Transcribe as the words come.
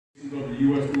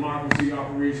democracy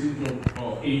operations of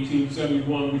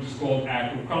 1871, which is called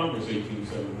Act of Congress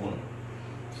 1871.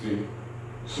 See?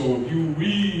 So if you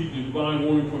read the Divine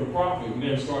Warning for the Prophet and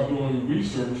then start doing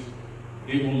research,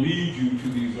 it will lead you to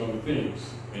these other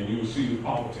things, and you will see the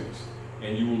politics.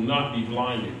 And you will not be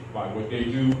blinded by what they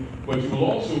do, but you will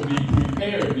also be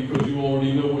prepared because you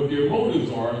already know what their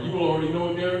motives are. You will already know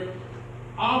what they're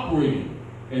operating.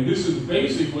 And this is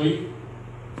basically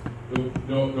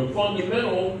the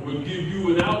fundamental will give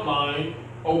you an outline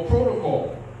of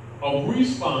protocol, of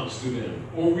response to them,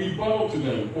 or rebuttal to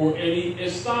them, or any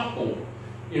estoppel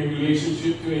in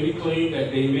relationship to any claim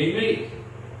that they may make.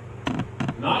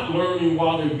 Not learning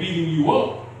while they're beating you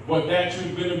up. But that should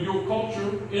have been of your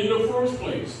culture in the first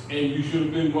place, and you should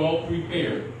have been well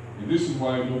prepared. And this is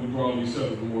why Noble Drawley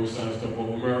said the Moorish Science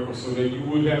Temple of America, so that you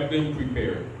would have been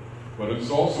prepared. But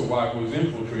it's also why it was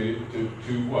infiltrated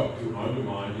to what? To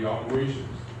undermine the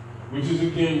operations. Which is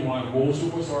again why most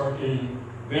of us are in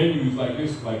venues like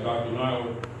this, like Dr.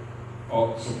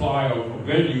 Nailah supply a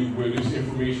venue where this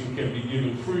information can be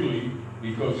given freely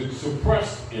because it's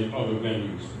suppressed in other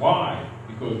venues. Why?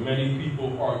 Because many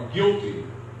people are guilty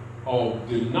of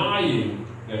denying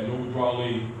that Noble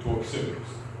Drawley taught civics.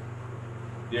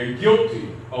 They're guilty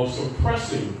of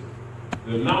suppressing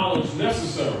the knowledge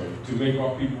necessary to make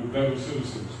our people better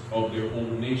citizens of their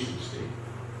own nation state.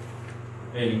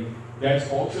 And that's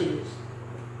all civics.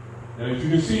 And as you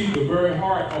can see, the very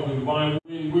heart of the divine,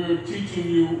 when we're teaching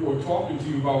you or talking to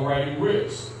you about writing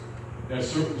writs, that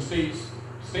certain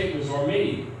statements are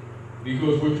made.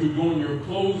 Because what you're doing, you're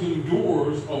closing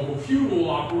doors of a feudal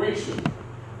operation.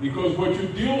 Because what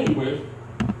you're dealing with,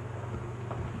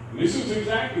 this is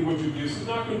exactly what you're, this is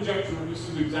not conjecture, this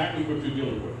is exactly what you're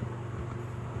dealing with.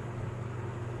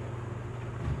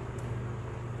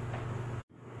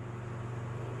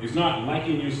 It's not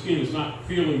liking your skin, it's not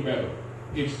feeling better.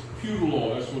 It's feudal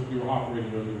law, that's what you're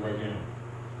operating under right now.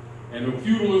 And the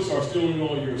feudalists are stealing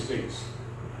all your estates.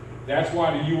 That's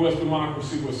why the U.S.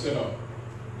 democracy was set up.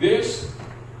 This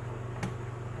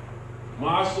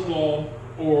martial law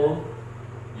or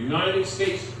United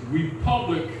States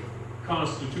Republic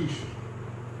Constitution,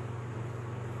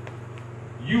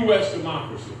 U.S.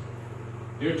 democracy.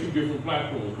 They're two different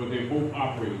platforms, but they're both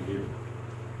operating here.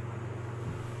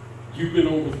 You've been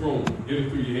overthrown. Get it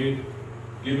through your head.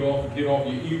 Get off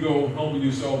your ego, humble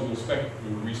yourselves,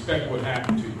 and respect what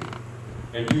happened to you,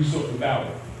 and do something about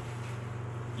it.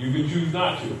 You can choose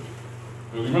not to.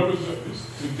 But remember, it's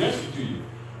suggested to you.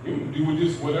 You can do with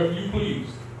this whatever you please,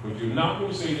 but you're not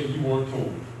going to say that you weren't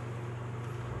told.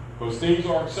 Because things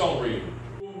are accelerating.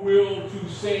 Who will to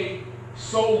say,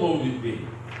 so mote it be.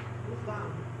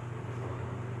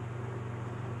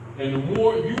 And the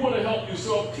more, if you want to help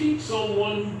yourself, teach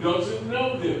someone who doesn't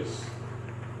know this.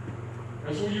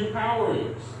 That's where your power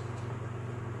is.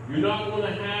 You're not going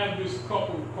to have this cup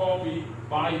of coffee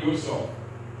by yourself.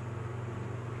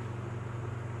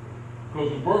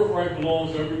 Because the birthright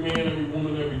belongs to every man, every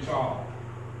woman, every child.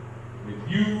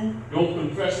 If you don't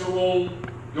confess your own,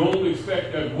 don't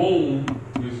expect that Rome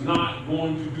is not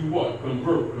going to do what?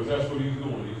 Convert, because that's what he's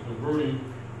doing. He's converting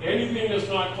anything that's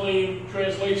not claimed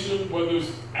translation, whether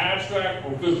it's abstract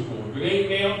or physical. If it ain't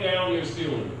nailed down, they're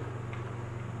stealing it.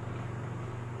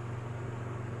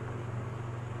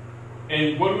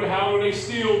 And how do they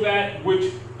steal that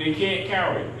which they can't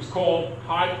carry? It's called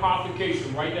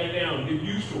hypothecation. Write that down. Get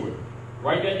used to it.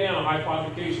 Write that down,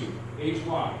 hypothecation.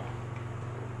 H-Y.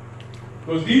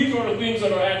 Because these are the things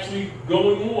that are actually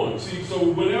going on. See,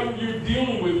 so whenever you're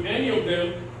dealing with any of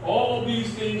them, all of these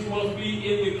things must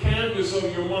be in the canvas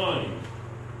of your mind.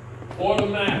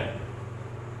 Automatic.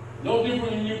 No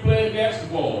different than you playing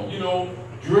basketball. You know,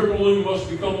 dribbling must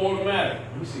become automatic.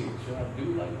 Let me see, should I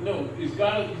do like, no, it's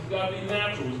gotta be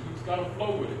natural. It's gotta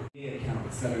flow with it. The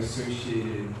accounts that are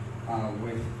associated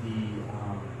with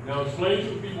the... Now explain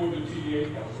to people what the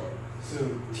TDA accounts are. So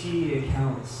TDA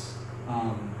accounts...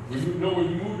 when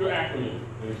you move your acronym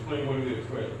and explain what it is,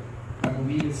 go ahead. I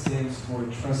believe it stands for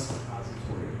Trust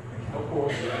Depository Account. Of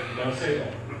course, yeah. Now say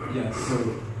that. Yeah,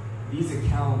 so these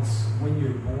accounts, when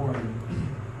you're born,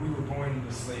 we were born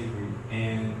into slavery,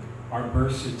 and our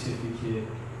birth certificate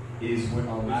is what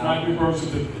allows... It's not your birth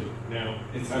certificate. Now,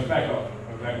 let's back up.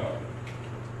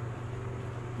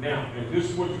 Now, and this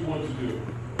is what you want to do,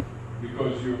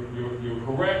 because you're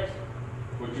correct,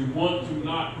 but you want to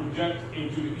not project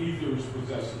into the ether's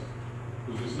possessor,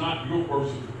 because it's not your birth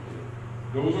certificate.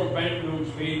 Those are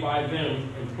banknotes made by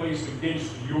them and placed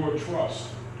against your trust.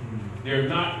 They're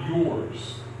not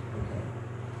yours.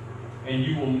 Okay. And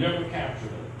you will never capture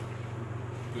them.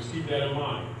 Just keep that in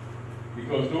mind.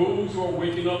 Because those who are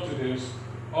waking up to this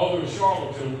other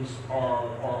charlatans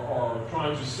are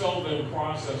trying to sell them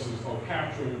processes of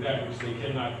capturing that which they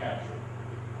cannot capture.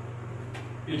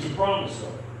 It's a promise,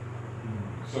 though.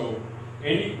 So,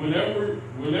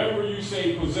 whenever you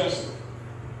say possessive,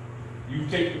 you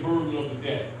take the burden of the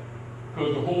debt,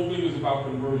 because the whole thing is about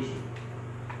conversion.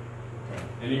 Okay.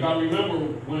 And you got to remember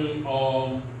when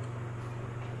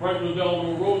Franklin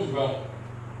Delano Roosevelt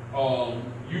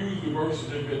used the birth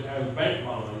certificate as bank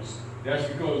bonds, that's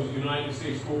because the United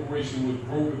States Corporation was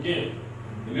broke again.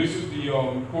 And this is the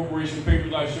corporation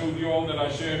papers I showed you all, that I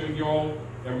shared with you all.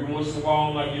 Every once in a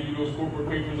while, I give you those corporate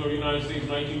papers of the United States,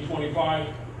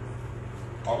 1925.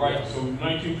 All right, so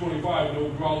 1925, no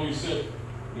Raleigh said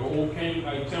the old King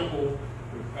Temple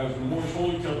as the Moorish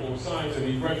Holy Temple of Science, and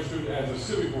he registered as a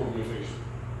civic organization.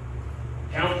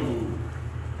 Counter move.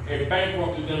 And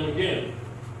bankrupted them again.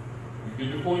 You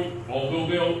get the point?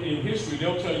 Although in history,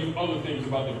 they'll tell you other things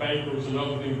about the bankers and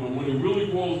other things, but when it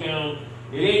really boils down,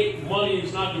 it ain't money,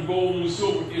 it's not the gold and the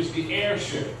silver, it's the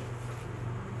heirship.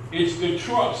 It's the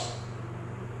trust.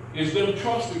 It's them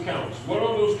trust accounts. What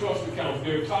are those trust accounts?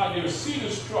 They're tied, they're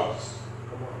Cetus trusts.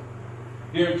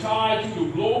 They're tied to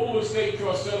the global estate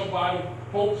trust set up by the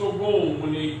popes of Rome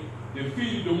when they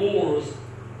defeated the Moors,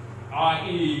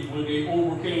 i.e. when they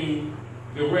overcame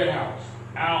the Red House.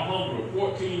 Alhambra,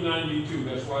 1492.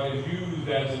 That's why it's used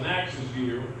as an axis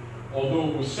year, although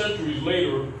it was centuries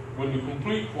later when the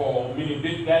complete fall,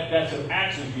 meaning that's an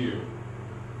axis year.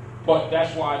 But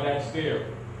that's why that's there.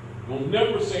 Don't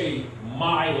never say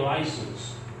my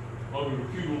license under the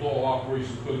feudal law of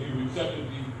operations because you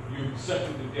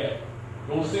accepted the debt.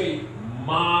 Don't say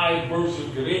my birth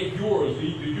certificate. It ain't yours.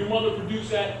 Did your mother produce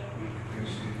that?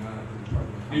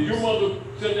 Did your mother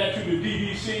send that to the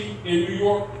DDC in New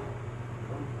York?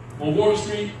 On Water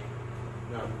Street?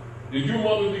 No. Did your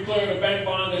mother declare the bank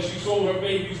bond that she sold her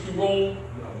babies to Rome?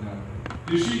 No.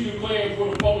 Did she declare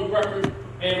for the public record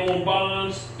and on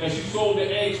bonds that she sold the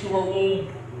eggs to her womb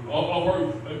of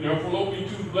her fallopian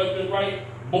tube left and right,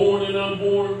 born and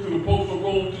unborn, to the popes of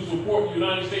Rome to support the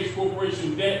United States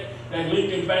Corporation debt that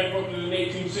Lincoln bankrupted in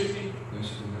 1860? No,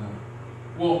 she did not.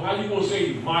 Well, how you going to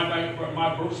say my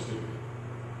birth certificate?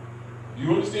 Do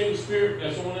you understand the spirit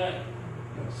that's on that?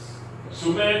 Yes.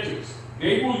 Semantics.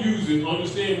 They will use it.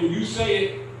 Understand when you say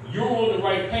it, you're on the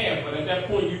right path, but at that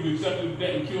point you've accepted the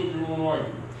debt and killed your own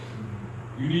argument.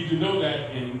 You need to know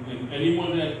that, and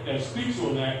anyone that speaks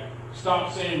on that,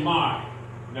 stop saying my.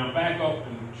 Now back up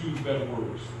and choose better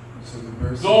words. So the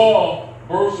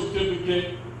birth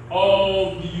certificate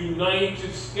of the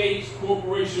United States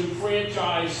Corporation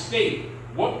franchise state.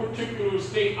 What particular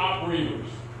state operators?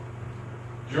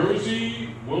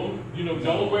 Jersey,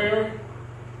 Delaware.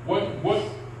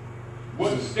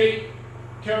 What state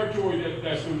territory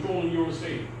that's controlling your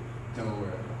estate?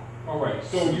 Delaware. All right.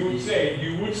 So you would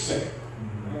say.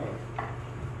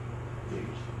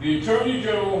 The Attorney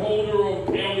General, holder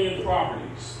of alien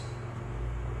properties,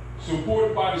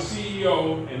 supported by the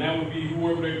CEO, and that would be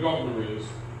whoever their governor is.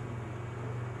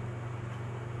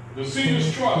 The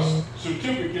Cetus Trust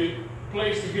certificate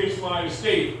placed against my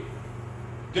estate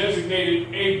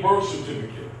designated a birth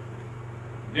certificate.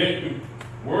 Then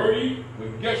wordy,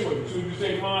 but guess what? As soon as you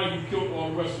say mine, you killed all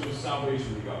the rest of the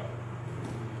salvation you got.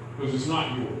 Because it's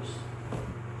not yours.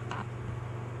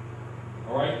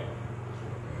 All right?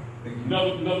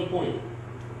 Another point.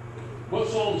 What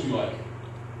songs you like?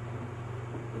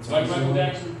 Like Michael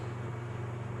Jackson?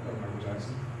 I like Michael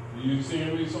Jackson. You sing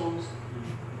any of these songs?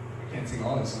 I can't sing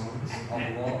all the songs off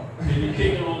the wall. Can you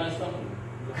kick and all that stuff?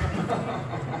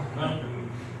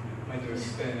 I just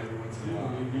spin every once in a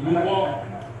while. You move on?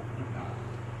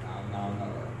 No.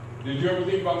 Did you ever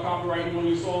think about copyrighting one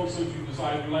of these songs since you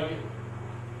decided you like it?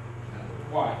 No.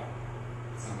 Why?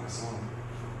 It's not my song.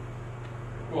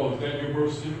 Well, is that your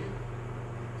birth certificate?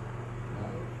 No.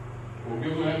 Well,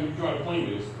 guess what happens if you try to claim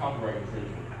it? It's copyright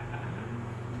infringement.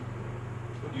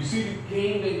 You see the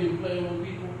game that you're playing on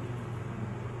people?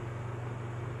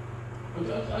 I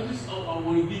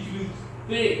want to get you to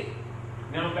think.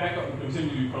 Now back up and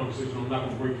continue your conversation. I'm not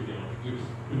going to break you down. Just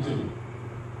continue.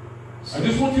 I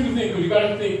just want you to think, because you got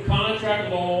to think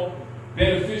contract law,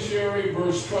 beneficiary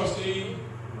versus trustee.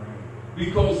 Right.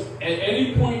 Because at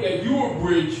any point that you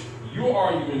abridge, your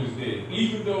argument is dead,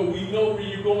 even though we know where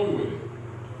you're going with it.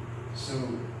 So,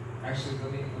 actually,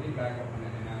 let me back up and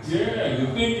ask. Yeah,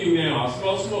 you're thinking now. I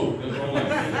smell smoke. That's all I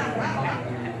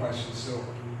Another question. So,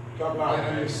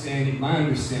 my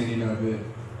understanding of it,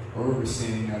 or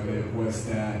understanding of it, was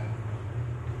that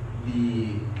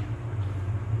the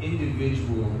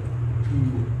individual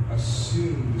who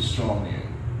assumed the straw man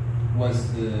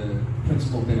was the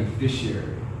principal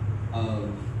beneficiary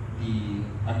of the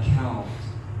account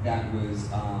that was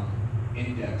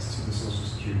indexed to the Social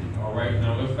Security number. All right,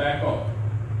 now let's back up.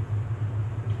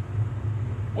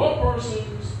 What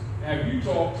persons have you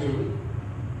talked to,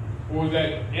 or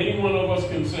that any one of us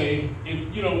can say,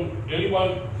 if, you know,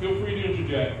 anyone, feel free to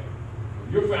interject,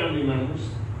 your family members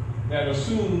that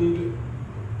assumed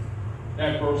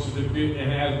that birth certificate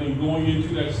and has been going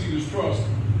into that Cedars Trust,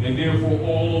 and therefore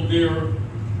all of their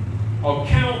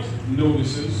account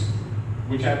notices,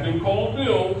 which have been called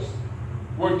bills,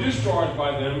 were discharged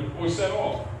by them or set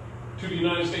off to the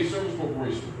United States Service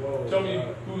Corporation. Whoa, tell me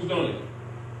who's done it.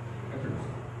 Everyone.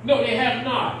 No, they have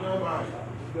not. No, my,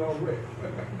 no, Rick.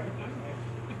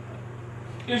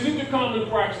 Is it the common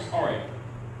practice? All right.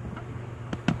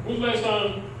 When's the last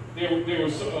time there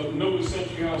was a notice sent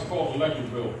to your house called electric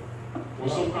bill or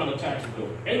some kind of tax bill?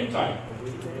 Any type.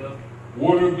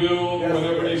 Water bill, Yes,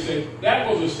 whatever they say. That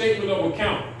was a statement of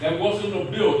account. That wasn't a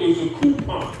bill. It was a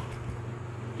coupon.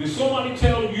 Did somebody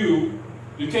tell you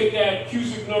to take that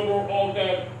CUSIC number off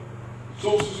that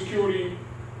Social Security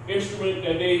instrument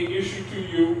that they issued to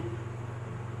you,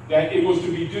 that it was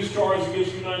to be discharged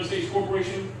against the United States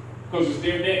Corporation because it's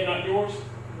their debt, not yours?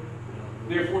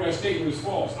 Therefore, that statement is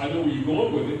false. I know where you're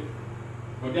going with it,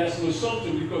 but that's an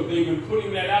assumption because they've been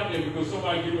putting that out there because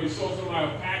somebody get ready to sell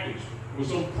somebody a package or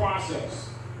some process.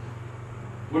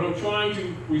 What I'm trying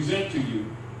to present to you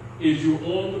is you're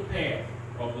on the path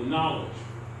of the knowledge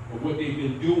of what they've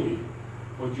been doing,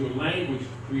 but your language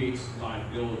creates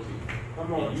liability.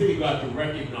 Come on, You've got to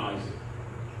recognize it.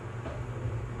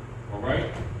 All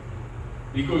right?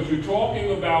 Because you're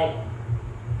talking about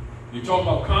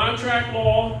contract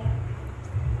law,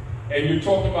 and you're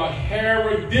talking about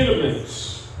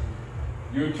hereditaments.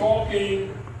 You're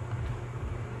talking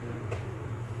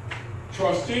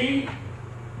trustee,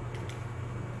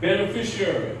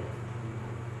 beneficiary.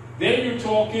 Then you're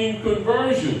talking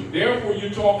conversion. Therefore,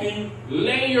 you're talking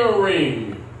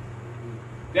layering.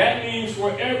 That means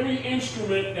for every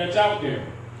instrument that's out there,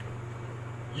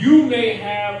 you may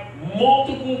have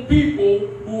multiple people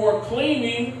who are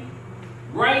claiming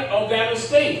right of that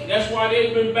estate. That's why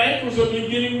they've been bankers have been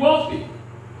getting wealthy.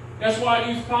 That's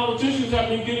why these politicians have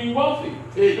been getting wealthy.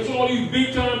 That's all these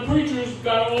big-time preachers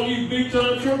got all these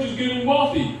big-time churches getting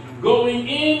wealthy. Going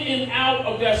in and out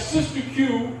of that Sister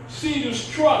Q Cedars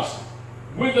Trust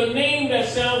with a name that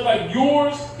sounds like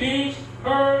yours, his,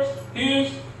 hers,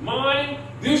 his, mine.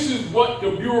 This is what the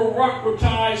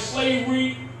bureaucratized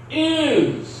slavery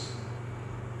is.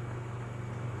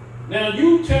 Now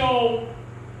you tell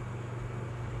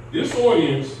this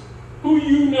audience who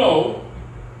you know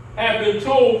have been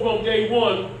told from day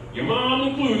one, your mom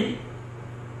included,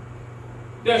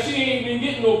 that she ain't been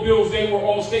getting no bills, they were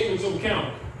all statements of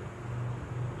account.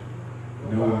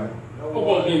 No one. Oh,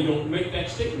 well, then don't make that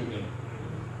statement then.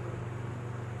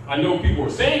 I know people are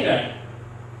saying that.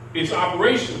 It's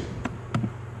operation.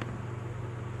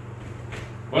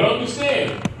 But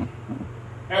understand,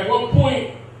 at what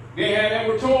point they had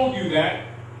ever told you that,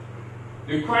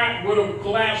 the crack would have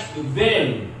collapsed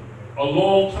then, a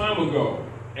long time ago.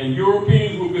 And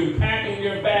Europeans would have been packing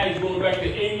their bags going back to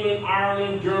England,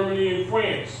 Ireland, Germany, and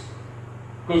France.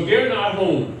 Because they're not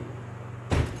home.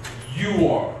 You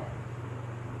are.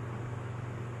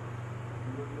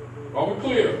 Are we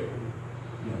clear?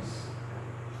 Yes.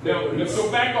 Now, so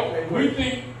back up. We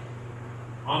think,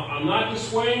 I'm not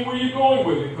dissuading where you're going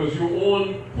with it because you're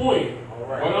on point. All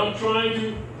right. What I'm trying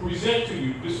to present to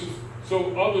you, this is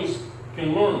so others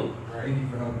can learn. Thank you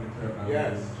for helping me clarify.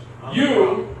 Yes.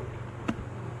 You,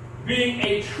 being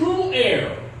a true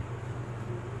heir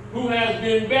who has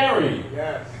been buried,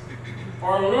 Yes.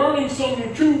 are learning some of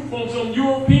the truth from some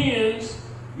Europeans,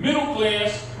 middle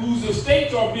class, whose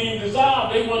estates are being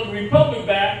dissolved. They want the republic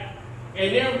back,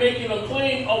 and they're making a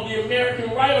claim of the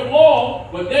American right of law,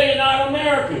 but they are not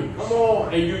Americans. Come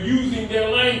on. And you're using their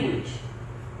language.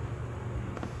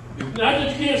 It's not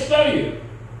that you can't study it,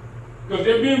 because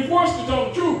they're being forced to tell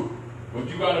the truth. But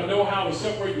you got to know how to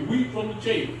separate the wheat from the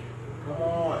chaff. Come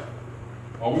on.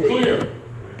 Are we clear?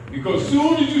 Because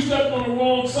soon as you step on the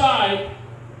wrong side,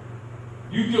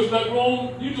 you just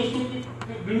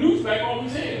took the noose back off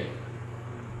his head.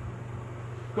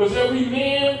 Because every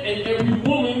man and every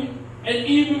woman and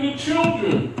even the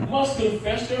children must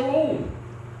confess their own.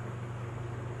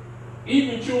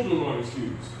 Even children aren't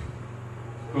excused.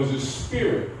 Because it's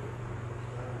spirit.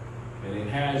 And it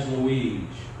has no age.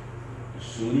 The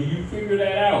sooner you figure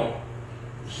that out,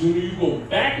 the sooner you go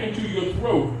back into your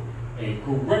throat and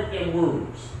correct them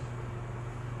words.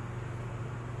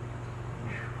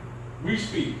 We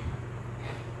speak.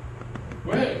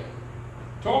 Go ahead.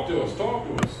 Talk to us. Talk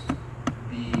to us.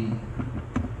 The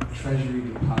Treasury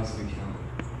deposit account.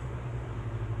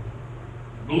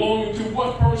 Belonging to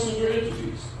what persons or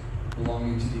entities?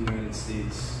 Belonging to the United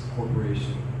States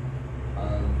corporation,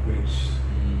 of which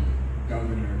the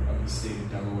governor of the state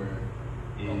of Delaware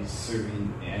is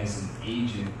serving as an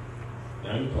agent.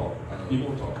 Now you talk. Keep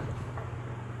on talking.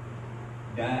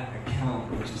 That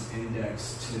account, which is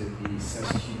indexed to the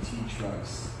SQT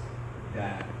trust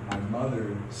that my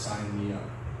mother signed me up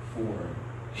for.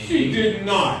 She did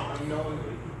not.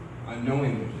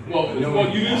 Unknowingly. Well,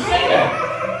 you didn't say that.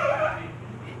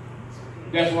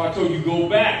 That's why I told you go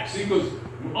back. See, because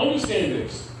understand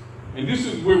this, and this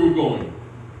is where we're going.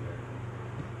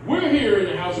 We're here in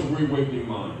the house of reawakening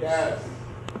minds. Yes.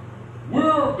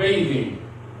 We're bathing.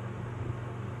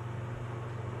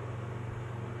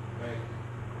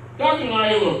 Dr.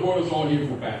 Nailah brought us all here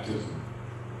for baptism.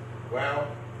 Well.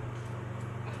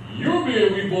 You're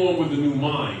being reborn with a new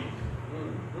mind.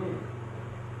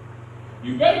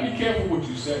 You better be careful what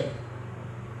you say.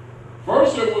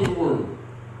 First there was the Word.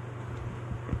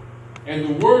 And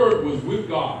the Word was with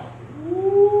God.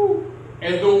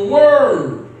 And the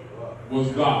Word was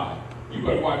God. You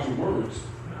better watch your words.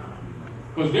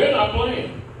 Because they're not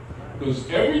playing. Because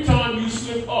every time you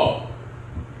slip up,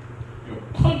 they'll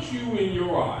punch you in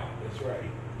your eye. That's right.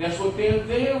 That's what they're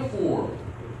there for.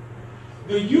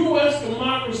 The U.S.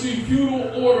 democracy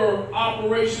feudal order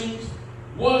operations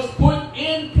was put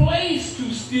in place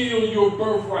to steal your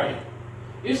birthright.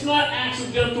 It's not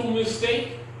accidental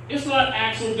mistake. It's not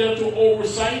accidental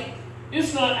oversight.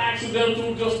 It's not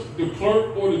accidental just the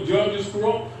clerk or the judge is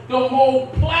corrupt. The whole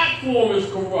platform is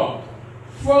corrupt.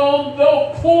 From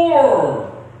the core,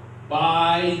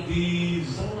 by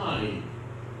design.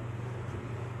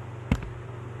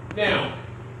 Now,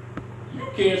 you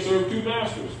can't serve two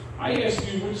masters. I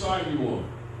asked you which side you on.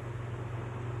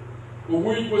 But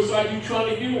what side you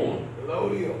trying to get on?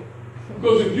 Melodial.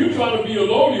 Because if you're trying to be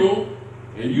allodial,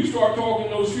 and you start talking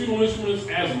those feudal instruments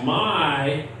as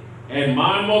my, and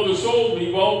my mother sold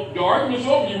me, well, the argument's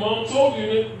over. Your mom sold you,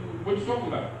 then what you talking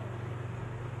about?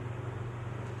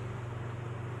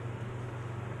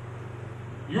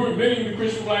 You're admitting the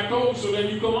Christian black code, so then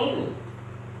you come under it.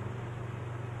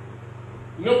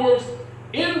 In other words,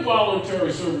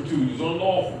 involuntary servitude is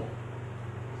unlawful.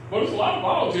 But there's a lot of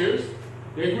volunteers.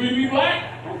 They agree to be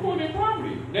black, don't go on their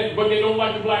property. But they don't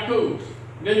like the black codes.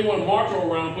 Then they want to march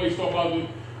all around the place, talk about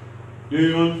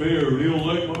they're unfair, they don't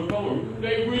like my color.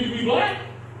 They agree to be black.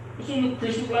 That's what the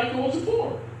Christian black codes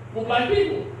are for black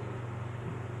people.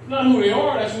 It's not who they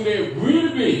are, that's who they agree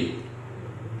to be.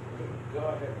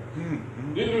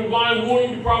 Didn't the divine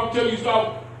warning the prophet tell you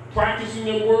stop practicing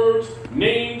them words,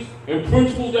 names, and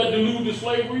principles that delude to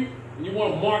slavery? And you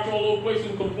want to march all over the place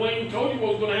and complain? Told you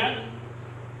what was going to happen.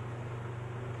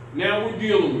 Now we're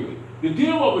dealing with it. The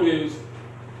deal of it is,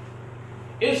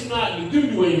 it's not, the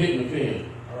doo-doo ain't hitting the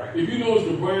fan. All right. If you notice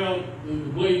the brown, the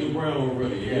blades are brown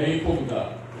already, Yeah. it ain't polka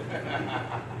dot.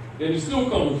 Then it's still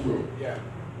coming through. Yeah.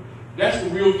 That's the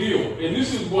real deal. And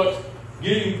this is what's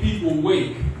getting people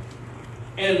awake.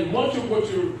 And much of what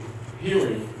you're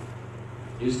hearing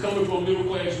is coming from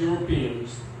middle-class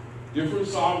Europeans, different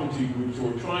sovereignty groups who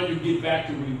are trying to get back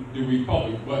to the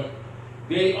republic, but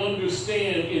they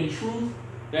understand in truth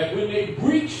that when they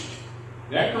breached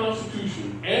that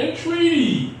constitution and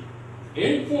treaty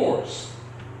in force,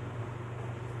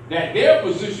 that their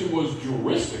position was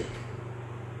juristic.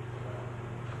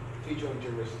 Teach on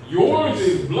juristic. Yours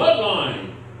is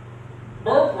bloodline,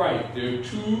 birthright. They're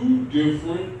two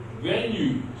different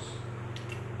venues.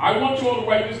 I want you all to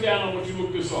write this down. I want you to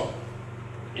look this up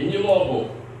in your law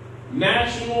book.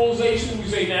 Nationalization, we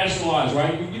say nationalize,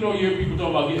 right? You know, you hear people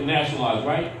talking about getting nationalized,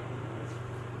 right?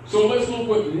 So let's look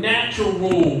what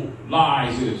natural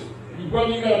lies is.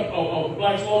 Brother, you got a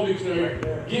Black's Law Dictionary.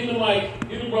 Get in the mic,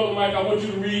 get the brother mic. I want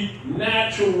you to read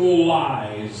natural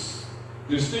lies.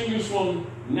 Distinguished from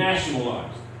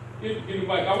nationalized. Get the mic.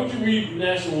 I want you to read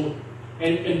national,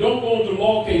 and don't go into the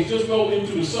law case, just go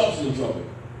into the substance of it.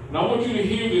 And I want you to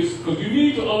hear this, because you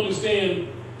need to understand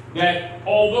that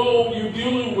although you're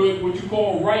dealing with what you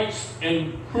call rights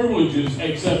and privileges,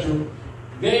 etc.,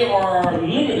 they are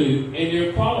limited and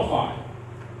they're qualified.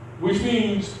 Which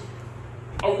means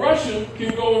a Russian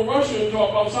can go in Russia and talk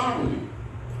about sovereignty.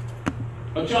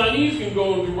 A Chinese can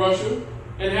go into Russia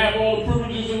and have all the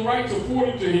privileges and rights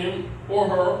afforded to him or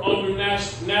her under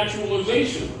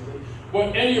naturalization.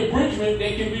 But any abridgment,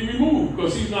 they can be removed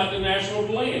because he's not the national of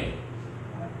the land.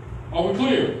 Are we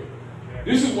clear?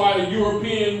 This is why the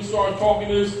Europeans start talking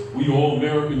this, we all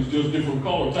Americans, just different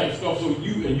color type stuff. So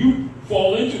you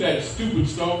fall into that stupid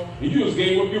stuff and you just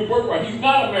gave up your birthright. He's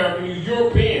not American, he's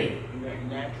European.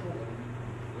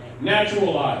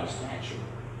 Naturalized.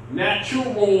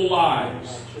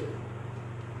 Naturalized.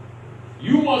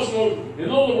 You must know, in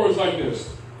other words, like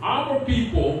this. Our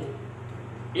people,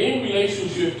 in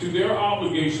relationship to their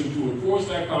obligation to enforce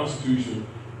that Constitution,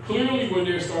 clearly when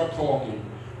they start talking,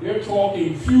 they're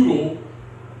talking feudal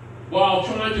while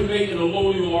trying to make an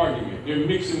allodial argument. They're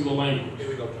mixing the language. Here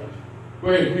we go, Taj. Go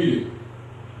ahead, read it.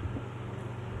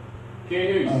 Can't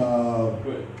hear you. Go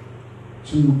ahead.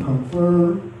 To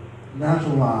confer,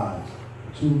 naturalize,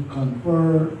 to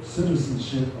confer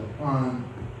citizenship upon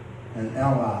an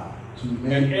ally, to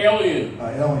make An alien.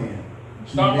 alien.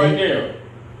 To Stop make- right there.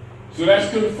 So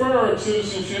that's conferred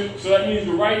citizenship. So that means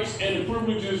the rights and the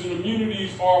privileges and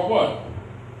immunities are what?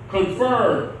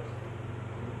 Conferred.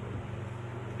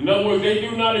 In other words, they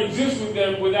do not exist with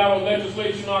them without a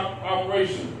legislation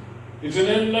operation. It's an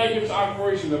in-legislative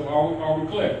operation of our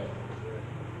clear.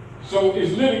 So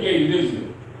it's litigated, isn't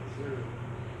it?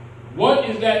 What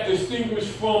is that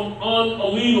distinguished from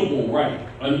unalienable right?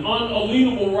 An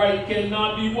unalienable right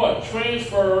cannot be what?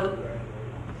 Transferred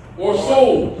or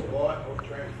sold. Bought or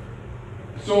transferred.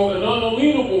 So an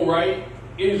unalienable right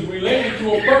is related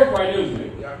to a birthright, isn't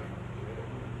it? Yeah.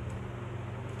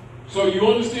 So you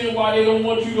understand why they don't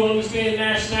want you to understand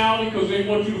nationality? Because they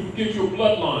want you to forget your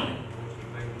bloodline.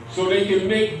 So they can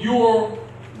make your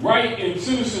right and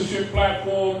citizenship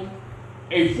platform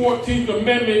a 14th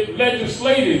Amendment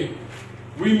legislative,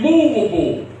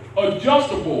 removable,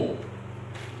 adjustable,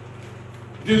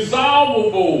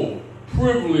 dissolvable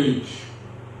privilege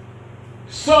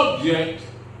subject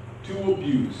to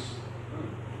abuse.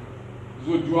 This is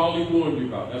what Drawley warned you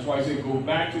about. That's why I say go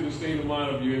back to the state of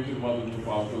mind of your ancient mothers and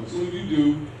fathers. So as soon as you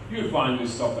do, you'll find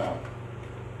this stuff out.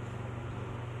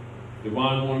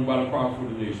 Divine warning by the prophet for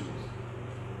the nations.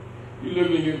 You're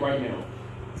living it right now.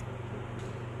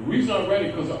 The reason I read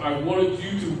it because I wanted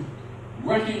you to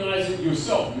recognize it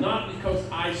yourself, not because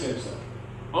I said so.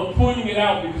 I'm pointing it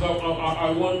out because I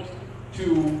want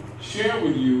to share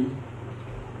with you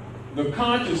the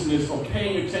consciousness of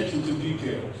paying attention to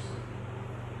details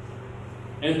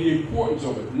and the importance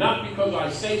of it. Not because I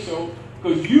say so,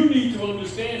 because you need to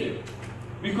understand it.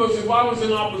 Because if I was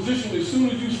in opposition, as soon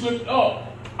as you slipped up,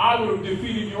 I would have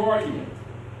defeated your argument.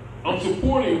 I'm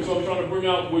supporting it, so I'm trying to bring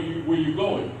out where you're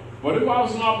going. But if I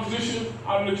was in opposition,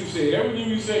 I'd let you say everything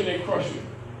you say and then crush it.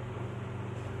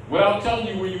 Without telling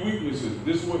you where your weakness is.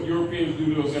 This is what Europeans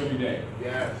do to us every day.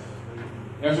 Yes.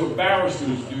 That's what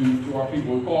barristers do to our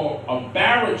people. It's called a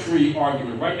barratry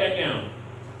argument. Write that down.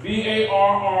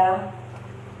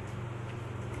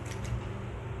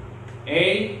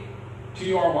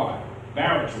 B-A-R-R-A-T-R-Y.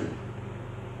 Barratry.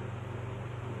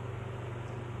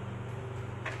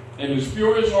 And the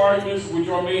spurious arguments which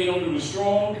are made under the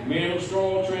straw, man of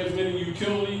straw, transmitting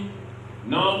utility,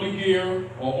 non-begeer,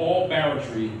 are all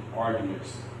barratry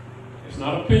arguments. It's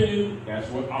not opinion, that's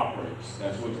what operates.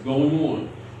 That's what's going on.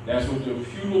 That's what the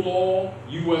feudal law,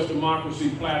 U.S.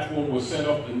 democracy platform was set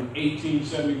up in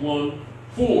 1871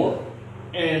 for.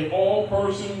 And all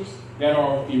persons that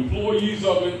are employees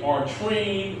of it are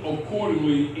trained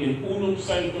accordingly in unum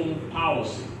sanctum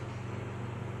policy.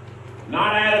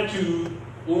 Not attitude,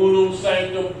 unum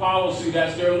sanctum policy,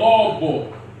 that's their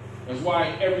logbook. That's why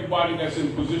everybody that's in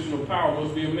a position of power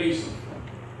must be a Mason.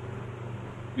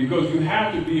 Because you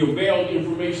have to be availed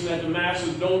information that the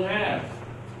masses don't have.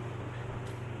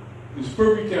 It's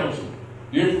Privy Council.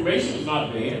 The information is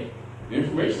not bad. The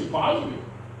information is positive.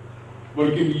 But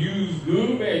it can be used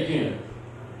good or bad, can it?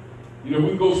 You know, we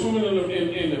can go swimming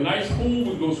in a nice pool, we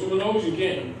can go swimming in the ocean,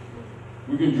 can't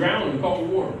we? We can drown in a cup of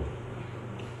water.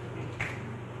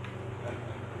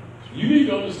 You need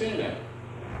to understand that.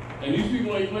 And these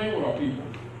people ain't playing with our people.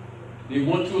 They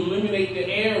want to eliminate the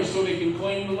heirs so they can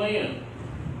claim the land.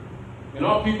 And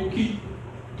our people keep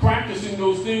practicing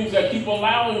those things that keep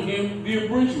allowing him the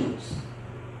abridgments.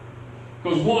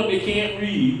 Because one, they can't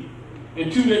read,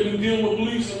 and two, they've been dealing with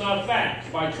beliefs and not facts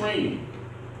by training.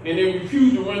 And they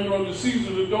refuse to render unto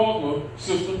Caesar the dogma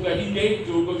system that he gave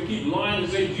to them because they keep lying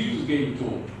and say Jesus gave it to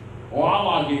them, or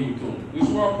Allah gave it to them. This is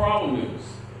where our problem is.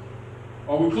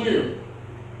 Are we clear?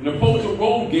 And the Popes of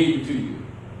Rome gave it to you.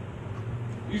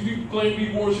 These people claim to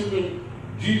be worshiping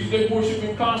Jesus, they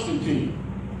worshiping Constantine.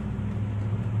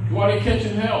 Why they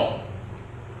catching hell?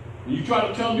 And you try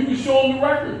to tell them, you can show them the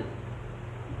record.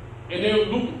 And they'll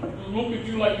look at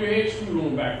you like your head screwed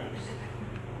on backwards.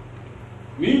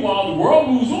 Meanwhile, the world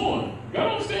moves on. You gotta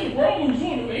understand, the world moves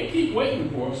on. They keep waiting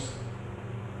for us.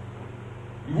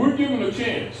 We're given a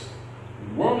chance.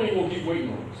 The world ain't gonna keep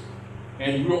waiting on us.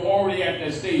 And we're already at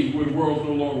that stage where the world's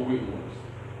no longer waiting on us.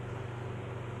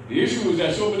 The issue is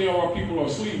that so many of our people are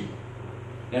asleep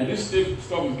that this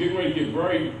stuff is getting ready to get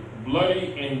very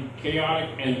bloody and chaotic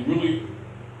and really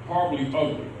horribly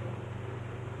ugly.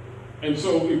 And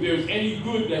so if there's any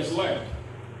good that's left,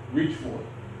 reach for it.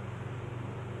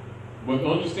 But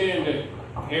understand that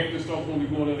half the stuff's going to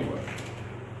be going anyway.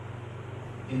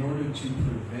 In order to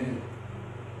prevent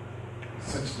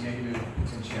such negative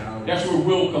potentiality. That's where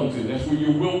will comes in. That's where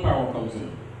your willpower comes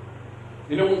in.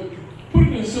 You know, put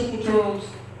it in simple terms.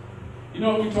 You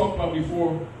know what we talked about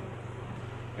before?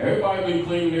 Everybody been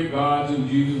claiming their gods and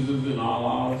Jesuses and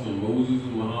Allahs and Moses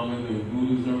and Muhammad and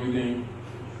Buddhas and everything.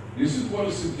 This is what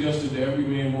is suggested to every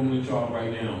man, woman, and child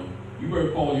right now. You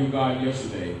better call your God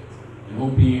yesterday and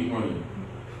hope he ain't running.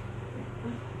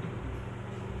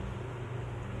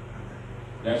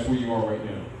 That's where you are right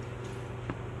now.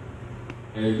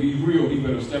 And if he's real, he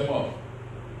better step up.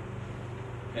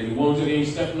 And the ones that ain't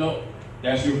stepping up,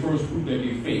 that's your first proof that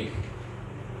they're fake.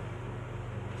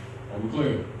 Are we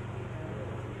clear?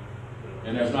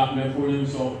 And that's not meant for an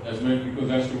insult. That's meant because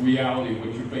that's the reality of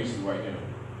what you're facing right now.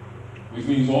 Which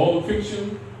means all the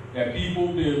fiction that people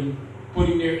been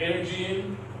putting their energy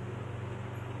in,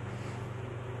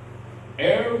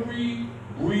 every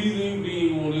breathing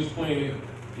being on this planet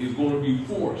is going to be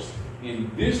forced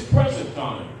in this present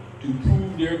time to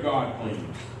prove their God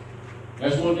claims.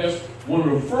 That's one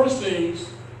of the first things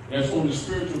that's on the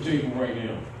spiritual table right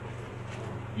now.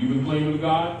 You've been claiming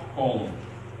God? Call him.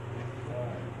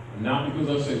 Not because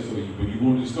I said so, but you're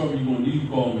going to discover you're going to need to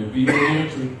call him. If he don't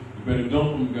answer, you better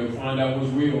dump him. You better find out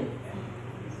what's real.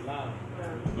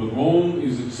 But Rome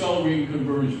is accelerating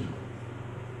conversion.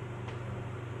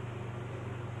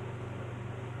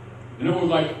 And it was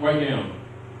like right now,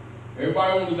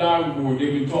 everybody on the diving board,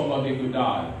 they've been talking about they could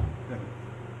dive.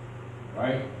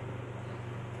 Right?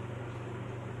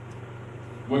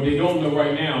 What they don't know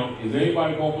right now is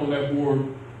anybody walk on that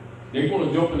board, they're going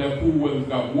to jump in that pool whether it's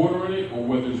got water in it or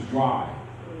whether it's dry.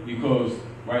 Because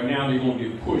right now they're going to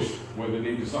get pushed whether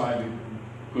they decide to,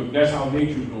 because that's how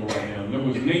nature's going right now. In other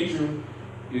words, nature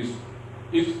is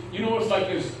you know, it's like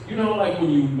this. You know, like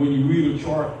when you read a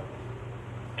chart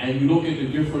and you look at the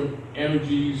different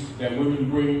energies that women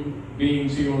bring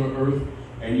beings here on the earth,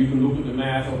 and you can look at the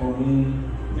math of our moon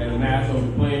and the math of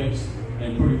the planets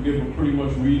and give a pretty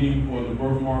much reading for the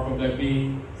birthmark of that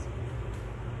being.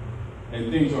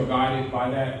 And things are guided by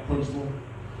that principle.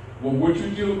 Well, what you're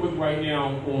dealing with right now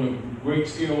on a great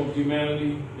scale of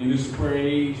humanity in this Aquarian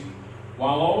age,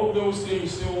 while all of those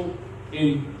things still,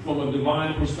 from a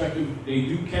divine perspective, they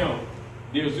do count,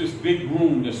 there's this big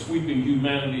room that's sweeping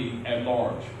humanity at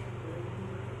large.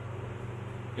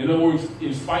 In other words,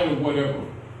 in spite of whatever.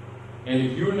 And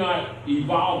if you're not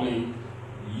evolving,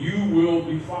 you will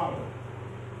be followed.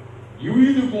 You're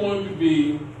either going to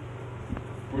be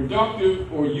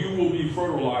productive or you will be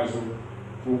fertilizer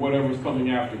for whatever's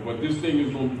coming after. But this thing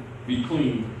is going to be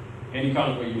clean any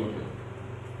kind of way you look at it.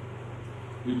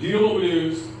 The deal of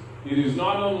it is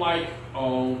not unlike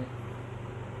a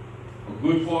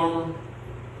good farmer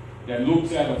that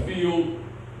looks at a field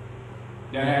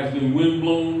that has been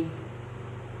windblown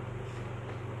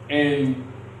and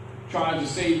tries to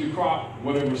save the crop,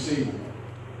 whatever's savable,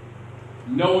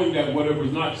 knowing that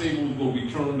whatever's not savable will be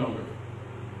turned under.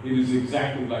 It is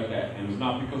exactly like that. And it's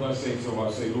not because I say so.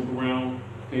 I say look around,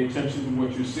 pay attention to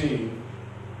what you're seeing,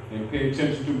 and pay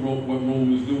attention to what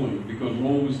Rome is doing, because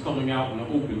Rome is coming out in the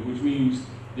open, which means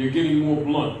they're getting more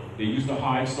blunt. They used to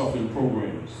hide stuff in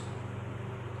programs.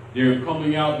 They're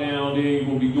coming out now, they ain't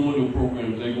going to be doing no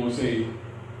programs. They're going to say,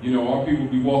 you know, our people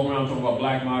will be walking around talking about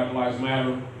Black Lives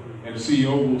Matter, and the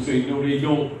CEO will say, no, they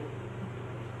don't.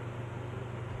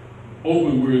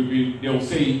 Open where they'll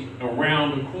say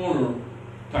around the corner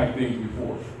type things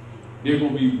before. They're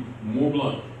going to be more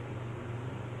blunt.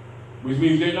 Which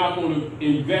means they're not going to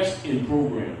invest in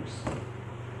programs.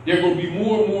 They're going to be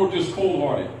more and more just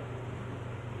cold-hearted.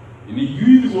 And you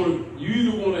either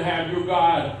going to have your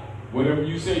God, whatever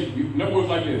you say, in other words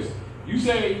like this. You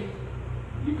say,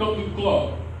 you come to the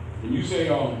club, and you say,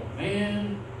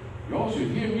 man, y'all should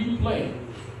hear me play.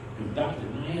 Because Dr.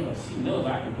 Nailah, she knows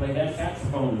I can play that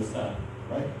saxophone and stuff,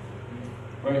 right?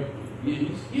 Right?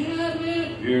 Yeah,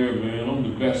 man. Yeah, man, I'm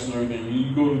the best and everything.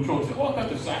 You go to the trunk and say, oh, I got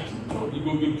the saxophone. You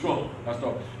go get the trunk.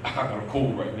 I got a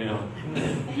cold right now.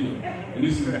 You know, and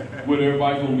this is what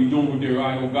everybody's going to be doing with their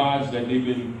idol gods that they've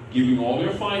been giving all their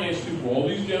finance to for all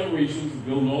these generations,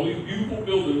 building all these beautiful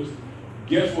buildings.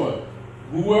 Guess what?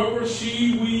 Whoever,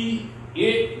 she, we,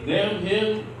 it, them,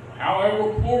 him,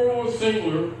 however plural or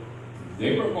singular,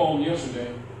 they were calling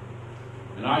yesterday.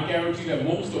 And I guarantee that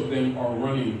most of them are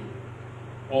running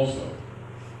also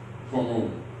from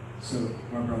Rome. So,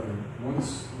 my brother,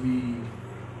 once we...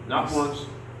 Not once.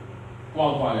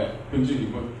 Qualify that.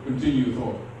 Continue, but continue your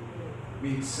thought.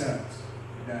 We accept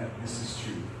that this is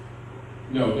true.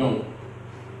 No, don't.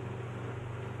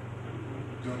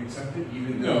 don't accept it,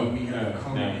 even No, though we have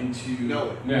come into.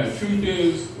 Know it. Now, truth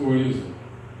is, or it isn't.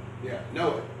 Yeah,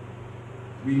 know it.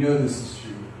 We know this is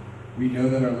true. We know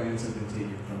that our lands have been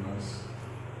taken from us.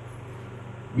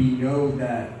 We know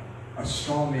that a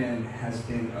straw man has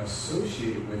been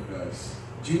associated with us.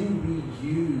 Do we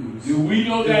use? Do we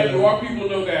know that? Do our people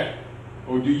know that?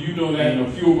 Or do you know that and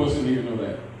a few of us in here know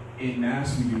that? In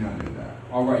mass, we do not know that.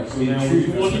 All right, so In now what truth,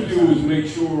 you want to that's do what is make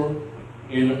sure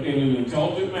in an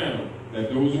intelligent manner that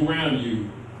those around you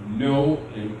know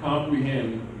and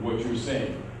comprehend what you're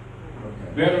saying.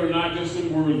 Okay. Better not just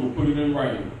in words, but put it in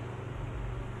writing.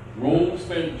 Rome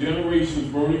spent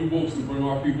generations burning books to bring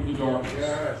our people to darkness.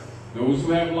 Yes. Those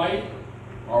who have light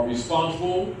are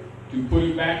responsible to put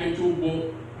it back into a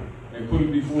book and put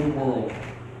it before the world.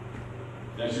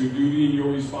 That's your duty and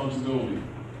your responsibility.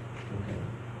 Okay.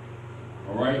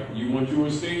 All right? You want your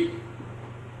estate?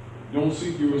 Don't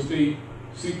seek your estate.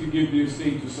 Seek to give the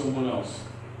estate to someone else.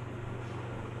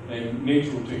 And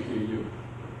nature will take care of you.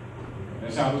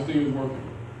 That's how this thing is working.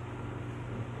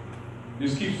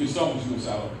 This keeps the selfishness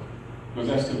out, because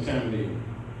that's contaminating.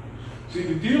 See,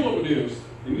 the deal of it is,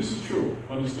 and this is true,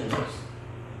 understand this.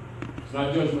 It's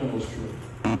not judgmental, it's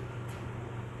true.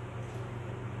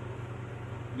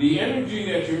 The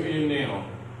energy that you're in now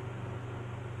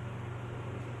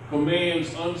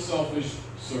commands unselfish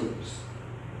service.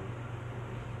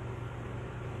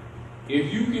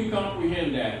 If you can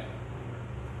comprehend that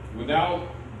without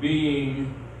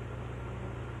being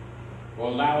or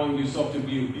allowing yourself to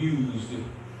be abused,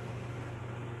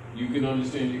 you can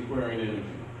understand the Aquarian energy.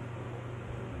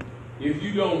 If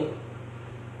you don't,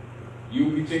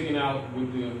 you'll be taken out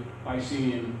with the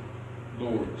Piscean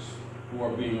lords who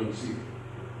are being unseated.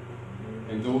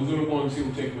 And those are the ones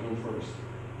he'll take with them first.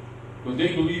 But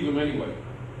they believe him anyway.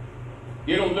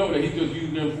 They don't know that he's just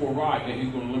using them for a ride, that he's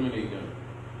going to eliminate them.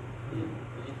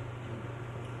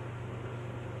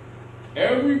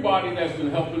 Everybody that's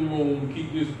been helping Rome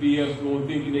keep this BS going,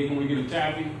 thinking they're going to get a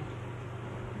taffy,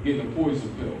 getting a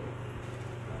poison pill.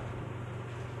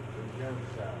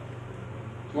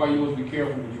 That's why you must be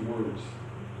careful with your words.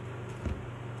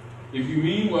 If you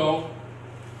mean well,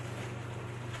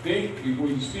 think before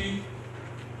you speak,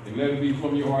 and let it be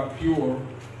from your heart pure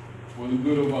for the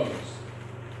good of others.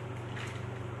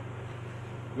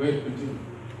 Go ahead, continue.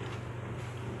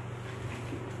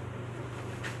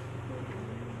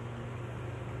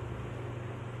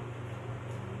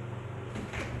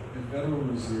 The Federal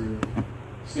Reserve.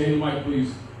 Stay in the mic,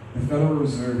 please. The Federal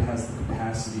Reserve has the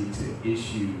capacity to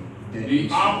issue debt. The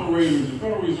operators, the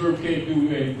Federal Reserve can't do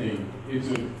anything. It's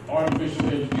an artificial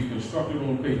entity constructed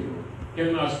on paper.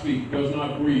 Cannot speak, does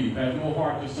not breathe, has no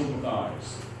heart to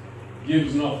sympathize,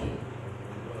 gives nothing.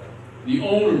 The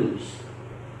owners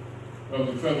of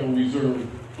the Federal Reserve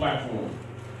platform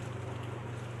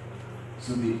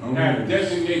So the have owners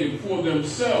designated for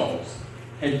themselves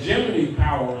hegemony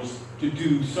powers to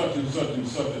do such and such and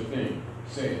such a thing.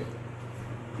 Say it.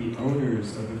 The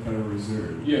owners of the Federal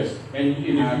Reserve. Yes, and if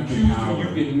you Have the choose to, power. you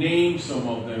can name some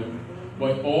of them,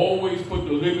 but always put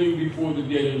the living before the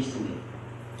dead instrument,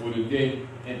 or the dead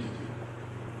entity.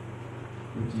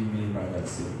 What do you mean by that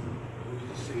statement?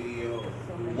 Who's the CEO?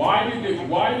 Why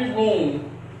did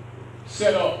Rome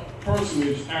set up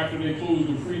personage after they closed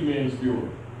the Freedmen's Bureau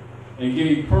and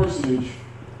gave personage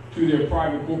to their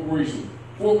private corporation?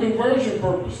 For conversion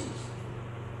purposes.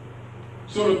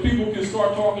 So that people can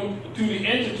start talking to the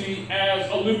entity as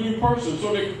a living person,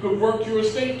 so they can convert your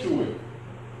estate to it.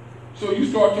 So you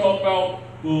start talking about,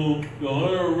 well, the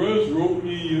IRS wrote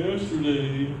me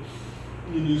yesterday,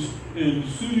 and the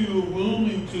city of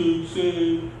Wilmington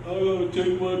said I gotta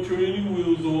take my training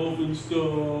wheels off and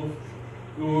stuff,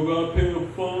 or I gotta pay a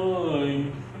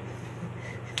fine.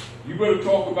 You better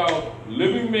talk about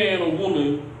living man or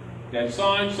woman that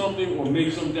signed something or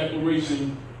made some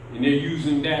declaration, and they're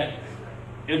using that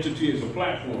entity as a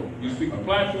platform. You speak the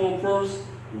platform first,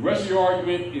 the rest of your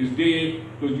argument is dead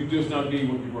because you just not gave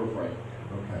up your birthright.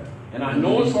 Okay. And I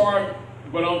know it's hard,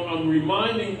 but I'm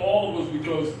reminding all of us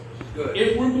because Good.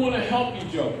 if we're going to help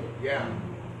each other, Yeah.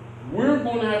 we're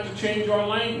going to have to change our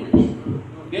language.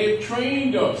 They've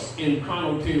trained us in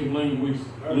connotative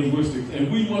linguistics,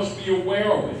 and we must be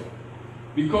aware of it.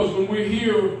 Because when we're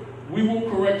here, we will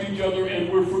correct each other and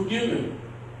we're forgiven.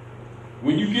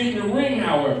 When you get in the ring,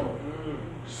 however,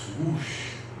 swoosh.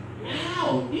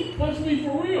 Ow, he punched me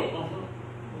for real.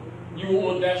 You were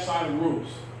on that side of the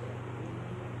ropes.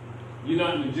 You're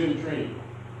not in the gym training.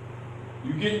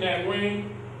 You get in that ring,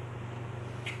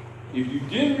 if you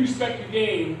didn't respect the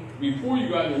game before you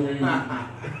got in the ring,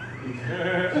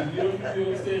 you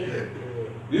understand?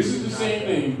 This is the same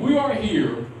thing. We are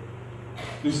here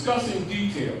discussing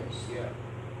details. Yeah.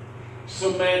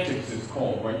 semantics, it's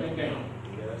called. Write that down.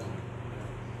 Yes.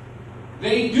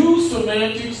 They do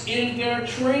semantics in their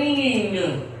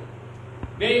training.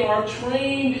 They are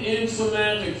trained in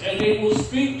semantics, and they will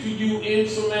speak to you in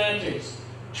semantics,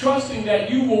 trusting that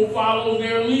you will follow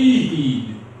their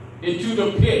lead into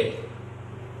the pit.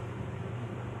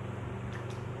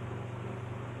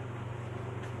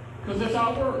 Because that's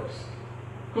how it works.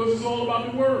 Because it's all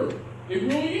about the word. It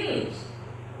really is.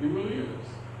 It really is.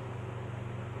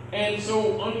 And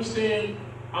so understand,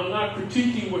 I'm not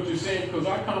critiquing what you're saying because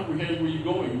I comprehend where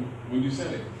you're going when you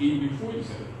said it, even before you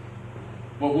said it.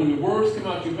 But when the words come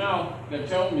out your mouth that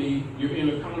tell me you're in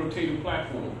a connotative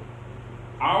platform,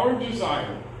 our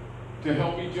desire to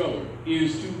help each other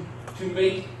is to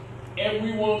make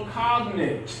everyone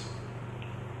cognate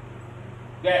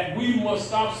that we must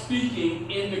stop speaking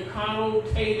in the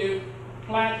connotative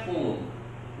platform,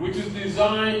 which is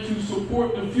designed to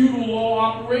support the feudal law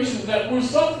operations that we're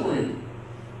suffering.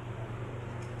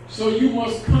 So you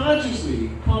must consciously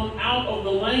come out of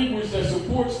the language that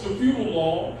supports the feudal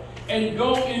law and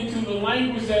go into the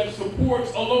language that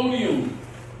supports allodium.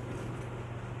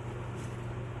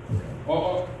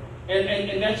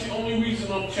 And that's the only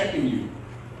reason I'm checking you.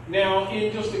 Now,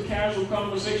 in just a casual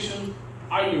conversation,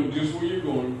 I know just where you're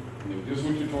going, I know just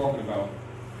what you're talking about.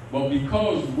 But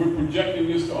because we're projecting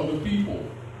this to other people,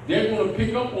 they're going to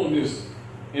pick up on this.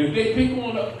 And if they pick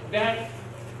on that,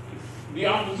 the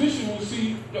opposition will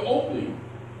see the opening.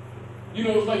 You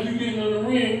know, it's like you getting in the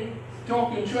ring,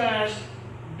 talking trash,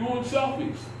 doing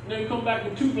selfies. And then come back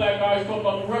with two black guys talking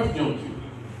about the ref jumped you.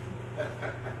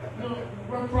 No,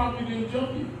 the ref probably didn't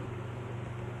jump you.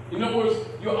 In other words,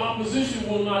 your opposition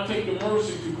will not take the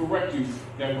mercy to correct you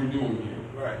that we're doing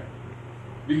here. Right.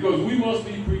 Because we must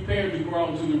be prepared to go out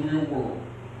into the real world.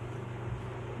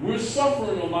 We're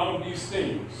suffering a lot of these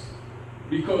things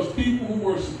because people who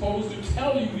were supposed to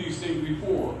tell you these things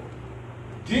before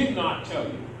did not tell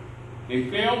you. They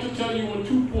failed to tell you on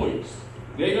 2 points.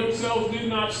 They themselves did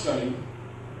not study.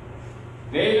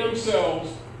 They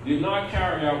themselves did not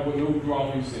carry out what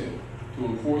Noble said to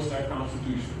enforce that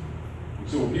Constitution. And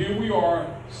so here we are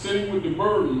sitting with the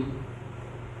burden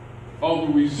of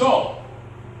the result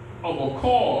of a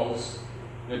cause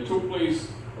that took place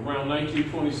around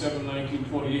 1927,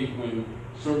 1928, when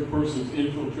certain persons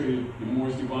infiltrated the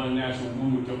Moorish Divine National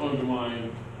Movement to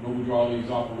undermine Noble Ali's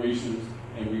operations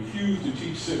and refused to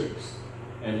teach civics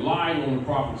and lied on the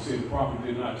Prophet, said the Prophet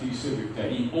did not teach civics,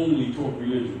 that he only taught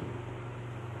religion.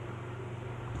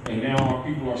 And now our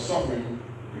people are suffering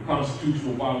the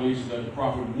constitutional violations that the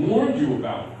Prophet warned you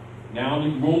about. Now the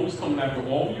Rome is coming after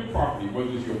all of your property,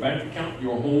 whether it's your bank account,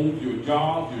 your homes, your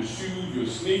jobs, your shoes, your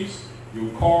sneaks, your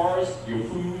cars, your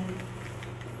food.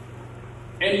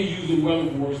 And they're using weather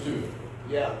wars too.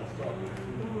 Yeah.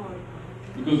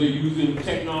 Because they're using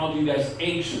technology that's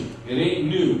ancient. It ain't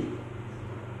new.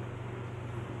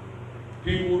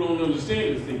 People who don't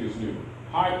understand this think it's new.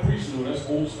 High priests know that's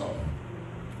old stuff.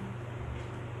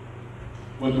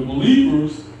 But the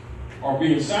believers are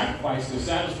being sacrificed to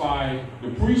satisfy the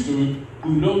priesthood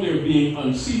who know they're being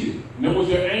unseated. In other words,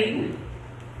 they're angry.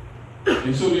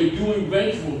 And so they're doing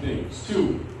vengeful things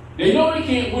too. They know they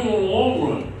can't win on the long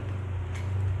run.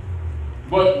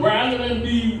 But rather than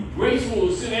be graceful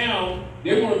to sit down,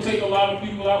 they want to take a lot of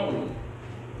people out with them.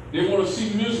 They want to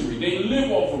see misery. They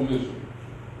live off of misery.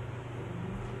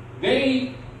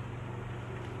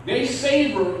 They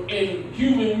savor in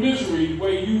human misery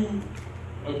where you,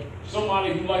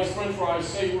 somebody who likes French fries,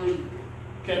 savors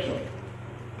ketchup.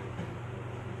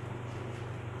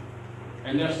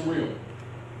 And that's real.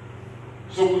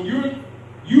 So when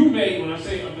when I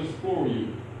say I just for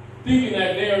you, thinking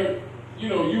that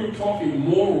you're talking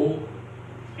moral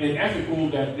and ethical,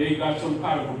 that they got some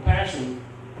kind of compassion,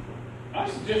 I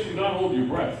suggest you not hold your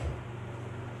breath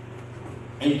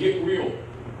and get real.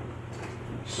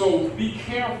 So be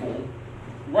careful.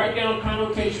 Write down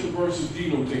connotation versus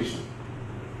denotation.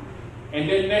 And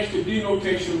then next to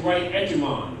denotation, write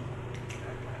hegemon.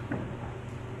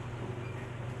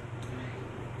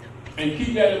 And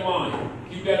keep that in mind.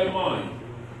 Keep that in mind.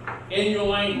 In your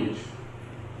language.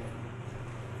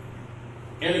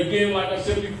 And again, like I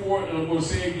said before, and I'm going to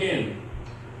say again,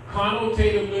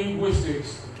 connotative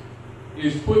linguistics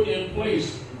is put in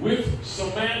place with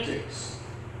semantics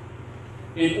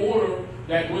in order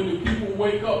that when the people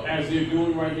wake up, as they're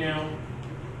doing right now,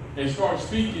 and start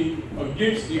speaking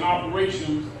against the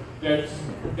operations that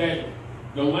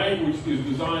the language is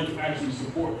designed to actually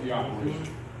support the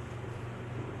operation.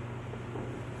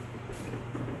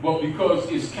 But because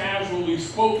it's casually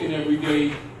spoken every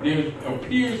day, there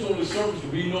appears on the surface to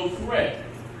be no threat.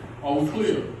 Are we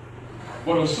clear?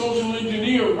 But a social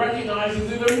engineer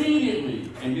recognizes it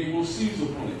immediately, and they will seize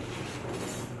upon it.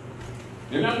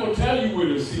 They're not going to tell you where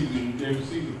they're seizing, they will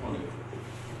seize upon it.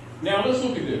 Now, let's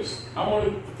look at this. I want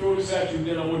to throw this at you,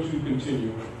 then I want you to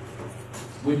continue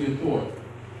with your thought.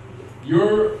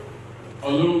 You're a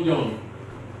little young,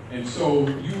 and so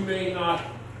you may not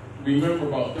remember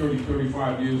about 30,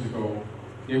 35 years ago,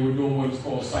 they were doing what is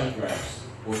called site graphs,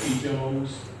 or HMOs.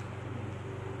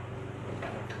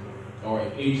 All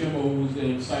right, HMOs,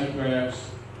 then site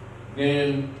graphs,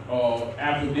 then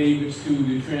affidavits to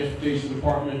the Transportation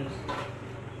Department,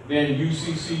 then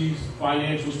UCC's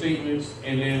financial statements,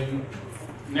 and then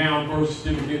now birth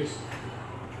certificates.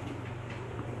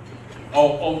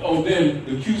 Then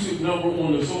the CUSIC number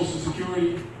on the Social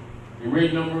Security, the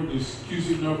rate number, the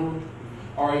CUSIC number.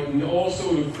 All right, and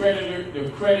also the credit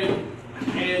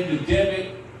and the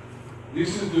debit.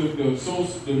 This is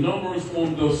the numbers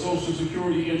on the Social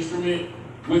Security instrument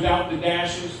without the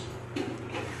dashes.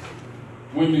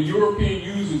 When the European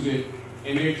uses it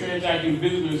and they're transacting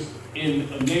business in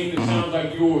a name that sounds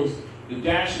like yours, the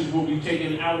dashes will be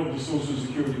taken out of the Social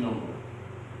Security number.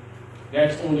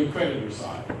 That's on the creditor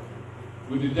side.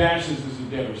 With the dashes is the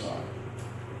debtor side,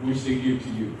 which they give to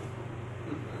you.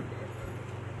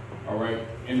 All right?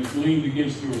 And it's leaned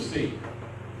against your estate.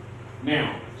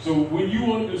 Now, so when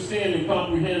you understand and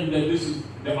comprehend that this is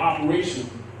the operation,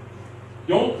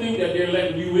 don't think that they're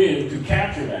letting you in to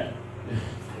capture that.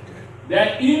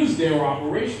 That is their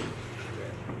operation.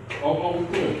 Are we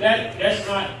clear? That's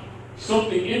not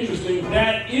something interesting.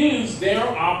 That is their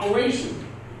operation.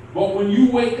 But when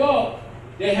you wake up,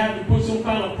 they have to put some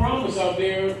kind of promise out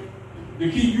there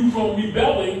to keep you from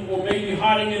rebelling or maybe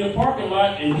hiding in the parking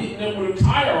lot and hitting them with a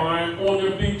tire iron on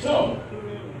their big toe.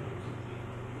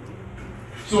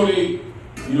 So they,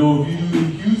 if you use a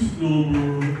CUSIC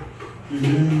number, and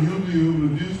then you'll be able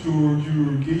to discharge your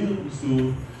account and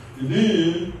stuff. And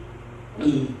then,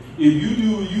 if you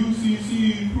do a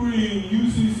UCC 3 and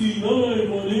UCC 9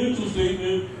 financial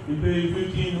statement, you pay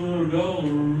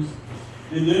 $1,500,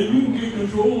 and then you can get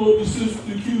control of the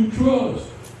Sister Q Trust.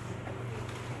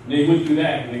 And they went through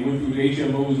that, and they went through the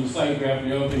HMOs and site graph and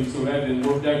the other things, so that didn't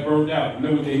work, that burned out. And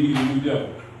then what they needed a new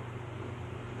devil.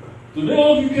 So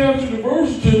now if you capture the birth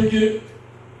certificate,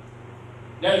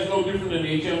 that is no different than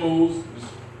the HMOs,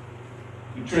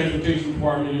 the Transportation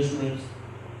Department instruments,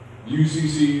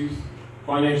 UCCs,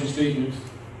 financial statements,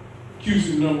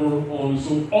 CUSIC number on it.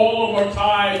 So all of them are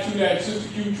tied to that Sister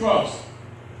Q Trust,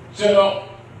 set up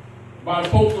by the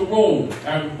Pope of Rome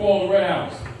after the fall of the Red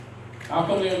House. How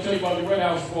come they don't tell you about the Red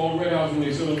House, fall of the Red House, when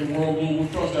they set up the World Global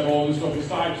Trust that all this stuff is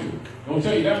tied to? Don't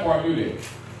tell you that part, do they?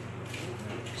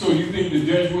 So you think the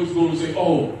Jesuits are going to say,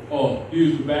 oh,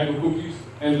 here's the bag of cookies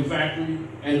and the factory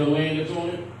and the land that's on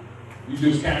it? You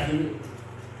just captured it?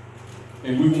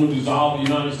 And we want to dissolve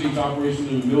the United States operation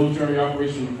and the military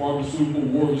operation, the pharmaceutical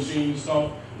war machine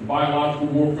stuff, the biological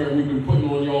warfare we've been putting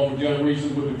on y'all for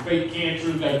generations with the fake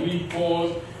cancers that we've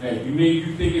caused, that made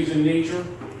you think is in nature?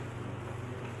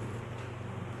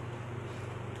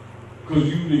 Because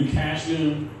you didn't cash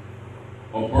in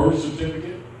a birth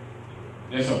certificate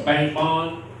that's a bank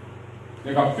bond.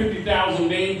 They got 50,000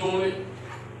 names on it.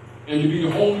 And to be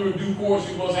the holder in due course,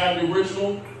 you must have the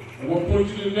original. And what point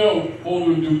you to know,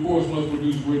 holder in due course must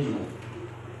produce original.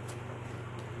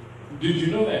 Did you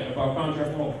know that about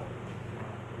contract law?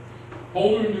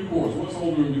 Holder in due course. What's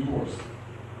holder in due course?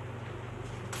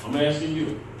 I'm asking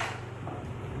you.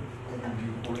 Holder in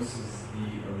due course is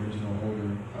the original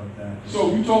holder of that.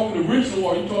 So you talking original,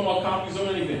 or are you talking about copies of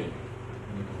anything?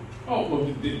 Oh,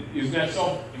 well, is that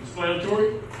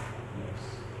self-explanatory? Yes.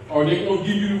 Are they going to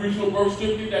give you the original birth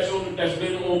certificate that's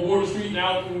been on Border Street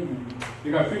now?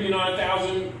 They got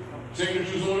 59,000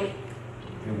 signatures on it?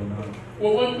 They will not.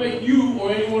 Well, what make you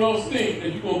or anyone else think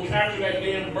that you're going to capture that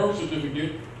damn birth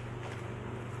certificate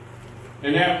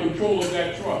and have control of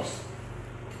that trust?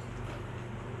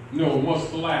 No, it must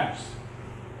collapse.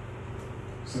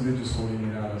 So they're just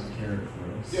holding it out as a carrot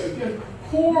for us. Yeah, of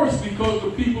course, because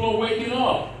the people are waking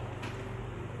up.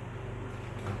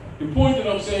 The point that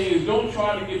I'm saying is don't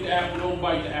try to get the apple, don't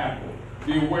bite the apple.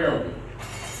 Be aware of it.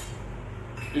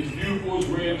 It's beautiful, it's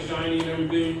red, shiny, and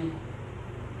everything.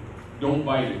 Don't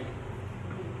bite it.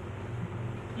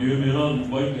 Yeah, man, I'll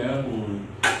bite the apple and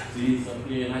see it's up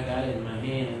here and I got it in my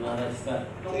hand and all that stuff.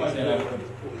 Don't bite that apple.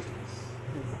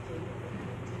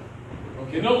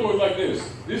 Okay, in other words, like this.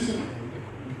 This is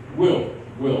will.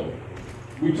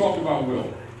 We talked about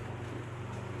will.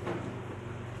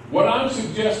 What I'm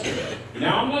suggesting,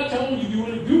 now I'm not telling you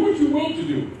to do what you will to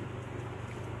do.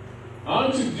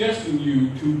 I'm suggesting you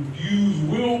to use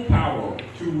willpower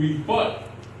to rebut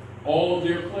all of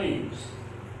their claims.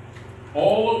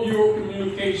 All of your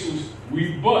communications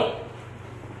rebut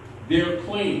their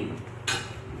claim.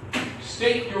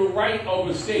 State your right of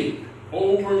estate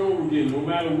over and over again, no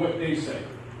matter what they say.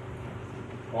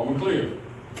 Are we clear?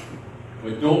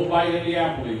 But don't bite at the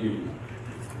apple they give you,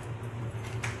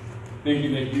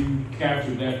 thinking that you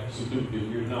captured that certificate.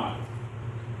 You're not.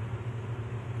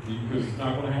 Because it's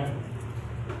not going to happen.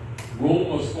 Rome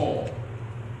must fall.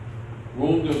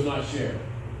 Rome does not share.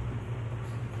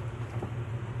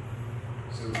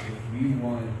 So if we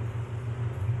want,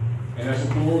 And that's a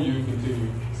floor you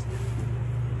continue.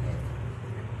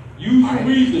 Use your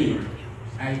reasoning.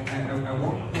 I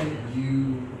want to point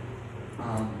you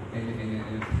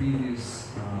in a previous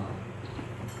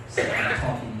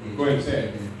talking engagement. Go ahead, say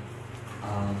it.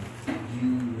 You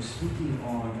were speaking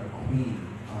on a queen.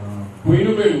 Queen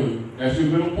of England. That's your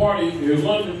little party in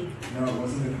London. No, it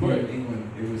wasn't the Queen of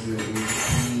England. It was a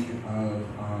queen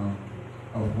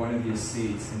of one of the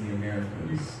estates in the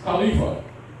Americas. Khalifa.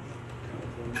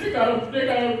 They got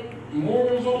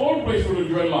Mormons all over the place with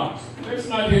the dreadlocks. That's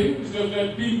not hidden. It's just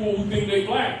that people who think they're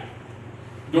black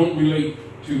don't relate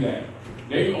to that.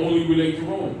 They only relate to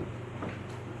Rome.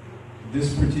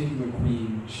 This particular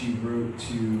queen, she wrote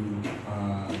to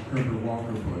Herbert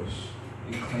Walker Bush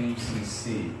and claims an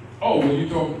estate. Oh, when you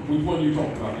talk, which one are you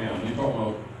talking about now? You're talking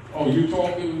about, you're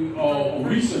talking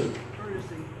recent.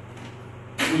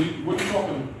 What are you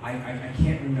talking? I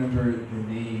can't remember the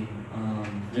name.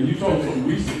 And you talking something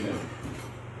recent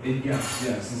then? Yes,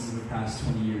 this is in the past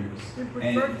 20 years.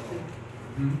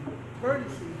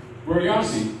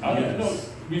 Bertiassi. I didn't know Yes.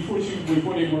 before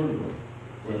they murdered her.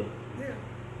 Well, Yeah.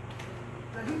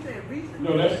 Now he said recent.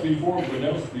 no, that's before, but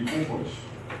that was before Bush.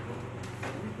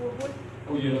 Before Bush?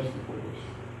 Oh yeah, that's before Bush.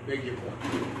 Beg your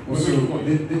pardon. Well, so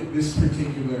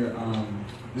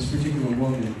this particular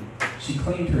woman, she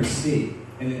claimed her estate,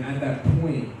 and then at that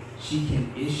point, she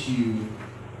can issue.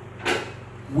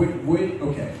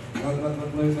 Okay,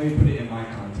 let me put it in my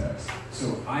context.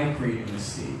 So I create an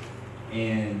estate,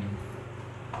 and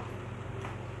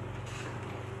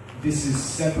this is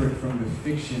separate from the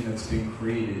fiction that's been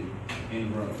created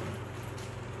in Rome.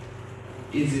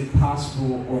 Is it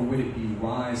possible, or would it be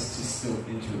wise to still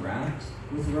interact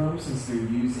with Rome since they're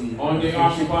using? Aren't they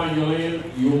occupying your land?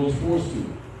 You're almost forced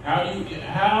to.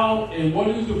 And what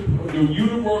is the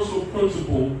universal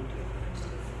principle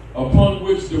upon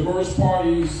which diverse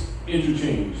parties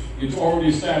interchange? It's already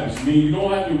established. I mean, you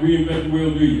don't have to reinvent the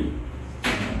wheel, do you?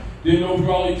 Didn't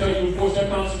O'Reilly tell you to enforce that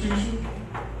Constitution?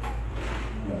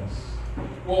 Yes.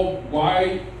 Well,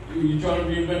 why are you trying to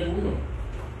reinvent the wheel?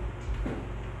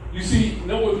 You see,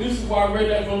 no, this is why I read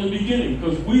that from the beginning,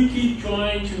 because we keep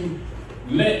trying to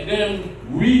let them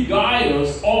re-guide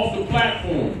us off the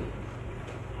platform.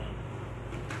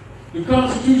 The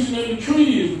Constitution and the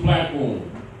treaty is the platform.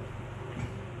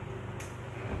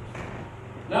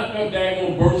 Not that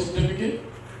daggone birth certificate.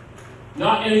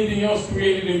 Not anything else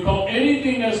created in color.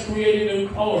 Anything that's created in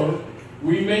color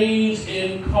remains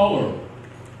in color.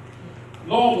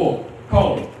 Law book,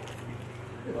 color.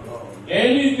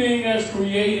 Anything that's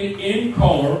created in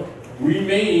color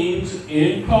remains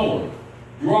in color.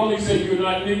 Raleigh said you're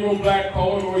not Negro, black,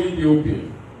 colored, or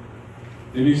Ethiopian.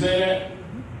 Did he say that?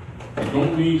 It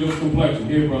don't mean just complexion.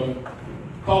 Here, brother.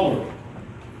 Color.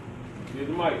 Here's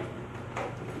the mic.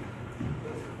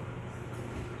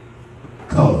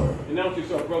 Color. Announce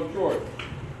yourself, Brother Troy.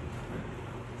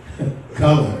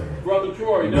 Color. Brother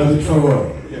Troy. Brother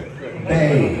Troy. Yeah, go ahead.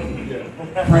 Bay.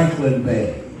 Yeah, Franklin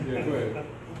Bay. yeah, go ahead.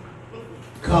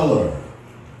 Color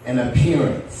and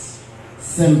appearance,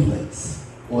 semblance,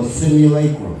 or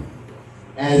simulacrum,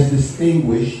 as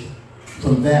distinguished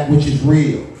from that which is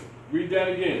real. Read that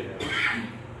again.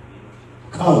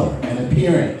 Color and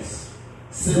appearance,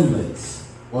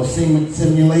 semblance, or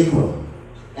simulacrum,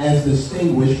 as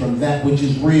distinguished from that which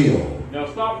is real. Now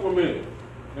stop for a minute.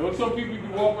 Now when some people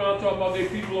can walk around talking about they're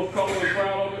people of color and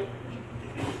proud of it,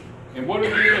 and what are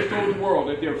they told the world?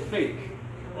 That they're fake.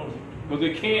 Because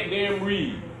they can't damn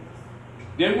read.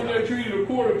 Then when they're treated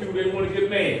according to, they want to get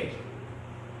mad.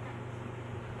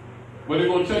 But they're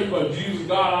going to tell you about Jesus,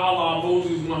 God, Allah,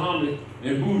 Moses, Muhammad,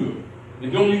 and Buddha. They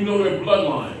don't even know their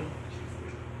bloodline.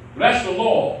 But that's the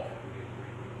law.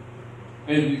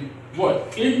 And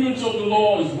what? Ignorance of the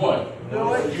law is what?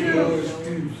 No excuse.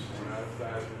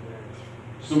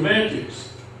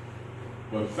 Semantics.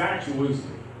 But factual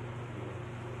wisdom.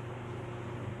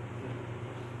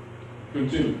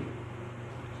 Continue.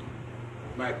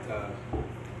 Mike,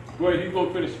 Go ahead, he's going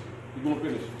to finish. He's going to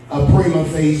finish. A prima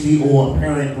facie or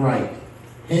apparent right.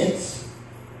 Hence,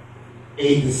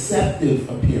 a deceptive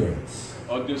appearance.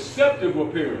 A deceptive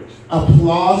appearance. A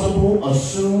plausible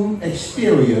assumed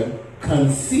exterior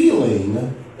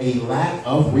concealing a lack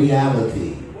of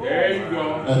reality, There you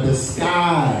go. a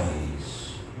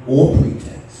disguise, or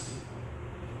pretext.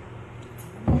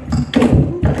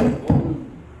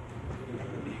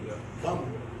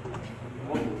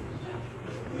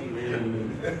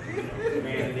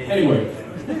 Anyway,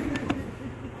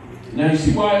 now you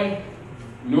see why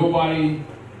nobody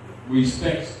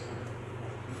respects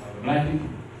black people?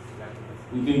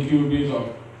 We think human beings are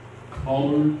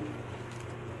honored?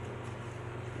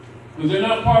 Because they're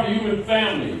not part of the human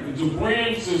family. It's a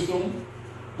brand system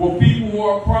for people who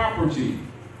are property,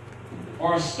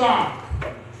 are stock,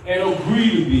 and agree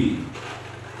to be.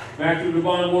 Back to the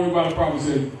divine warning by the prophet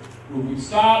said, when we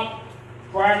stop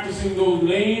practicing those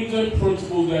names and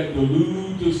principles that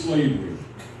delude to slavery,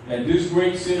 that this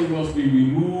great sin must be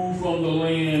removed from the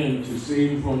land to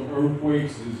save you from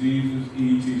earthquakes, diseases,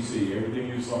 etc. Everything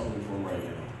you're suffering from right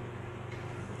now.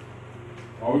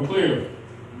 Are we clear?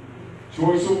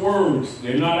 Choice of words,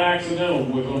 they're not accidental,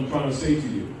 what I'm trying to say to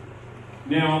you.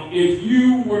 Now, if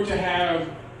you were to have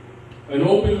an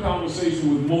open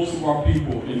conversation with most of our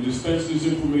people and dispense this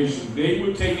information, they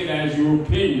would take it as your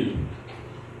opinion.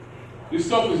 This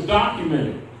stuff is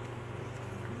documented.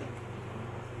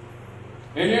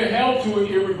 And they're held to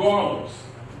it irregardless.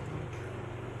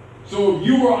 So if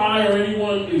you or I or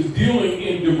anyone is dealing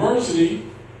in diversity,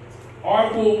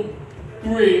 Article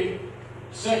 3,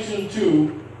 Section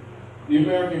 2, the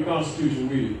American Constitution,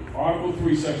 read it. Article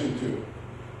 3, Section 2.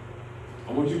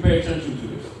 I want you to pay attention to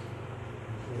this.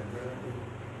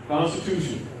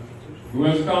 Constitution. Who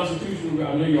has a Constitution?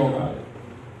 I know y'all got it.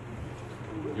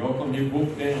 Y'all come here,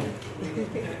 book down.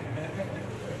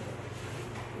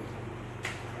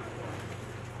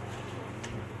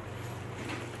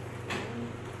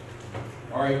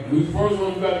 All right, who's the first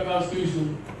one who got the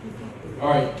Constitution? All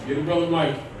right, get a brother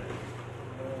Mike.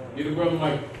 Get a brother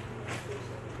Mike.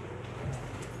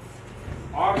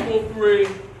 Article 3,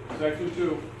 Section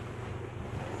 2.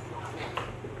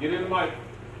 Get in the mic.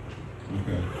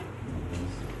 Okay.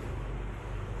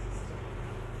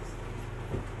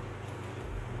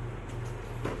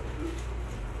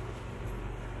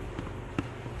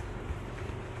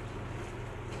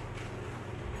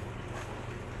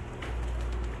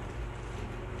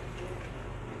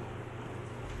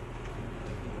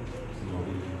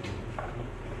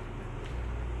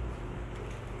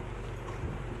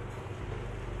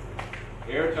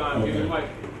 Airtime, get in the mic.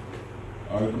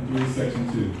 Article 3,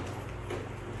 Section 2.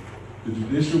 The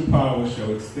judicial power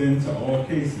shall extend to all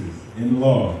cases in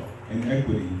law and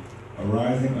equity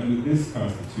arising under this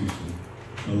Constitution,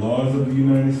 the laws of the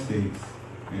United States,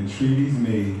 and treaties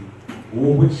made,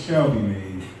 or which shall be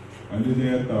made, under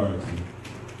their authority,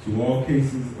 to all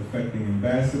cases affecting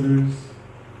ambassadors,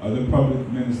 other public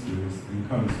ministers, and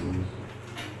consuls,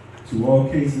 to all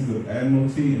cases of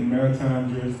admiralty and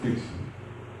maritime jurisdiction,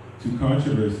 to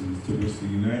controversies to which the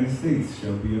United States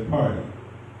shall be a party,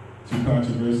 to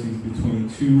controversies between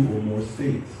two or more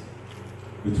states,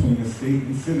 between a state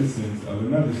and citizens of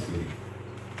another state,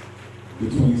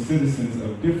 between citizens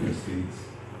of different states,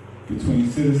 between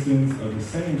citizens of the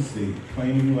same state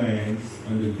claiming lands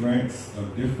under grants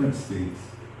of different states,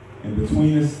 and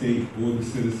between a state or the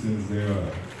citizens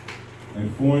thereof,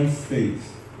 and foreign states,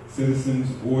 citizens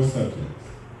or subjects.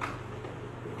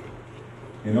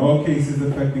 In all cases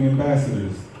affecting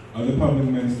ambassadors, other public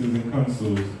ministers and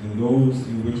consuls, and those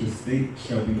in which a state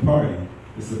shall be party,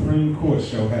 the Supreme Court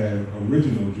shall have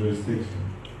original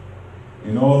jurisdiction.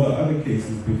 In all the other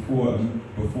cases before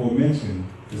mentioned,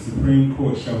 the Supreme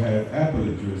Court shall have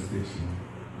appellate jurisdiction,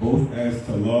 both as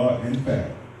to law and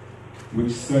fact,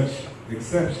 which such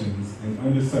exceptions and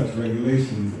under such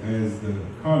regulations as the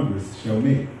Congress shall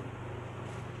make.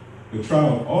 The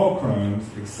trial of all crimes,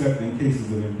 except in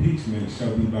cases of impeachment,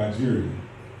 shall be by jury,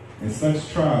 and such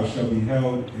trial shall be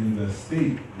held in the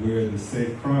state where the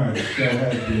said crime shall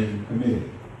have been committed.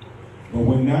 But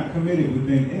when not committed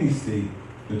within any state,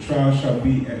 the trial shall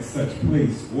be at such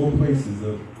place or places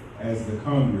as the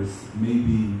Congress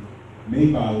may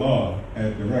by law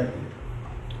have directed.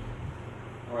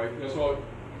 All right, that's all,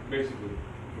 basically.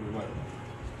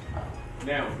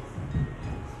 Now,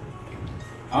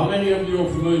 how many of you are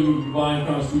familiar with the Divine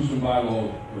Constitution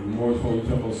bylaw of the Moors Holy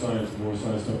Temple of Science, the Moors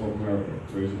Science Temple of America?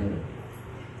 Raise your hand.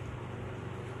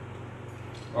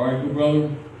 All right, good brother.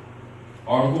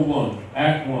 Article 1,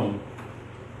 Act 1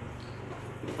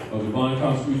 of the Divine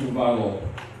Constitutional bylaw.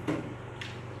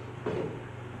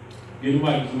 Get the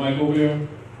mic. Is the mic over there?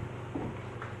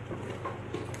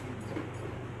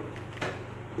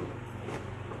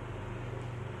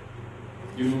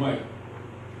 Give him the mic.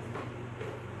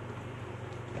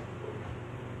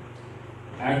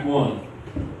 Act 1.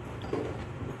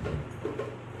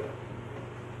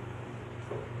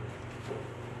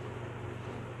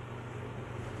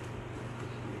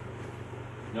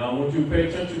 Now I want you to pay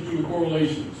attention to the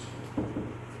correlations.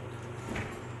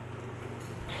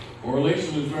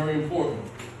 Correlation is very important.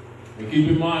 And keep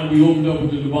in mind, we opened up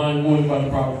with the divine warning by the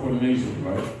prophet for the nation,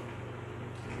 right?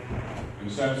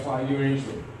 And satisfy your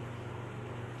answer.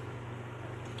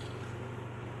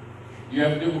 You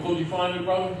have difficulty finding it,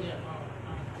 brother?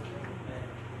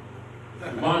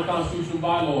 Divine Constitutional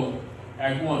Bylaws,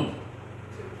 Act 1.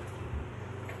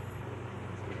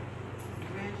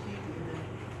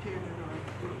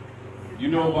 You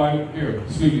know by, here,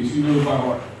 speak it, you know by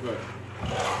heart.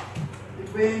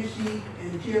 The Grand Chief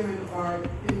and Chairman are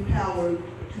empowered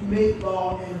to make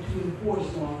law and to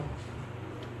enforce law.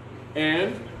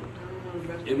 And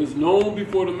it was known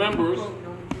before the members,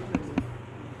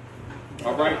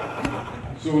 all right,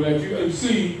 so that you can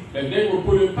see that they were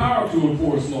put in power to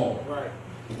enforce law. Right.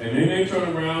 And then they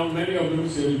turn around, many of them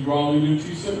said it's drawing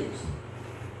into civics.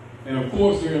 And of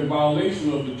course, they're in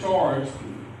violation of the charge,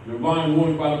 the divine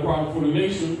warning by the prophet for the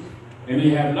nation, and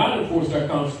they have not enforced that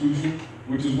Constitution,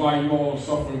 which is why you all are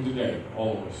suffering today,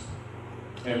 all of us.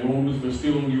 And Rome has been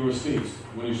stealing your estates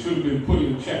when it should have been put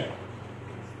in check.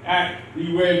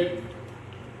 We read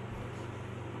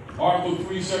Article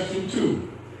 3, Section 2.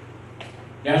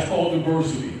 That's called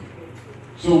diversity.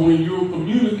 So when you're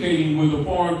communicating with a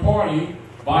foreign party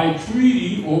by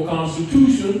treaty or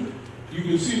constitution, you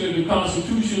can see that the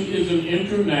Constitution is an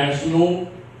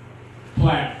international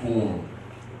platform.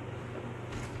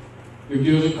 If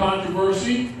there's a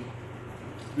controversy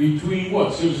between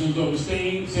what? Citizens of the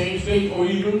same state or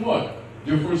even what?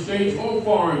 Different states or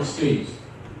foreign states.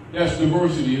 That's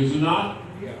diversity, is it not?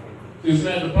 Yeah. Isn't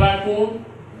that the platform?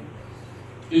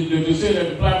 Did they say that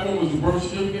the platform was the birth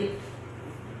certificate?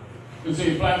 Did they say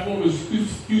the platform was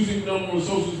QC number of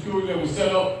Social Security that was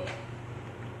set up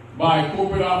by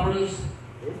corporate operatives?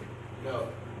 No.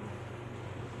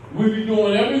 We be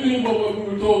doing everything but what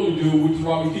we were told to do, which is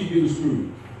why we keep getting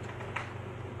screwed.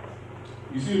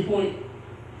 You see the point?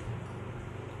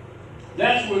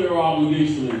 That's where their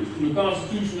obligation is, to the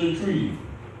Constitution and treaty.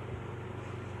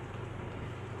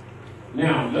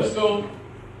 Now, let's go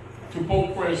to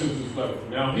Pope Francis's letter.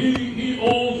 Now, he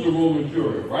owns the Roman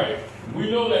Curia, right? We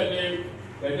know that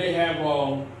they have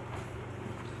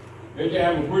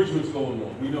abridgments going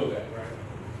on. We know that, right?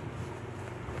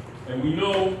 And we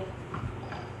know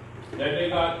that they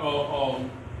got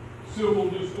civil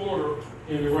disorder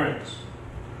in the ranks.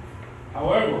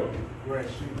 However, Grand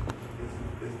Chief,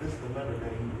 is this the letter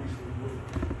that he recently wrote?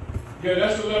 yeah,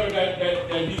 that's the letter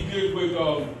that he did with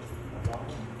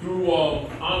through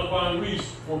Anna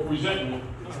Reese for presentment.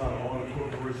 It's not all the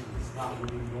corporations to stop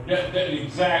what he's doing. That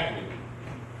exactly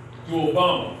to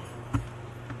Obama.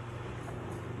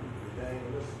 Dang,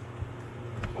 listen.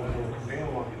 Oh, they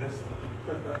don't want you this one.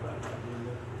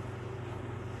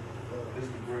 This is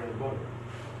the bread and butter.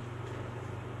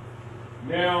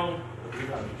 Now, We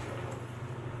gotta be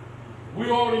we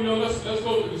already know. Let's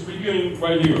go to this beginning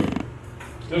right here.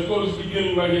 Let's go to this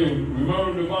beginning right here.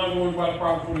 Remember the divine warning by the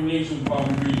prophet for the nations while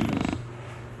we're reading this.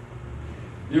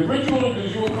 The original de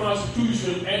jure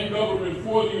Constitution and government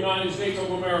for the United States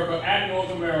of America at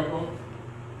North America,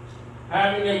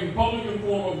 having a Republican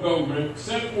form of government,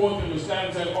 set forth and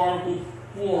established at Article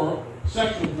 4,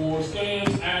 Section 4,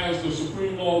 stands as the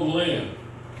supreme law of the land.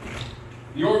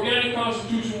 The organic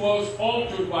Constitution was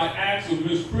altered by acts of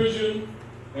misprision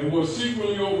and was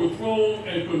secretly overthrown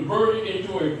and converted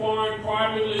into a foreign,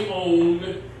 privately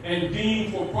owned, and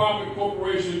deemed for profit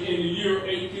corporation in the year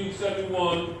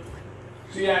 1871.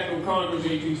 See Act of Congress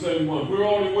 1871. We're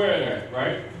already aware of that,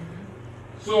 right?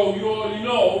 So you already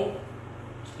know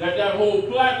that that whole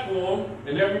platform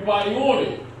and everybody on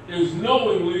it is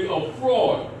knowingly a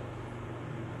fraud.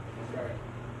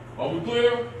 Are we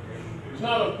clear? It's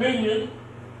not opinion.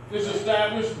 It's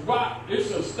established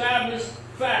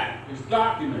fact. It's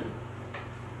documented.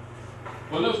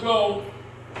 But let's go.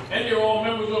 And they're all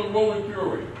members of the Roman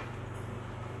Curia.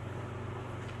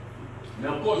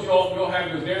 Now, of course, y'all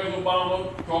have this. There's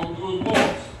Obama talking to his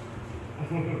boss.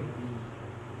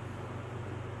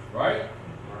 Right?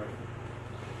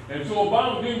 And so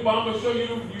didn't Obama show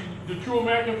you the true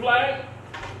American flag?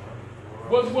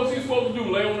 What's he supposed to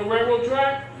do? Lay on the railroad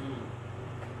track?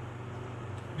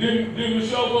 Did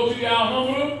Michelle go to the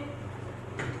Alhambra?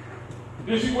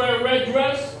 Did she wear a red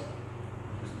dress?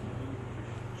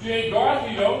 She ain't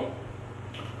Dorothy, though.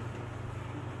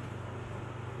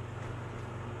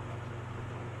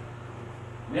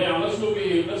 Now, let's look at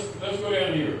here. Let's go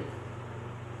down here.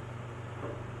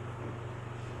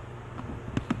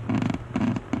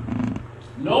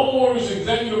 No orders,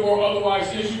 executive or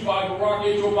otherwise, issued by Barack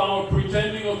H. Obama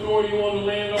pretending authority on the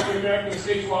land of the American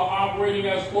states while operating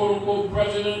as quote-unquote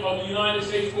President of the United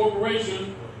States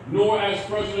Corporation, nor as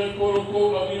President,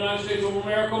 quote-unquote, of the United States of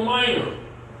America minor,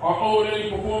 are owed any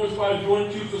performance by the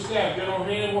Joint Chiefs of Staff, General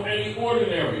Ham, or any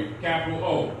ordinary, capital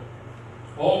O.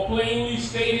 All plainly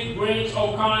stated grants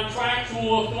of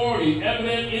contractual authority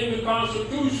evident in the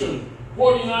Constitution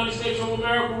for the United States of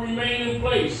America remain in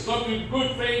place, subject to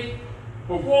good faith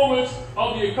performance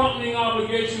of the accompanying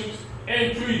obligations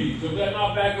and treaties. Does that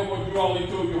not back up what Raleigh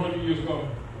told you 100 years ago?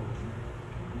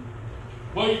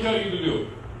 What did he tell you to do?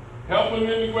 Help him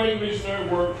in the great missionary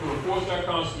work to enforce that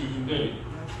Constitution, didn't he?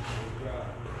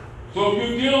 So if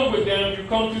you're dealing with them, you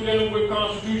come to them with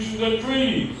constitutions and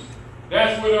treaties.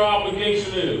 That's where their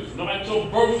obligation is, not some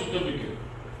birth certificate.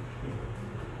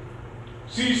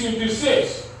 Cease and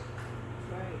desist.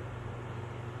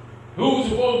 Who was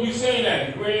supposed to be saying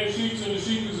that? The grand sheiks and the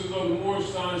sheikesses of the Moorish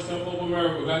Science Temple of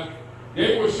America.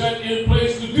 They were set in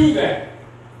place to do that.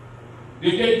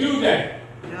 Did they do that?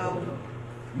 No.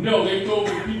 No, they told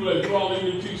the people that you all in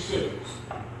to teach civics.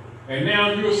 And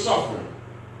now you're suffering.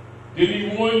 Did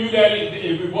he warn you that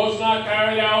if it was not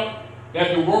carried out,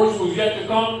 that the worst was yet to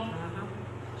come?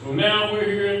 So now we're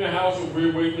here in the house of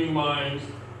reawakening minds.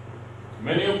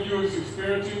 Many of you are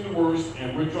experiencing the worst,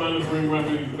 and we're trying to bring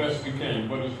remedy the best we can.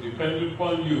 But it's dependent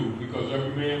upon you, because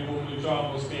every man, woman, and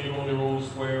child must stand on their own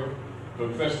square,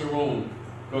 confess their own,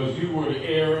 because you were the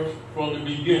heirs from the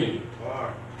beginning.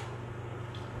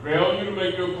 Failure to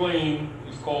make your claim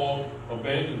is called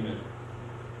abandonment.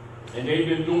 And they've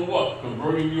been doing what?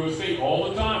 Converting your estate all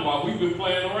the time while we've been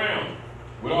playing around.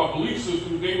 With our belief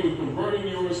systems, they were converting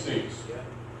your estates.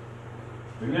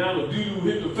 And now the doo-doo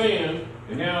hit the fan,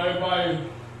 and now everybody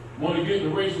want to get in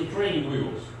the race with training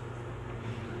wheels.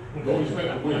 Don't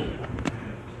expect to win.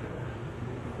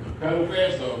 Pedal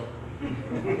fast though.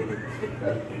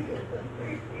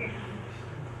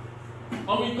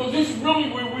 I mean, because this is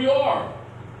really where we are.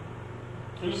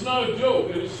 And it's not a joke.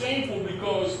 It is shameful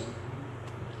because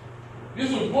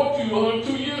this was brought to you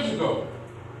 102 years ago.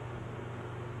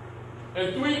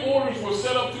 And 3 orders were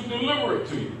set up to deliver it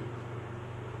to you.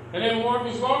 And then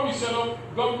Marcus Garvey set up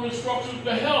government structures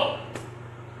to help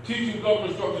teaching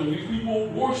government structures. These people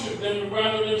worship them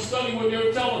rather than study what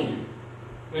they're telling you.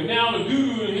 And now the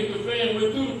doo-doo hit the fan,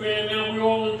 went through the fan, now we're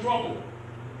all in trouble.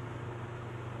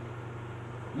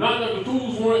 Not that the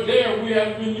tools weren't there, we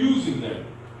haven't been using them.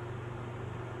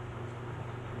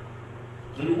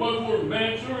 And it wasn't for the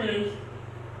Manchurians,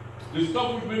 this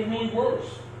stuff would have been really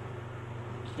worse.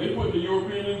 They put the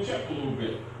European in check a little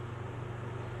bit.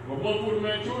 But one for the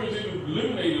Manchurians, they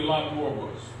eliminated a lot more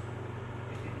of us.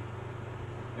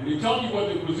 And they tell you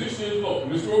what the position is. Look,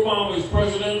 Mr. Obama is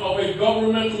president of a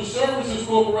governmental services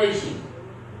corporation.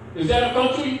 Is that a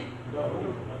country?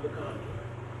 No.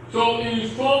 So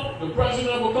is Trump the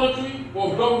president of a country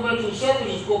or a governmental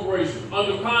services corporation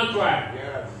under contract?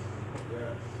 Yes.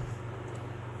 Yes.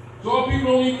 So our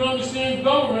people don't even understand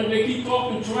government. They keep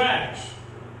talking trash,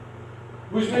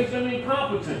 which makes them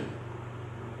incompetent.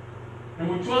 And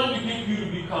we're trying to get you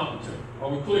to be competent. Are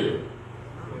we clear?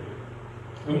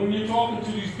 And when you're talking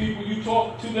to these people, you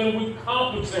talk to them with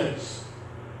competence.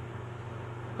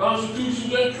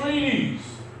 Constitutions and treaties.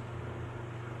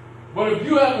 But if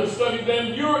you haven't studied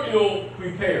them, you're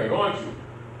ill-prepared, aren't you?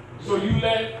 So you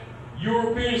let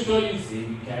European studies... See,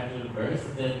 you capture the birth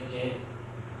certificate,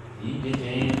 you get your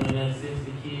hands on that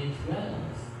 60 kids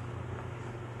class.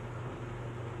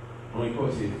 Only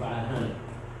course is 500.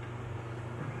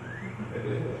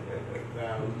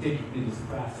 We take you through this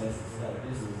process and stuff.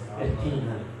 This is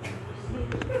 1,500.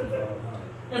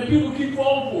 And people keep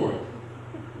falling for it.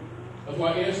 That's why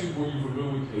I asked you, were you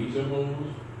familiar with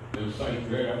HMOs and site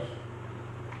drafts?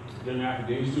 Then the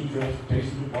Academic Student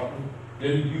Transportation Department,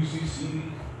 then the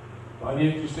UCC,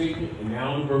 financial statement, and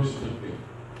now the birth certificate.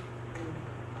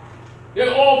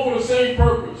 They're all for the same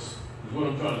purpose, is what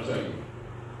I'm trying to tell you.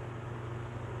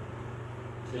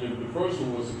 And if the first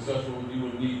one was successful, you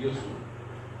would need this one.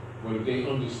 But if they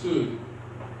understood,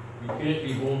 you can't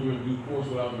be holder in due course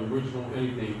without the original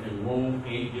anything, and Rome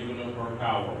ain't giving up her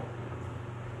power.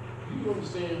 Do you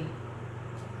understand?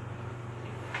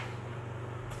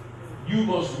 You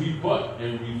must rebut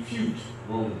and refute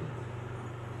Rome.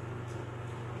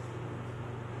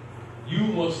 You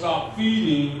must stop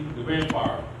feeding the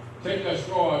vampire. Take that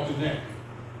straw out your neck.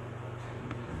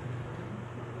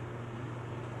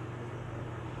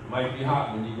 Might be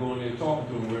hot when you go in there talking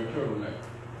to him wearing a turtleneck.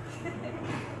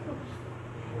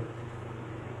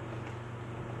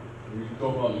 When you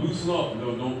talk about loosen up,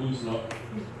 no, don't loosen up.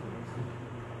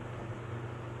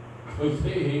 Because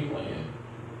they ain't playing.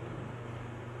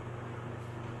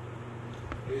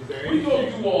 Is there We told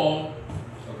anything? you all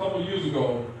a couple of years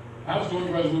ago, House Joint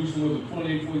Resolution was a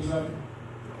 2847,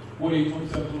 4827,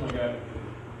 something like that.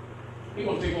 They're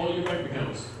gonna take all your bank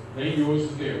accounts. They ain't yours,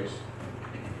 it's theirs.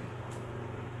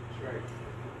 That's right.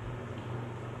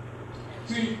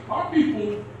 See, our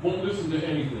people won't listen to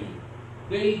anything.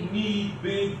 They need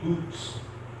big boots.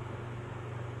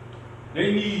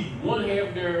 They need one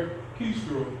half their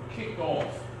keister kicked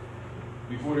off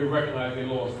before they recognize they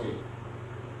lost weight.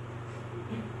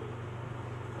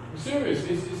 I'm serious.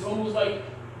 It's almost like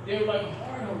they're like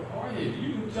hard-headed.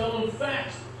 You can tell them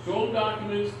facts, show them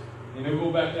documents, and they'll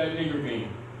go back to that nigger game.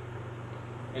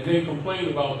 And then complain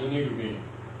about the nigger game.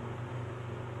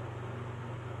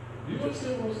 Do you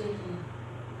understand what I'm saying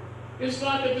to you? It's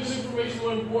not that this information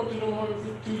wasn't brought to them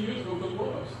 152 years ago, because it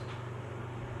was.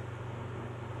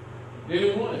 They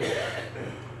didn't want it.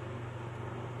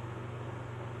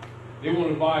 They want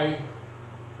to buy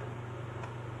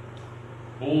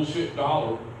bullshit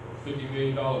dollar, $50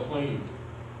 million plane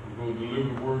to go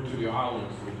deliver the word to the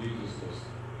islands where Jesus is.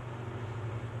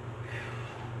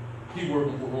 He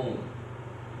working for Rome.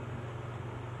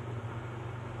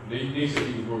 They said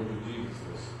he was working for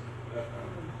Jesus.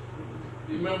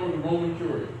 You remember the Roman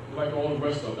Curia, like all the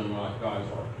rest of them guys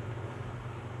are.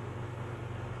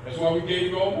 That's why we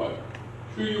gave you all what?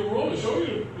 Show you a rule and show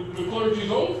you the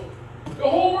clergy's oath. The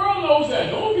whole world knows that.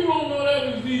 The only people who don't know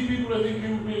that is these people that think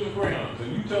human beings are crayons.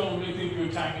 And you tell them they think you're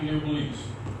attacking their beliefs.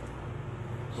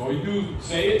 So all you do is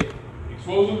say it,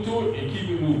 expose them to it, and keep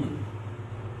it moving.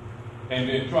 And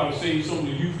then try to save some of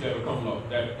the youth that are coming up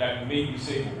that may be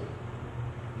savable.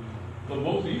 But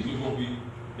most of these are going to be,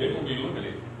 they're going to be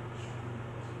eliminated.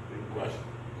 Big question.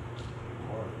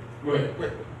 Go ahead.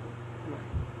 Wait.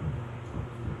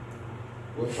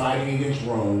 We're fighting against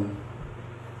Rome.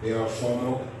 They are Rome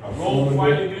fighting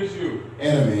formidable against you.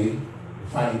 enemy. We're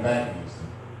fighting back against them.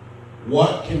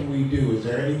 What can we do? Is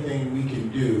there anything we can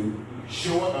do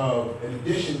short of, in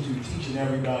addition to teaching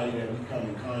everybody that we come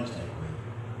in contact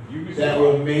with, that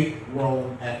will make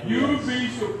Rome at You'd be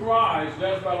surprised.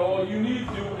 That's about all you need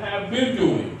to have been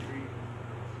doing.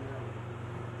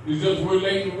 It's just we're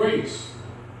late in the race.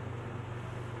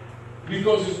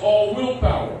 Because it's all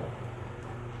willpower.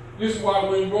 This is why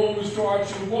when Rome was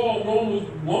charged to the wall,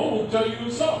 Rome will tell you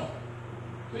itself.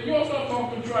 Say, y'all stop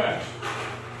talking trash.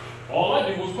 All I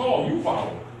did was call, you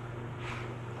follow.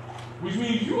 Which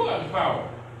means you have the power.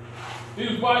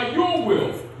 It is by your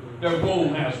will that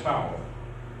Rome has power.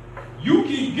 You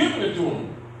keep giving it to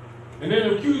him. And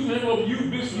then accusing him of you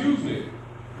misusing it.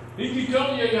 He keep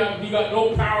telling you he got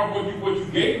no power but what you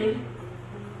gave him.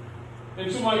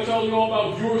 And somebody tells you all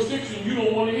about jurisdiction, you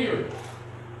don't want to hear it.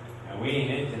 And we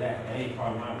ain't into that. That ain't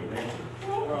part of my religion.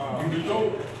 You be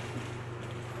told.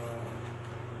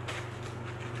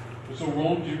 So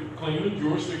Rome claiming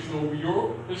jurisdiction over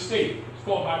your estate. It's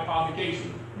called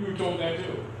hypothecation. You were told that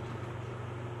too.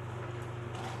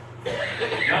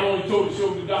 Not only told to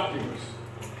show the documents.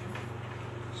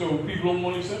 So people don't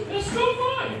want to accept. That's still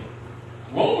fine.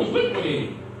 Rome was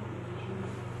liquidating.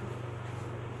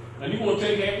 And you want to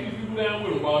take half these people down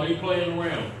with them while they playing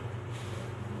around.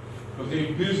 Because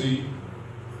they're busy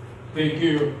taking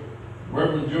care of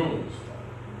Reverend Jones,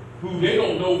 who they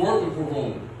don't know working for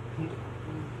Rome.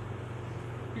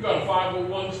 You got a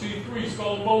 501c3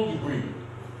 skull and bones agreement,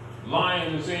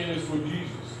 lying and saying this for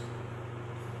Jesus.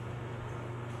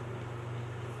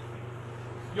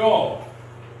 Y'all,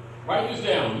 write this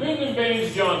down. Lyndon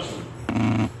Baines Johnson.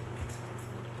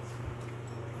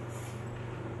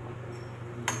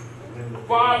 And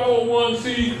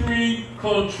 501c3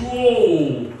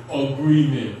 control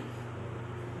agreement.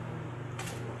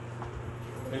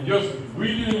 And just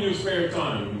read it in your spare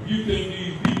time. If you think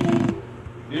these people,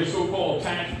 their so-called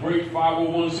tax break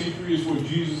 501c3 is for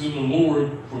Jesus and the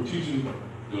Lord, for teaching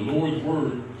the Lord's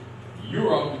word,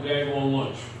 you're out to daggone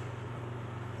lunch.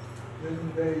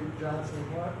 Lyndon Baines Johnson,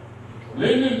 what?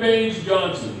 Lyndon Baines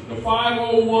Johnson, the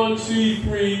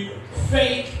 501c3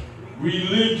 fake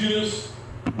religious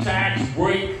tax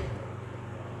break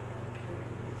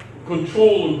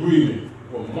control agreement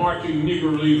for marching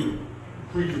nigger leader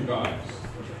preacher guys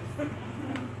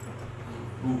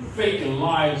who fake and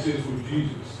lie and says for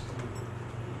Jesus.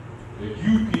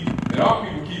 That our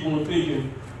people keep on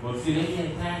thinking, Well, see, they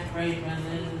get tax break and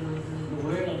this is the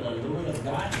word of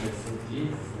godness of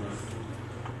Jesus.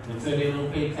 And so they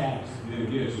don't pay tax.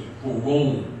 yes, for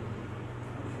Rome.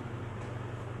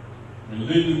 And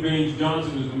Lyndon Baines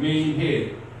Johnson is the main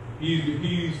head. He's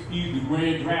the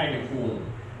grand dragon for them.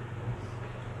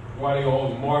 Why they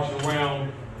all marching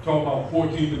around talking about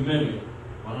 14th Amendment.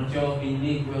 Why don't y'all be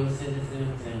Negro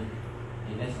citizens and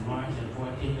let's march in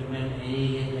 14th Amendment and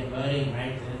you get their voting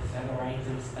rights and Is that a right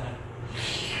to stop?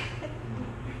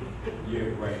 Yeah,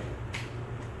 right.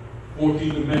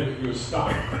 14th Amendment, you're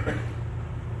stopped.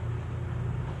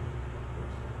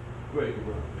 Great.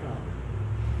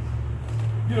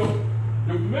 You know,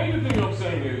 the major thing I'm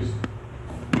saying is,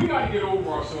 we got to get over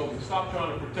ourselves and stop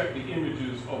trying to protect the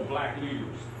images of black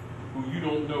leaders who you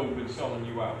don't know have been selling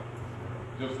you out.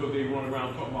 Just because they run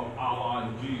around talking about Allah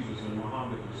and Jesus and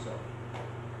Muhammad and stuff.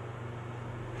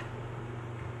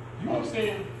 You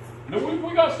understand? No,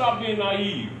 we got to stop being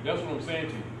naive. That's what I'm saying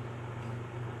to you.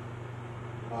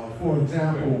 For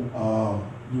example,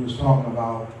 you was talking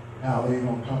about how they're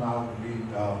going to come out and be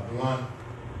blunt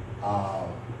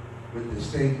with the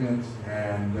statements,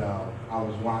 and I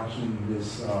was watching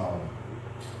this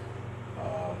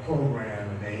program,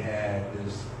 and they had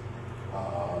this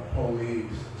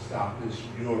police stop this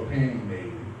European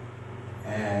lady,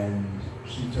 and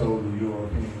she told the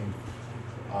European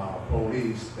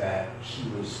police that she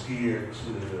was scared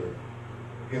to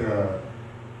get her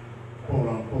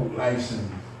quote-unquote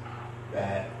license,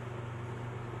 that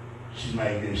she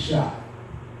might get shot.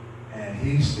 And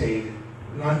he stated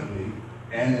bluntly,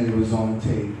 and it was on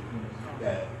tape,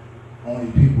 that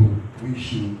only people we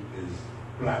shoot is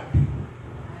black people.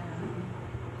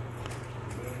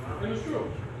 And it's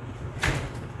true.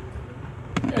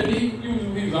 And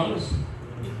he was honest.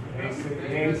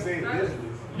 He ain't say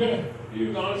business. Yeah, he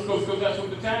was honest because that's what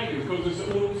the tag is, because it's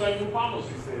an universal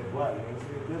policy. He said black, he ain't say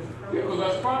business. Yeah, because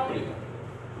that's property.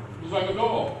 It's like a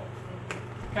dog,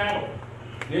 cattle.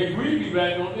 They agree to be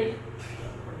black, don't they?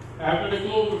 After they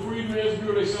closed the Freedmen's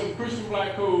Bureau, they sent Christian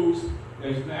black codes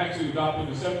that's actually adopted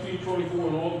in 1724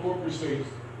 in all the corporate states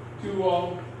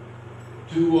to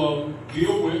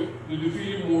deal with the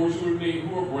defeated Moors who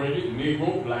were branded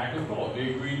Negro, black, and colored.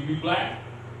 They agreed to be black.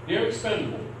 They're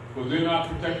expendable because they're not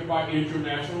protected by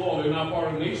international law. They're not part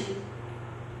of the nation.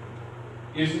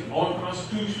 Isn't on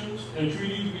constitutions and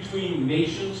treaties between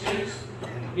nation states?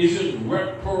 Isn't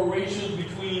reparations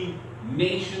between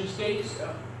nation states?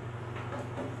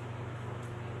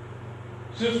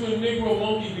 Since when Negro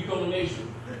monkey become a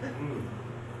nation?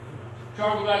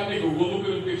 Charcoal black Negro, we'll look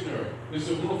at the dictionary. It's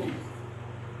a monkey.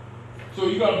 So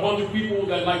you got a bunch of people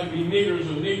that like to be niggers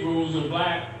or Negroes and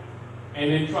black, and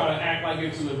then try to act like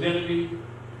it's an identity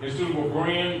instead of a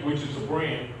brand, which is a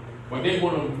brand. But they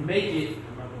want to make it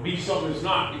be something it's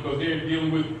not because they're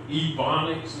dealing with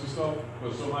ebonics and stuff,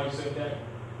 because somebody said that.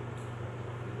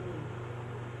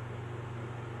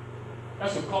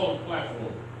 That's a colored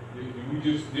platform. Did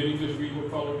he just read what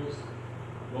color it is?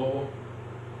 Logo?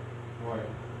 Right.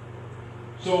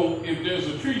 So if there's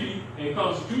a treaty and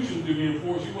constitution to be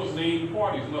enforced, you must name the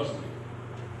parties lustily.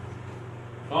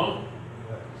 Huh?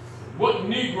 What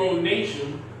Negro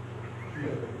nation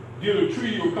did a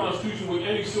treaty or constitution with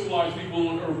any civilized people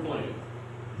on the earth planet?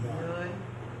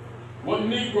 What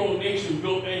Negro nation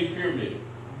built any pyramid?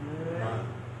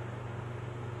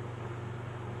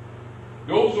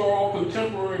 Those are all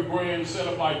contemporary brands set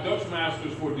up by Dutch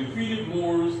masters for defeated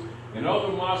Moors and other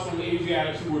Muslim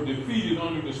Asiatics who were defeated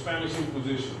under the Spanish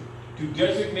Inquisition to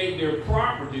designate their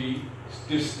property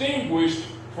distinguished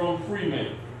from free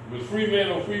men. With free men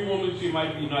or free women, they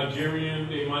might be Nigerian,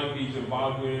 they might be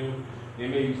Zimbabwean, they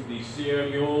may be Sierra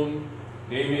Leone,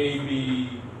 they may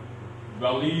be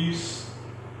Belize,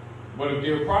 but if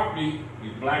their property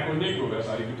is black or Negro, that's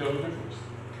how you can tell the difference.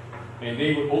 And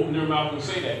they would open their mouth and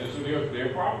say that. That's their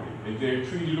property. And they're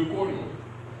treated accordingly.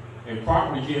 And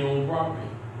property can't own property.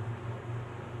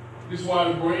 This is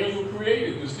why the brands were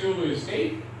created, to steal the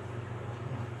estate.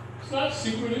 It's not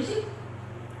secret, is it?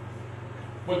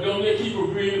 But don't they keep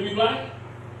agreeing to be black?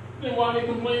 Then why they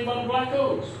complain about the black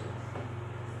codes?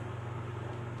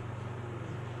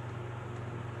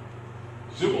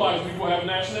 Civilized people have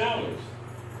nationalities.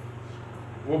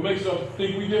 What makes us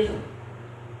think we different?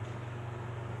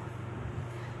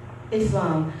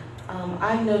 Islam.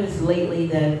 I've noticed lately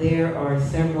that there are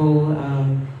several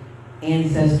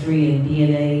ancestry and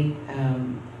DNA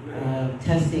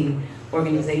testing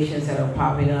organizations that are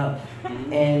popping up,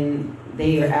 and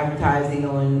they are advertising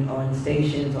on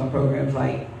stations, on programs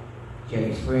like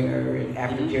Jerry Springer, and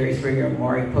after Jerry Springer,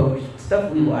 Maury Povich, stuff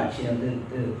we watch,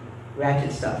 the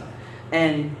ratchet stuff.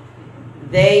 And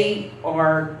they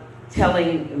are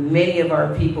telling many of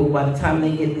our people by the time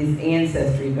they get this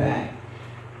ancestry back,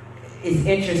 it's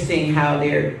interesting how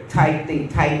they're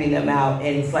typing them out,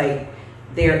 and it's like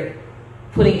they're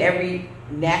putting every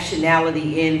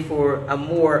nationality in for a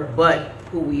more but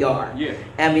who we are. Yeah.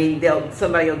 I mean,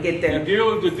 somebody will get there. The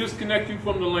deal is to disconnect you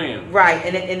from the land. Right,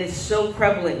 and it's so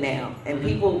prevalent now. And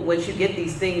people, once you get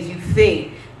these things, you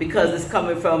think because it's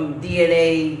coming from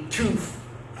DNA Truth,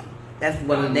 that's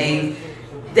one of the names,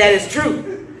 that is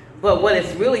true. But what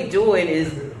it's really doing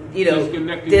is, you know,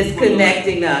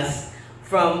 disconnecting us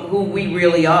from who we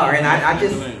really are. And I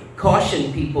just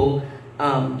caution people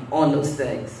on those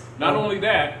things. Not only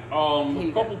that,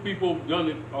 a couple people done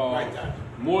it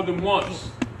more than once.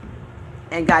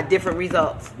 And got different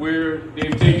results. Where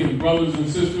they've taken brothers and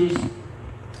sisters,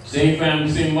 same family,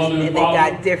 same mother and they father,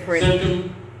 got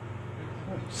different.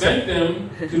 Sent them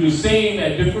to the same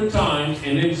at different times,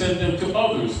 and then sent them to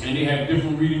others, and they have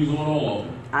different readings on all of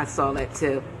them. I saw that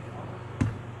too.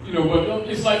 You know, but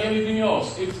it's like anything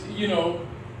else. It's, you know,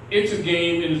 it's a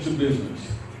game and it's a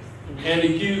business. And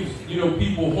it gives, you know,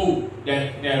 people hope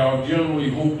that are generally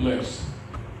hopeless.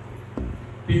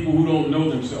 People who don't know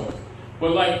themselves.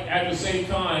 But like at the same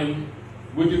time,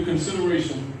 with the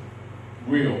consideration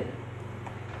real,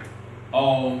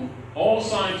 all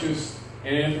scientists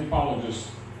and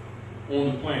anthropologists on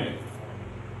the planet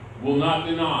will not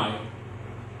deny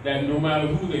that no matter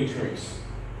who they trace,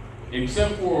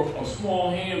 except for a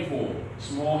small handful,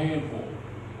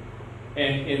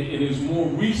 and it is more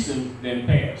recent than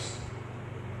past,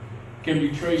 can be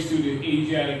traced to the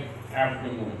Asiatic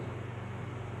African woman,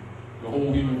 the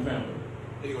whole human family.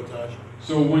 There you go, Taj.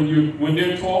 So when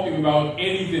they're talking about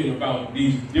anything about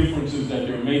these differences that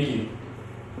they're making,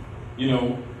 you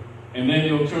know, and then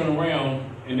they'll turn around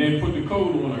and then put the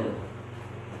code on her.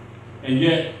 And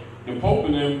yet the Pope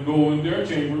and them go in their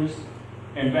chambers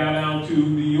and bow down to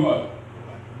the what?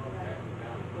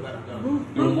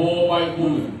 The Moabite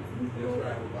woman.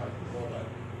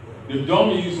 The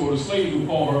dummies or the slaves will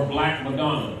call her Black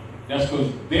Madonna. That's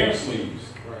because they're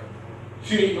slaves.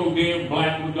 She ain't no damn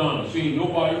Black Madonna. She ain't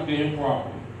nobody's damn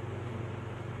property.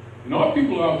 And our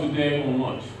people are out today on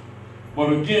lunch.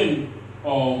 But again,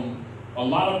 a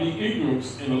lot of the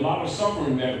ignorance and a lot of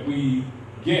suffering that we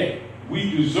get,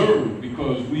 we deserve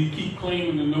because we keep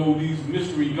claiming to know these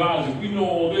mystery gods. If we know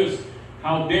all this,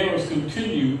 how dare us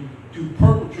continue to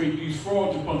perpetrate these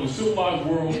frauds upon the civilized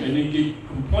world and then get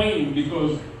complaining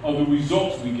because of the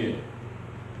results we get.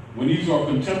 When these are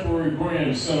contemporary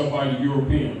brands set up by the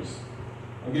Europeans.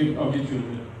 I'll get you in a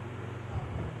minute.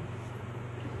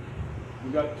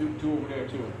 We got two over there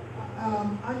too.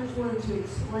 I just wanted to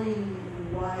explain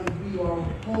why we are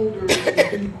holders of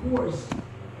due course.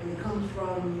 And it comes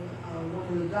from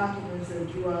one of the documents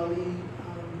that Drew Ali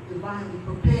divinely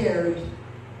prepared.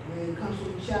 And it comes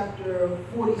from chapter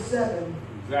 47.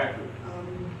 Exactly.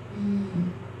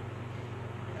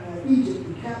 Egypt,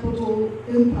 the capital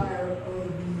empire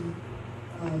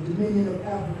of the Dominion of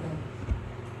Africa.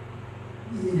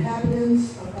 The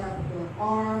inhabitants of Africa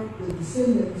are the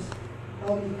descendants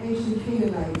of the ancient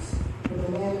Canaanites from the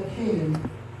land of Canaan.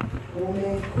 The old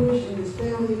man Cush and his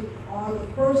family are the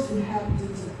first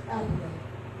inhabitants of Africa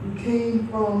who came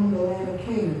from the land of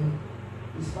Canaan.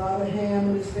 His father Ham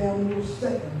and his family were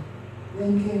second.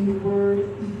 Then came the word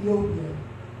Ethiopia,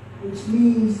 which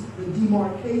means the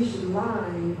demarcation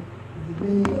line of the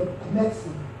dominion of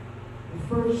Mexico,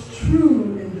 the first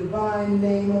true and divine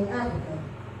name of Africa.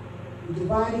 The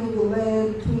dividing of the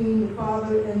land between the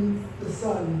Father and the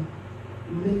Son.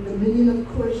 The dominion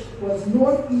of Cush was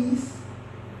northeast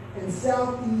and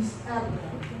southeast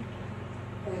Africa,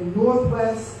 and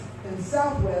northwest and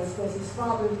southwest was his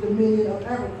father's dominion of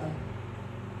Africa.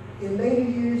 In later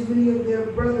years, many of their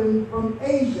brethren from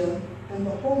Asia and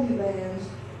the Holy Lands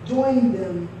joined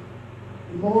them.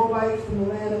 The Moabites from the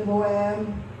land of Moab,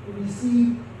 who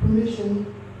received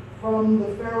permission from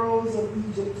the pharaohs of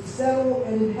Egypt to settle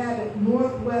and inhabit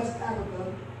northwest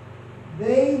Africa.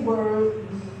 They were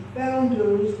the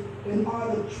founders and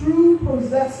are the true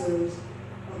possessors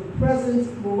of the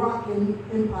present Moroccan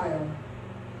Empire.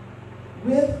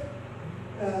 With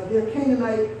their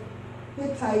Canaanite,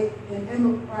 Hittite, and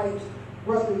Amorite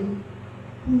brethren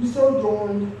who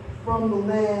sojourned from the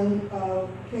land of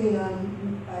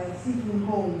Canaan seeking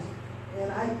homes.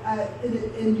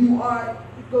 And you are,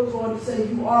 it goes on to say,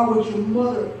 you are what your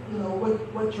mother, you know,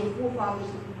 what your forefathers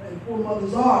and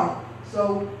foremothers are.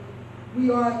 So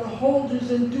we are the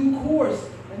holders in due course.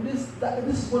 And this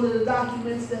is one of the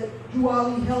documents that Drew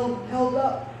Ali held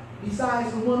up.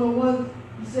 Besides the 101,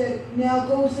 he said, now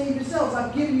go save yourselves.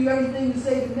 I've given you everything to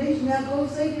save the nation. Now go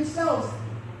save yourselves.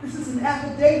 This is an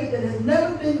affidavit that has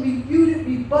never been refuted,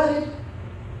 rebutted,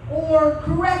 or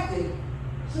corrected.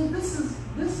 So this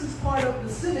is part of the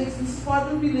civics. This is part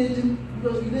of the religion,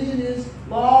 because religion is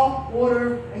law,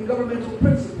 order, and governmental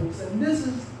principles. And this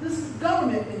is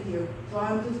government in here. So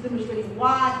I'm just demonstrating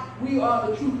why we are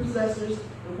the true possessors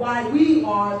and why we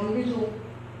are the original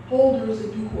holders in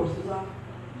due course.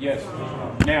 Yes.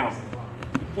 Now,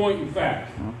 point in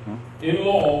fact, in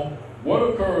law, what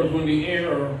occurs when the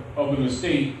heir of an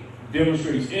estate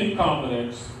demonstrates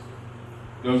incompetence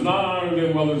does not honor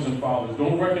their mothers and fathers,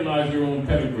 don't recognize their own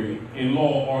pedigree, in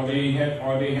law, are they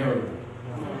heritable?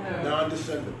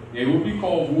 Non-descendant. They will be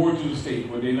called wards of the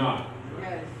state, but they're not.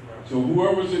 So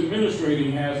whoever's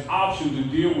administrating has option to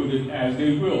deal with it as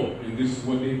they will, and this is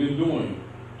what they've been doing.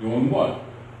 Doing what?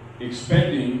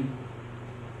 Expending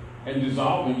and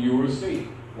dissolving your estate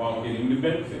while getting the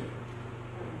benefit.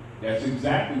 That's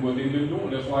exactly what they've been doing.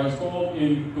 That's why it's called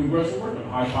in congressional record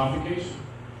hypothecation.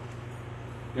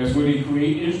 That's where they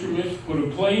create instruments, put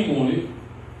a claim on it,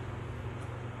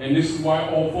 and this is why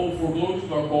all full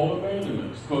foreclosures are called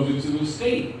abandonments, because it's an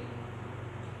estate.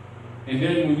 And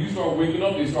then when you start waking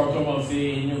up, they start talking about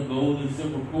saying, gold and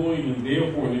silver coin, and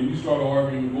therefore, then you start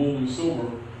arguing gold and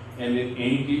silver, and it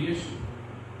ain't the issue.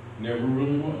 Never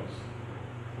really was.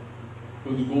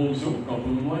 Because the gold and silver come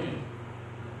from the land.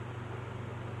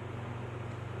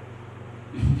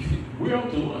 We're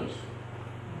out to lunch.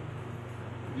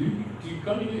 Do you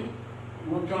come here?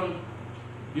 We're trying to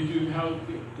get you how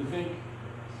to think.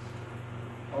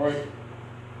 All right.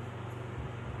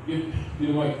 Get the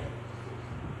mic.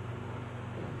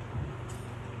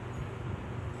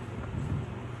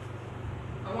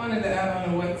 I wanted to add on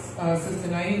to what Sister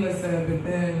Nailah said, but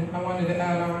then I wanted to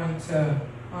add on to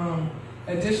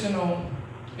additional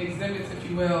exhibits, if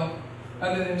you will,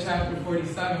 other than chapter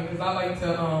 47, because I like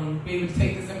to be able to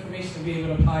take this information and be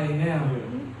able to apply it now.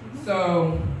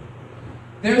 So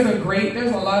there's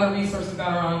a lot of resources that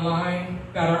are online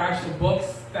that are actual books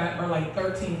that are like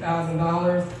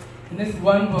 $13,000. And this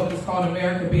one book is called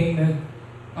America Being the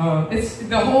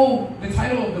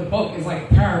title of the book is like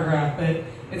a paragraph, but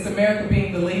it's America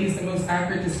Being the Latest and Most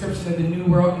Accurate Description of the New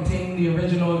World, containing the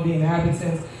original of the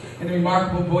inhabitants and the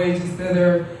remarkable voyages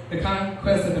thither, the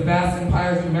conquest of the vast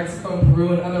empires of Mexico and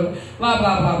Peru and other blah,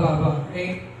 blah, blah, blah, blah,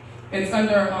 right? It's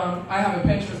under, I have a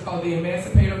Pinterest called the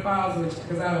Emancipator Files,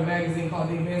 because I have a magazine called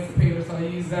the Emancipator, so I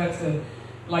use that to,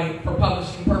 for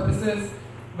publishing purposes,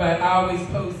 but I always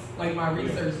post, my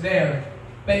research there.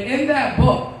 But in that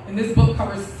book, and this book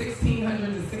covers 1600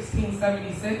 to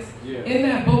 1676, in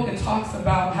that book it talks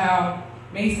about how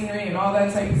masonry and all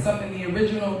that type of stuff in the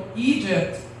original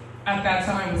Egypt at that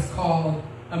time was called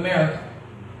America.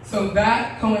 So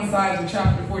that coincides with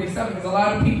chapter 47, because a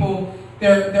lot of people,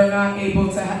 they're not able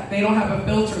to, they don't have a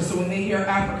filter, so when they hear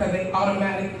Africa, they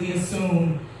automatically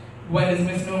assume what is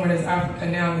misnomer as Africa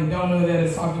now. They don't know that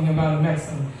it's talking about a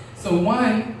Mexican. So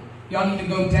one, y'all need to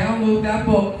go download that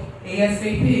book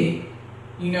ASAP,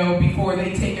 before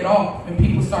they take it off and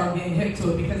people start getting hip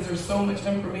to it, because there's so much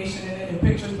information in it and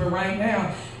pictures, but right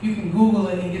now you can Google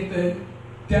it and get the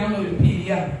downloaded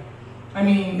PDF. I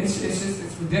mean, it's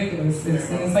ridiculous.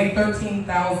 It's like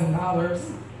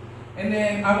 $13,000. And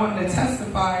then I wanted to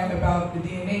testify about the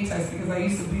DNA test, because I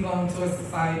used to belong to a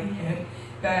society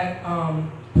that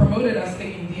promoted us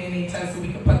taking DNA tests so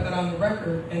we could put that on the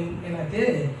record, and I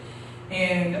did.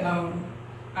 And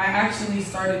I actually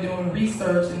started doing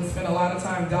research and spent a lot of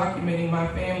time documenting my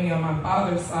family on my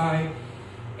father's side,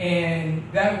 and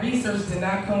that research did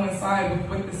not coincide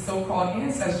with the so-called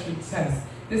ancestry test.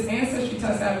 This ancestry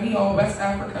test had me all West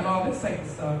Africa and all this type of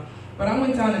stuff. But I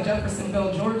went down to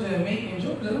Jeffersonville, Georgia, and Macon,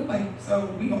 Georgia, and I'm like, so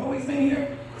we've always been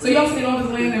here? So y'all seen all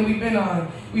this land that we've been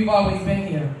on, we've always been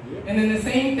here. And then the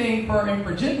same thing in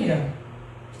Virginia.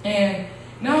 And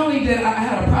not only did I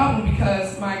had a problem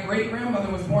because my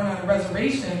great-grandmother was born on a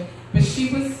reservation, but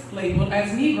she was labeled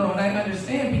as Negro, and I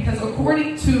understand, because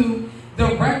according to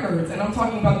the records, and I'm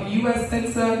talking about the U.S.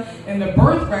 Census and the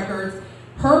birth records,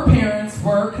 her parents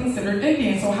were considered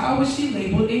Indian, so how was she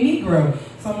labeled a Negro?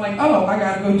 So I'm like, oh, I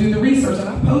gotta go do the research, and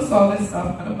I post all this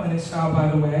stuff. I'm a bunnish child, by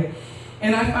the way.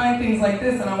 And I find things like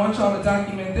this, and I want y'all to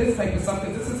document this type of stuff,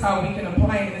 because this is how we can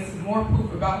apply it, and this is more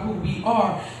proof about who we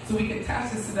are, so we can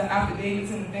attach this to the affidavits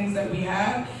and the things that we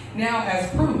have now as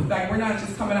proof. We're not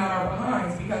just coming out our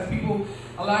behinds, because people,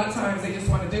 a lot of times, they just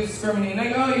want to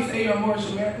discriminate. Oh, you say you're a Moorish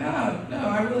American. No,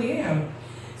 I really am.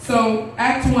 So,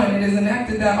 Act 1, it is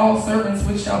enacted that all servants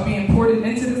which shall be imported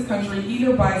into this country,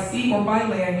 either by sea or by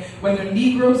land, whether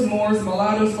Negroes, Moors,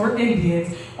 mulattoes, or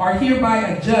Indians, are hereby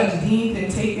adjudged, deemed,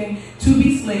 and taken to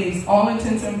be slaves, all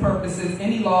intents and purposes,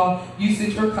 any law,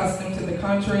 usage, or custom to the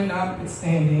contrary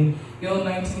notwithstanding. Bill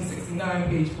 1969,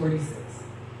 page 46.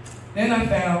 Then I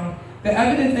found the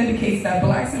evidence indicates that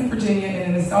blacks in Virginia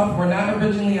and in the South were not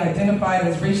originally identified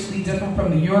as racially different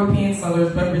from the European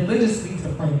settlers, but religiously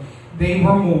different. They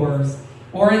were Moors,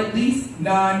 or at least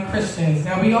non-Christians.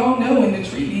 Now, we all know in the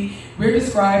treaty, we're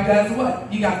described as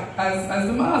what? You got as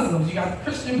the Muslims. You got the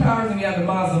Christian powers and you have the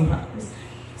Muslim powers.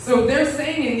 So they're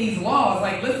saying in these laws,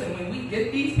 listen, when we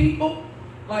get these people,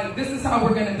 Like, this is how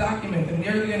we're going to document them.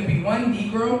 There's going to be one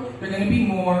Negro, they're going to be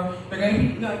Moor, they're going to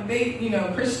be, like, they, you know,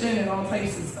 Christian and all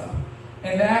types of stuff.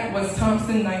 And that was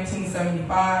Thompson,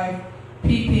 1975,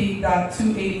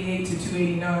 pp.288 to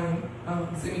 289,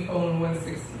 semicolon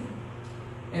 160.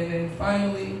 And then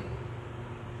finally,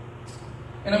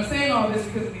 and I'm saying all this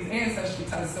because of these ancestry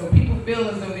tests, so people feel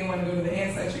as though they want to go to the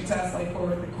ancestry test, like, for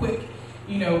the quick,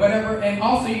 you know, whatever. And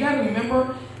also, you got to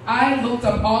remember, I looked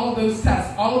up all of those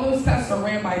tests. All of those tests are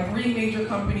ran by 3 major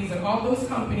companies, and all those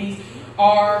companies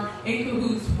are in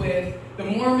cahoots with the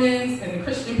Mormons and the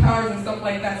Christian powers and stuff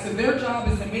like that. So their job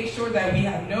is to make sure that we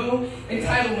have no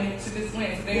entitlement to this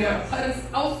land. So they want to cut us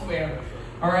elsewhere.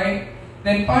 All right?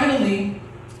 Then finally,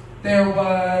 there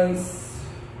was,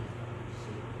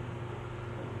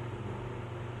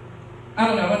 I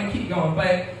don't know, I want to keep going,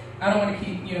 but I don't want to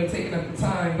keep, you know, taking up the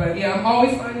time. But yeah, I'm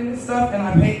always finding this stuff, and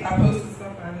I post this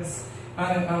stuff on this,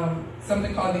 on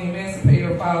something called the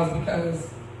Emancipator Files, because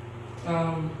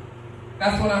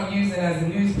that's what I'm using as a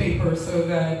newspaper so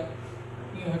that,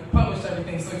 you know, I can publish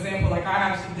everything. So example, like, I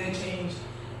actually did change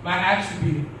my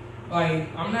attribute. Like,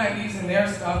 I'm not using their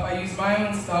stuff, I use my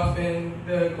own stuff, and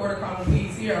the Court of Common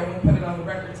Pleas here, I wouldn't put it on the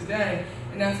record today,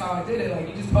 and that's how I did it. Like,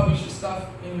 you just publish your stuff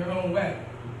in your own way.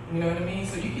 You know what I mean?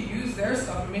 So you can use their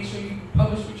stuff and make sure you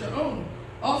publish with your own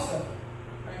also.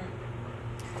 Right?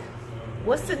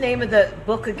 What's the name of the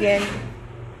book again?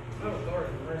 Oh, Lord,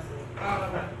 mercy.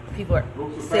 People are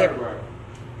saying,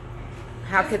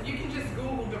 how could you can just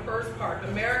Google the first part.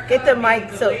 America get the mic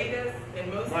the so latest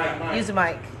and most use the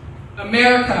mic.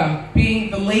 America being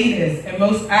the latest and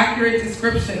most accurate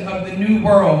description of the New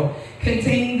World,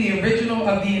 containing the original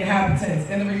of the inhabitants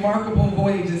and the remarkable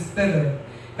voyages thither.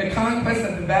 The conquest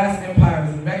of the vast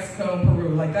empires of Mexico and Peru.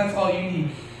 Like, that's all you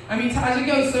need. I mean, Taj, it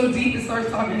goes so deep, it starts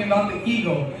talking about the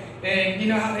eagle. And you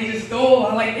know how they just stole,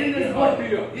 like, in this book.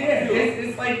 Yeah,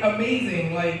 it's like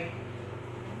amazing. Like,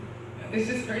 it's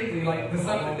just crazy. Like, the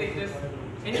stuff that they just,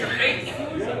 in your face.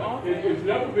 It's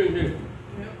never been hidden.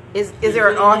 Is there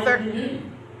an author?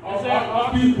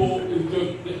 Our people,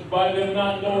 is just, by them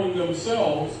not knowing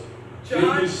themselves, they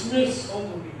dismiss.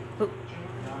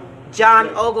 John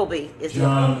Ogilvy. Is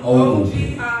John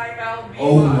Ogilvy.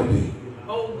 Ogilvy.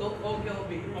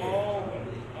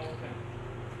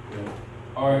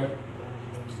 All right.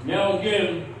 Now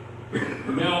again,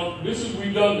 this is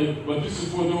redundant, but this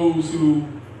is for those who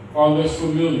are less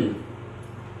familiar.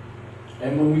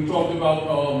 And when we talked about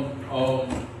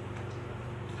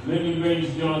Lyndon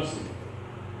Baines Johnson,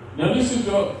 now this is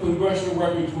the congressional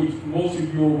records which most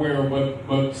of you are aware of,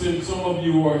 but since some of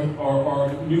you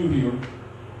are new here,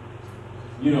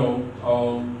 you know,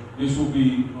 this will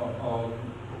be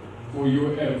for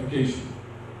your edification.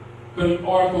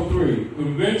 Article 3,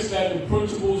 convinced that the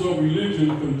principles of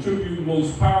religion contribute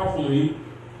most powerfully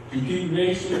to keep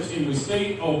nations in the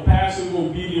state of passive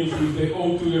obedience which they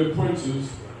owe to their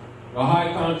princes, the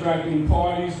high contracting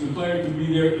parties declare to be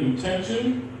their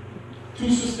intention to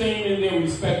sustain in their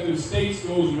respective states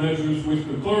those measures which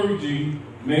the clergy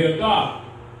may adopt,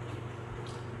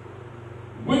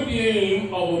 with the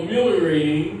aim of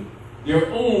ameliorating their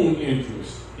own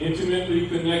interests, intimately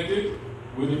connected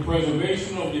with the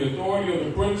preservation of the authority of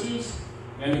the princes,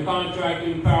 and the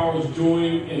contracting powers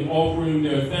join in offering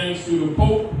their thanks to the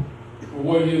Pope for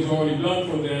what he has already done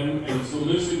for them, and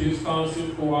solicit his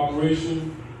constant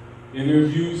cooperation in their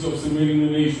views of submitting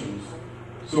the nations.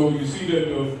 So you see that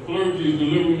the clergy is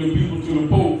delivering the people to the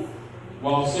Pope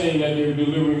while saying that they're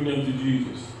delivering them to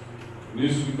Jesus. And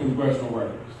this is the congressional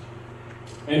records.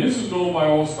 And this is known by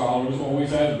all scholars,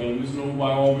 always has been. This is known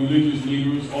by all religious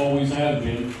leaders, always has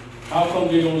been. How come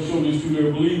they don't show this to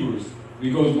their believers?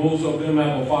 Because most of them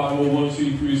have a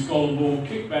 501c3 skull and bone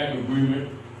kickback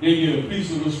agreement. They get a piece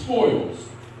of the spoils.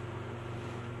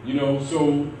 You know,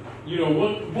 so, you know,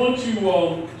 once you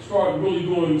start really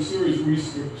doing serious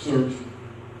research,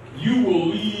 you will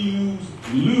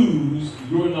lose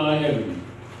your naivety.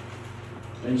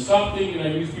 And stop thinking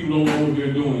that these people don't know what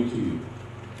they're doing to you.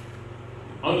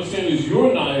 Understand it's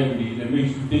your naivety that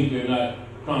makes you think they're not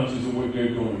conscious of what they're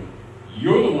doing.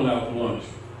 You're the one out for lunch.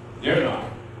 They're not.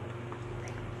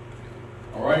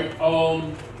 All right.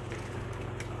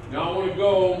 Now I want to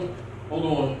go, hold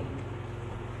on,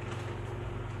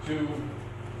 to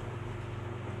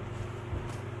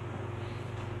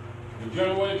the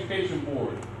General Education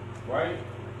Board, right?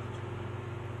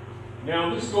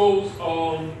 Now this goes,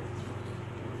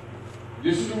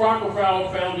 this is the Rockefeller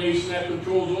Foundation that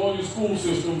controls all your school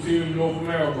systems here in North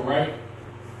America, right?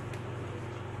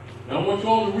 Now I want you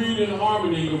all to read in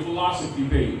harmony the philosophy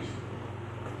page.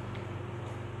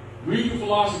 Read the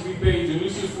philosophy page, and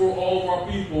this is for all of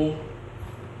our people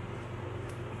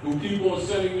who keep on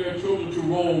sending their children to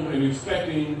Rome and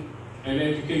expecting an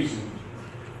education.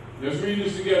 Let's read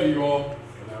this together, y'all.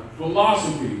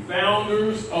 Philosophy.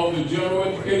 Founders of the General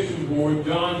Education Board,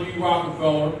 John D.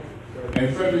 Rockefeller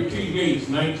and Frederick T. Gates,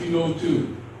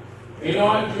 1902. In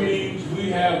our dreams, we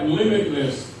have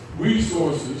limitless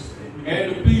resources,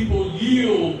 and the people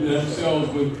yield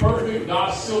themselves with perfect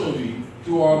docility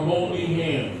to our molding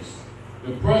hands.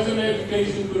 The present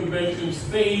education conventions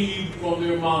fade from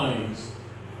their minds,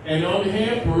 and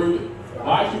unhampered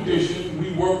by tradition,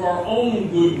 we work our own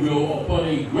goodwill upon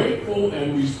a grateful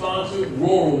and responsive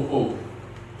rural folk.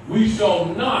 We shall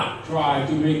not try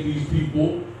to make these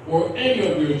people or any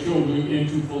of their children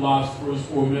into philosophers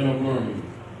or men of learning,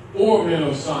 or men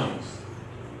of science.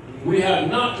 We have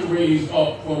not to raise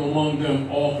up from among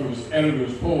them authors,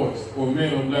 editors, poets, or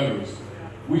men of letters.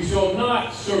 We shall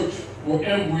not search for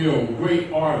embryo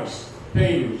great artists,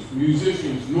 painters,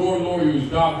 musicians, nor lawyers,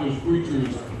 doctors,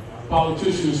 preachers,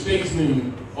 politicians,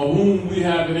 statesmen, of whom we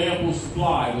have an ample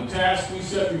supply. The task we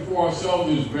set before ourselves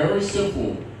is very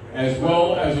simple, as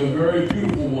well as a very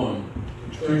beautiful one.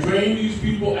 To train these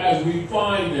people as we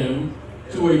find them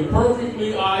to a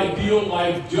perfectly ideal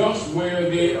life just where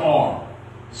they are.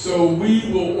 So we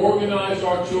will organize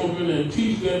our children and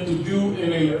teach them to do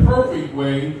in a perfect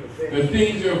way the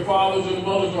things their fathers and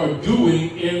mothers are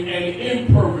doing in an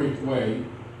imperfect way,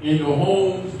 in the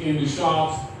homes, in the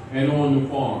shops, and on the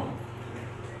farm.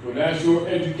 So that's your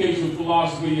education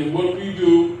philosophy, and what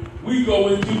do? We go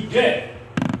into debt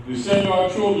to send our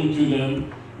children to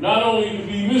them, not only to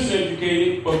be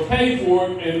miseducated, but pay for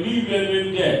it and leave them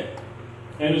in debt.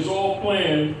 And it's all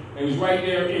planned, and it's right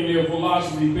there in their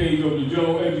philosophy page of the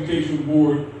General Education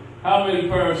Board. How many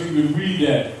parents even read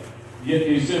that, yet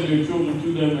they send their children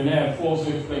to them and have false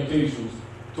expectations,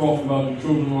 talking about the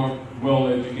children aren't well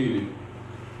educated,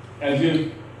 as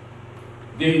if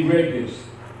they read this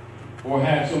or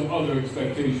had some other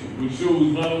expectation, which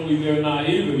shows not only their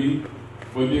naivety,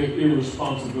 but their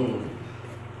irresponsibility.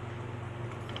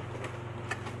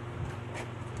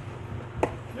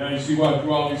 Now you see why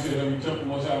Raleigh said every temple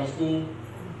must have a school?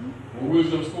 Well,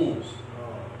 where's those schools?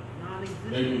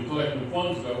 They've been collecting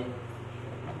funds, though.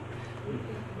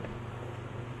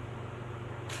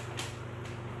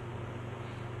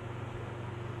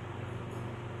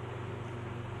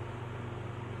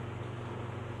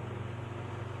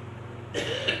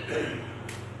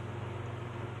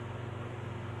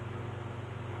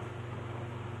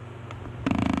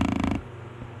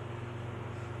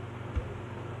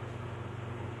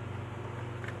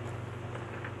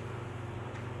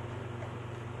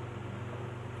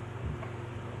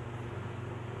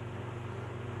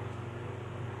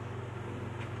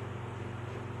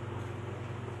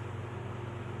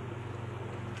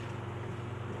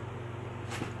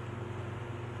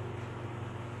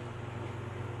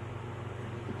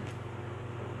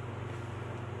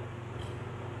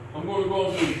 I'm going to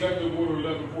go into Executive Order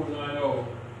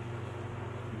 11490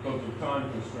 because of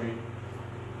time constraint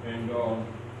and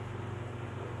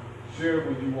share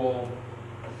with you all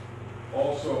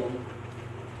also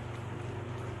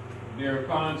their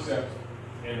concepts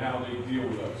and how they deal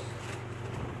with us.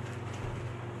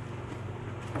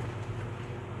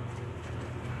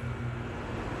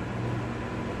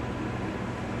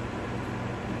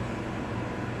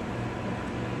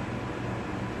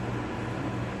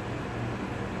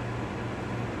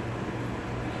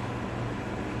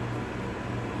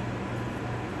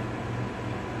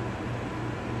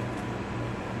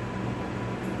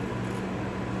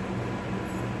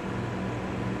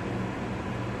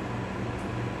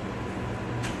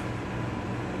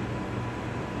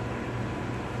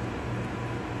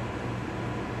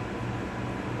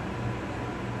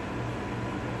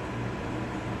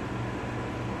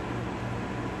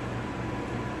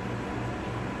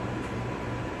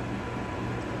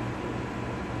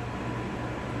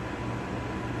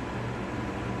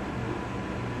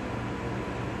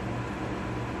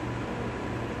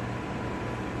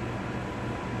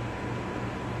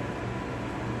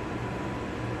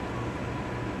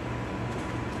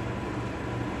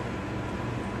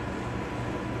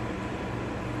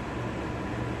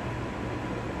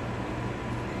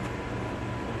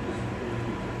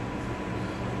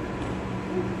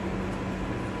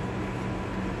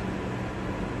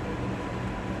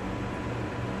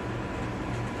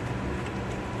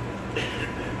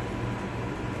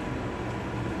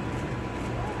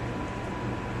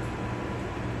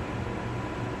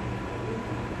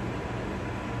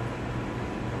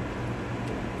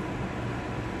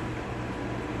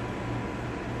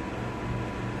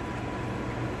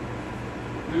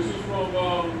 This is from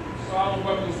Silent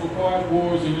Weapons for Quiet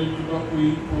Wars, an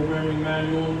introductory programming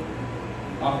manual.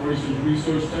 Operations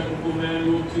Research Technical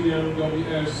Manual,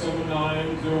 TMWS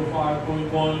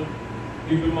 7905.1.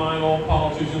 Keep in mind, all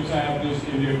politicians have this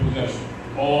in their possession.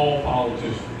 All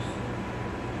politicians.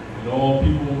 And all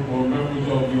people who are members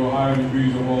of your higher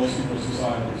degrees of all secret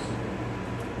societies.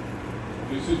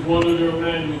 This is one of their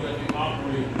manuals that they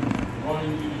operate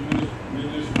running to the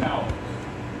municipalities.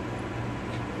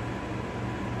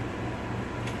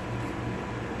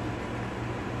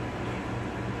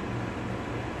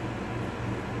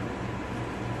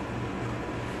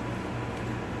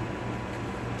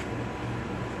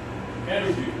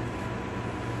 Energy.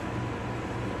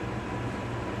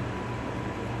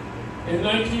 In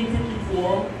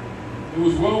 1954, it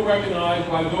was well recognized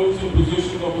by those in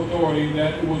positions of authority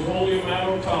that it was only a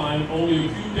matter of time, only a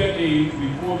few decades,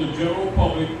 before the general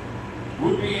public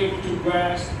would be able to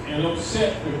grasp and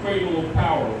upset the cradle of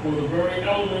power, for the very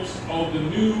elements of the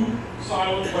new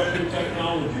silent weapon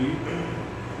technology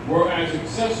were as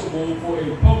accessible for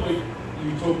a public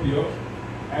utopia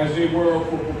as they were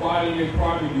for providing a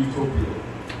private utopia.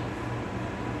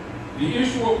 The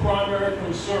issue of primary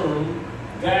concern,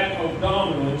 that of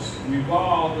dominance,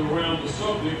 revolved around the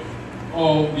subject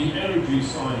of the energy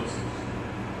sciences.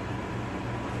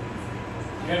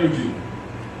 Energy.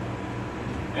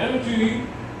 Energy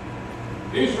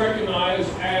is recognized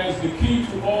as the key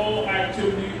to all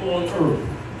activity on Earth.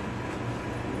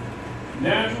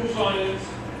 Natural science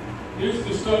is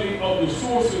the study of the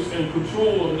sources and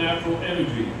control of natural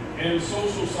energy, and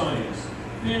social science,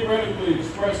 theoretically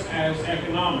expressed as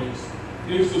economics,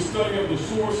 is the study of the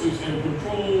sources and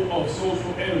control of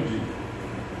social energy.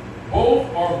 Both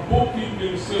are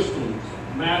bookkeeping systems,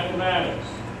 mathematics.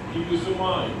 Keep this in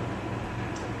mind.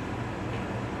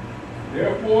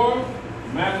 Therefore,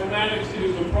 mathematics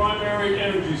is the primary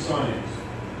energy science.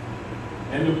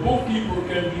 And the bookkeeper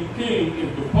can be king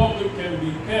if the public can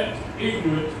be kept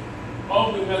ignorant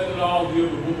of the methodology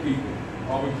of the bookkeeping.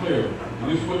 Are we clear? And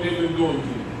this is what they've been doing to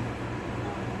you.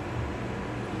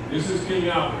 This is King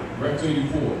Albert, Rex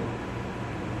 84.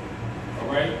 All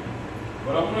right?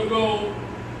 But I'm going to go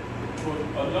for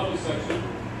another section.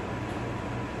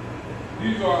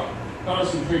 These are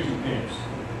concentration camps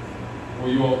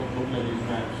where you all looking at these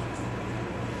maps.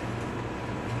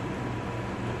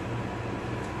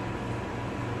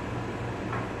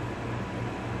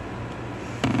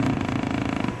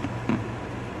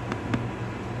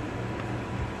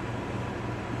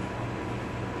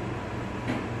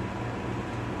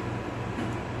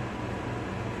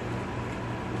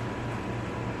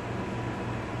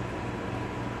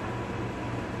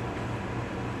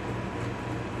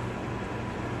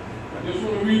 I just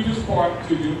want to read this part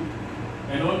to you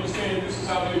and understand this is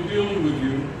how they're dealing with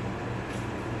you.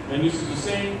 And this is the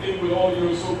same thing with all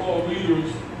your so-called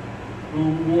leaders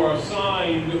who are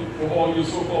assigned for all your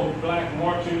so-called black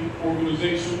marching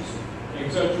organizations,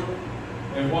 etc.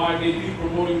 And why they keep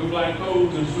promoting the black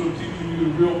codes instead of teaching you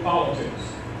the real politics.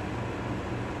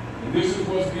 And this is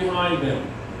what's behind them.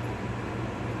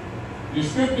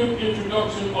 Descriptive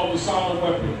introduction of the silent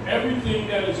weapon. Everything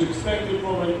that is expected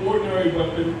from an ordinary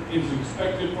weapon is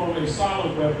expected from a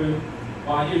silent weapon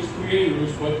by its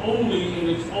creators, but only in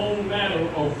its own manner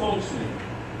of functioning.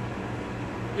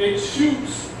 It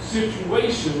shoots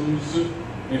situations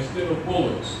instead of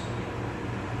bullets.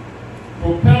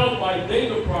 Propelled by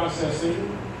data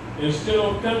processing instead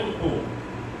of chemical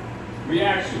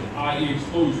reaction, i.e.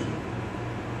 explosion.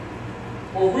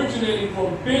 Originating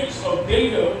from bits of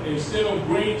data instead of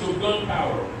grains of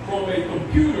gunpowder, from a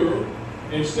computer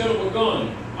instead of a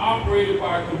gun, operated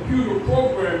by a computer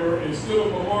programmer instead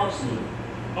of a marksman,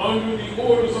 under the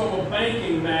orders of a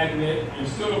banking magnate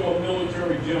instead of a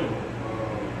military general.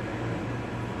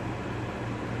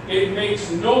 It makes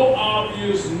no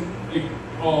obvious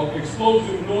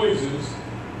explosive noises,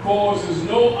 causes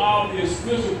no obvious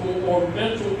physical or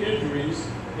mental injuries,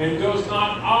 and does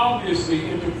not obviously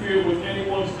interfere with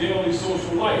anyone's daily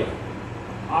social life.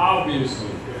 Obviously.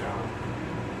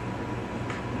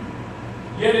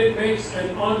 Yet it makes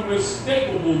an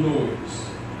unmistakable noise,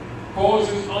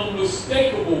 causes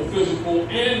unmistakable physical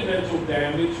and mental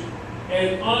damage,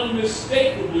 and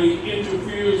unmistakably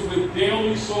interferes with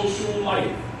daily social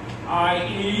life,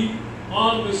 i.e.,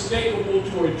 unmistakable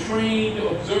to a trained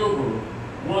observer,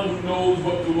 one who knows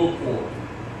what to look for.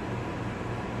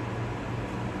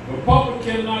 The public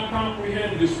cannot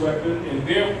comprehend this weapon and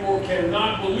therefore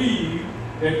cannot believe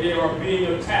that they are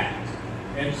being attacked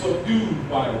and subdued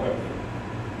by a weapon.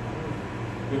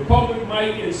 The public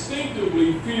might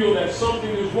instinctively feel that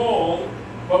something is wrong,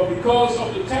 but because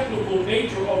of the technical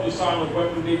nature of the silent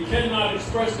weapon, they cannot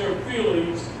express their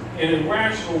feelings in a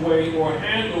rational way or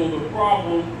handle the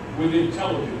problem with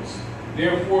intelligence.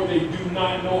 Therefore, they do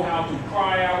not know how to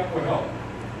cry out for help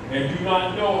and do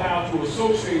not know how to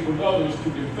associate with others to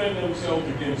defend themselves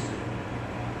against it.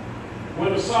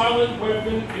 When a silent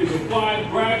weapon is applied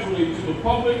gradually to the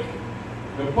public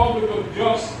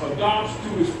adopts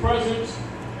to its presence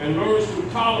and learns to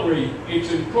tolerate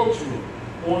its encroachment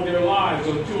on their lives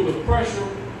until the pressure,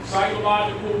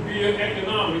 psychological via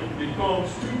economic,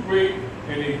 becomes too great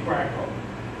and they crack up.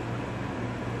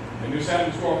 And this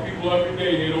happens to our people every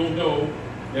day. They don't know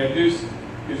that this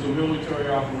is a military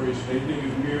operation. They think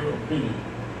it's mere opinion.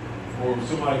 Or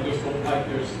somebody just don't like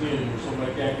their skin or something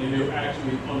like that, and they're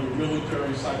actually under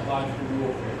military psychological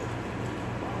warfare.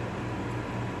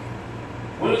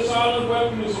 When a silent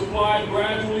weapon is applied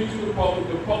gradually to the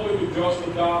public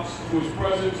adopts to its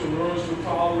presence and learns to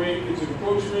tolerate its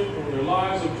encroachment on their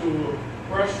lives until the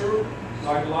pressure,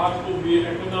 psychological via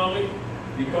economic,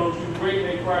 becomes too great and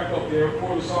they crack up.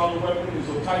 Therefore, the silent weapon is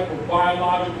a type of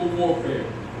biological warfare.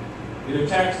 It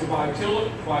attacks the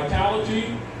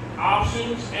vitality,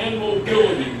 options, and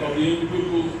mobility of the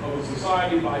individuals of a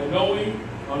society by knowing,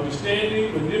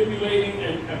 understanding, manipulating,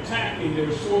 and attacking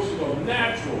their sources of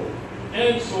natural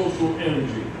and social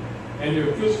energy, and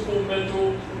their physical,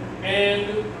 mental,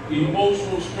 and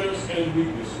emotional strengths and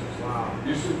weaknesses. Wow.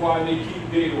 This is why they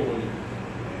keep data on it.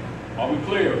 Are we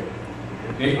clear?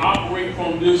 They operate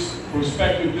from this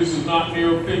perspective. This is not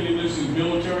their opinion. This is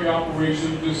military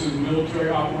operations. This is military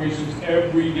operations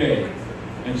every day.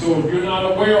 And so if you're not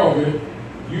aware of it,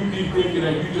 you keep thinking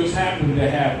that you just happen to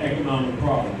have economic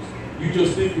problems. You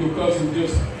just think your cousin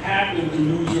just happened to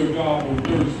lose their job on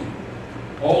Thursday.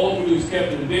 All of it is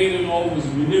kept in data and all of it is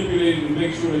manipulated to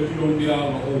make sure that you don't get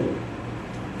out of the hole.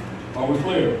 Are we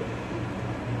clear?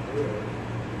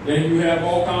 Then you have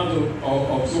all kinds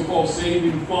of so-called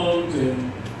saving funds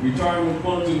and retirement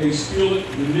funds, and they steal it,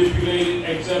 manipulate it,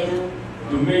 etc.,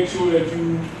 to make sure that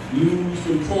you lose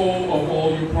control of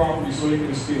all your property so they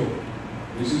can steal it.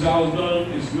 This is how it's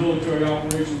done. It's military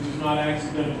operations. It's not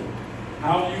accidental.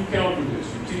 How do you counter this?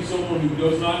 You teach someone who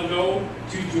does not know.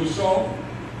 Teach yourself.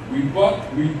 Rebut.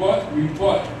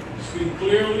 Speak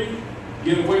clearly.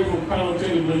 Get away from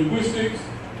connotative linguistics.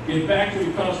 Get back to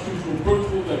the constitutional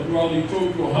principles that we already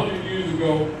told you 100 years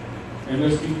ago, and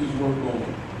let's keep this work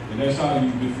going. And that's how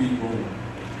you defeat Rome.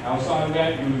 Outside of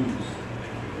that, you lose.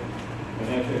 And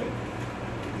that's it.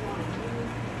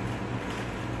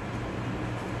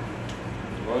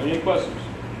 Well, any questions?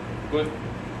 Good.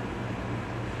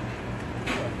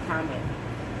 Comment.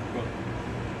 Go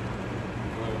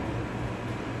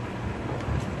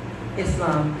ahead.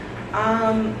 Islam.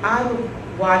 I was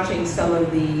watching some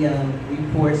of the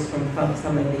reports from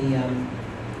some of the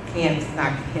camps,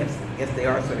 not camps, I guess they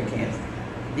are sort of camps,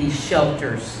 these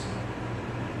shelters,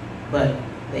 but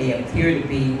they appear to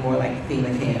be more like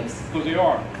FEMA camps. Because they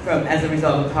are. As a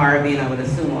result of Harvey, and I would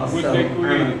assume also,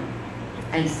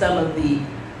 and some of the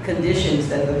conditions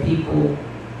that the people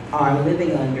are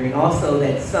living under, and also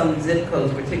that some zip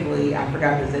codes, particularly, I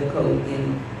forgot the zip code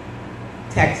in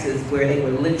Texas, where they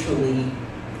were literally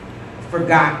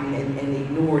forgotten and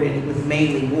ignored, and it was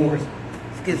mainly Moors,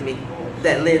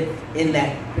 that lived in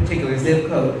that particular zip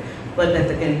code. But that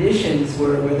the conditions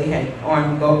were where they had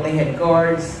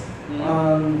guards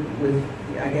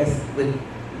with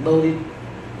loaded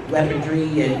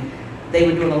weaponry, and they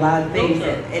were doing a lot of things.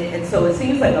 And so it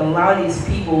seems like a lot of these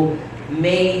people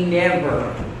may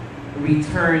never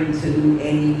return to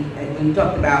any, and when you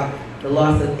talked about the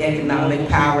loss of economic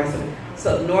power,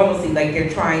 so normalcy, like they're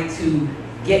trying to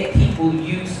get people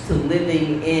used to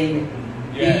living in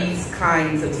these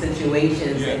kinds of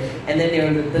situations. And then there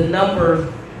are the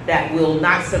number that will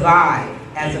not survive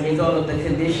as a result of the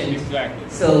conditions. Exactly.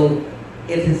 So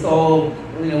it is all,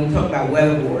 we talk about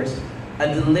weather wars, a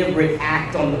deliberate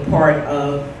act on the part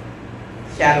of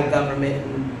shadow government.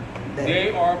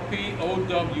 They are POW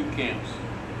camps.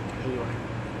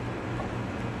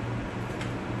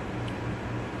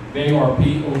 They are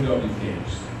POW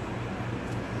camps.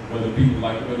 Whether people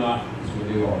like it or not, that's what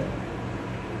they are.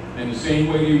 And the same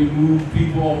way they remove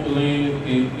people off the land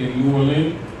in New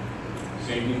Orleans,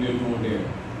 same thing they're doing there.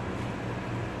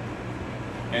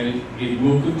 And it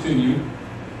will continue,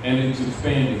 and it's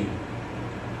expanding.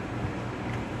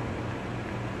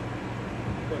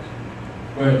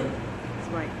 Go ahead. That's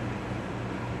right.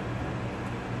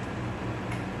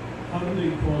 How do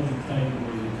they cause the tidal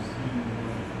waves in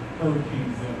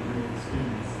hurricanes that we're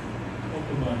experiencing? Talk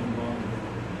about environment.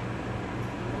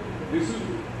 This is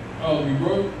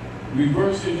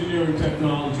reverse engineering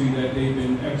technology that they've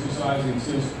been exercising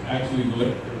since actually the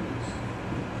late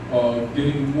 30s.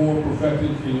 Getting more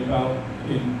perfected in about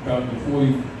the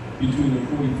 40, between the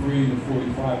 43 and the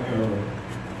 45 era.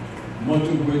 much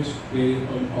of which they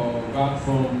got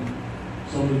from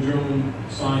some of the German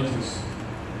scientists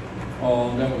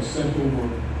that was sent over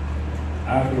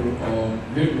after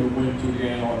Hitler went to the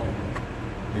Antarctica,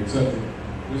 etc.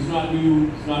 It's not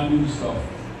new stuff.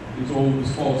 It's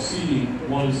called seeding.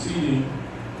 One is seeding,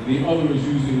 and the other is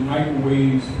using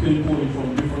microwaves pinpointing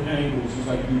from different angles, just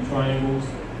like you do triangles,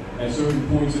 at certain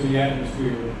points in the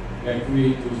atmosphere that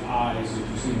create those eyes that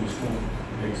you see in the storm,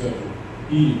 etc.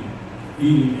 Heating,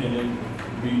 and then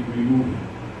removing.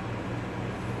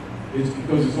 It's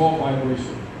because it's all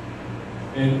vibration.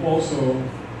 And also,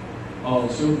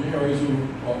 certain areas of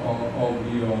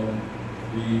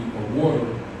the water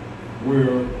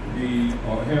where the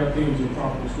hurricanes and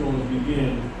tropical storms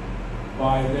begin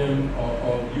by them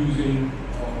using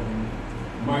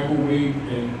microwave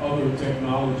and other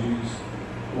technologies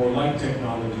or light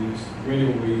technologies,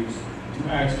 radio waves, to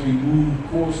actually move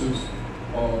courses,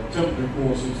 temperature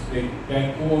courses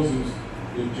that causes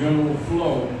the general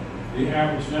flow, the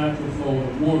average natural flow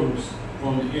of the waters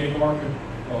from the Antarctica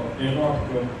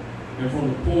and from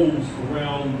the poles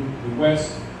around the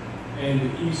west and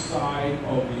the east side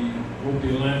of both the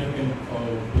Atlantic and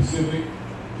Pacific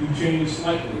to change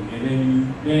slightly, and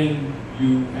then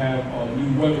you have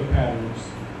new weather patterns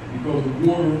because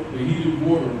the heated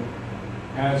water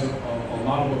has a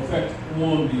lot of effect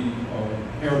on the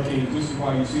hurricanes. This is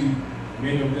why you see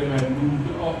many of them have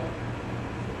moved up.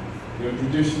 Their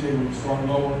tradition, they would start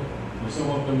lower, and some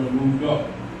of them have moved up.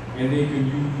 And they can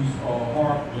use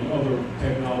HARP and other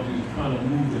technologies to kind of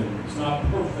move them. It's not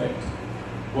perfect,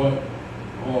 but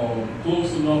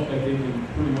close enough that they can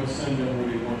pretty much send them where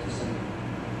they want to send them.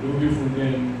 No different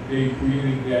than they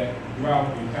created that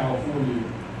drought in California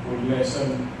for the last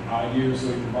 7 years so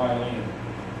they can buy land.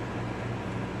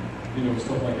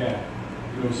 Stuff like that.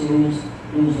 So those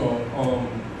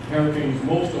hurricanes,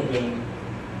 most of them,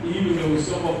 even though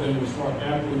some of them will start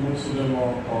naturally, most of them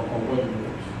are weather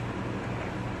wars.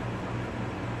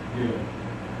 Yeah.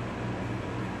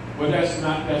 But that's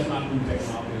not new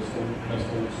technology, that's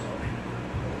old stuff.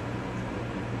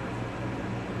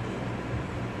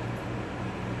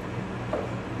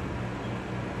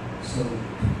 So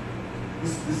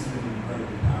this has been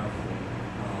incredibly powerful.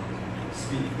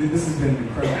 This has been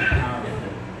incredibly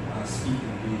powerful speaking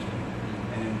engagement,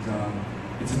 and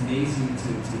it's amazing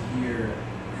to hear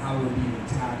how we're being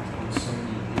attacked on so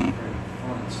many different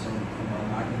fronts, from our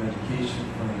lack of education,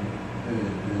 from the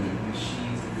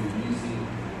machines that they're using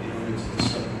in order to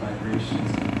disrupt the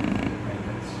vibrations of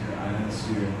your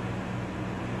ionosphere.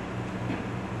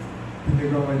 But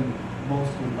they're going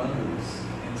multiple levels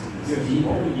into this,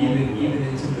 even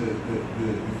into the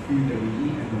food that we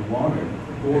eat and the water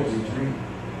that we drink.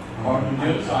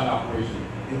 Genocide operation.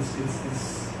 It's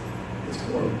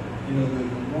horrible.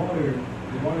 The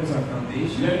water is our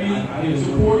foundation. In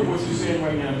support of what you're saying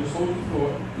right now, just hold the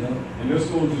thought, and let's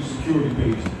go to the security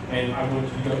page. And I want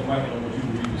you to get back and I want you to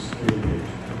read the security page.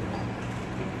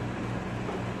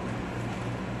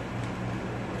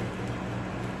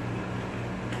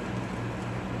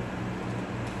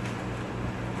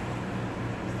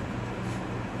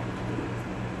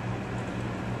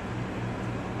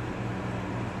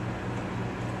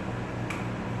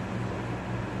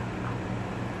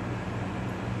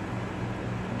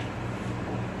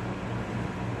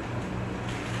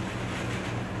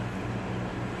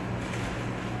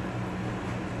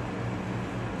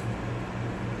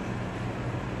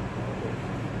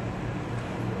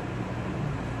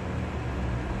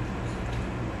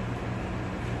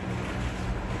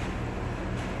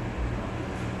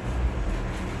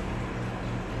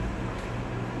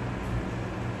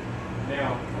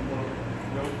 Now, I'm going to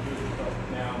note this stuff.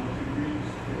 Now, I'm going to read the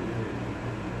security page.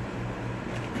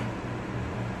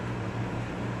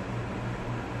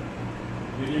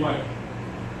 Anybody?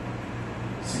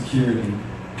 Security.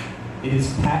 It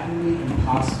is patently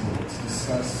impossible to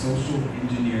discuss social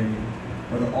engineering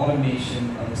or the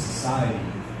automation of a society,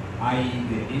 i.e.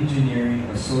 the engineering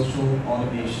of social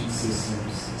automation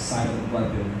systems, silent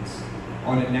weapons,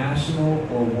 on a national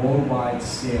or worldwide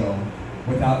scale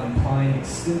without implying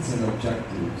extensive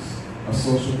objectives of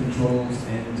social controls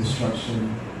and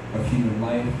destruction of human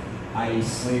life, i.e.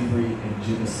 slavery and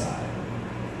genocide.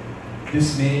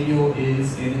 This manual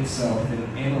is in itself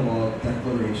an analog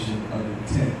declaration of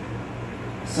intent.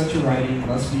 Such a writing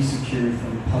must be secured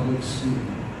from public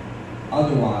scrutiny.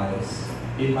 Otherwise,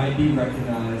 it might be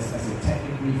recognized as a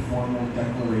technically formal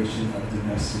declaration of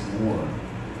domestic war.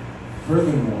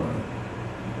 Furthermore,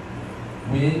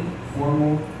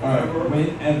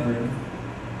 whenever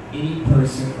any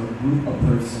person or group of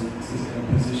persons is in a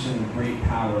position of great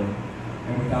power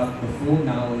and without the full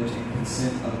knowledge and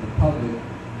consent of the public,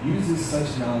 uses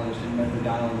such knowledge and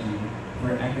methodology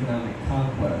for economic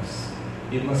conquest,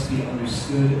 it must be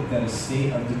understood that a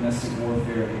state of domestic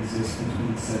warfare exists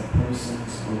between said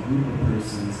persons or group of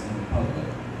persons and the public.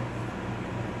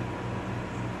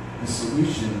 The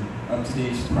solution of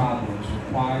today's problems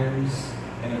requires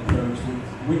an approach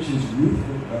which is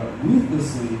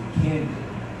ruthlessly candid,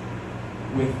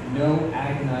 with no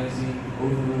agonizing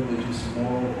over-religious,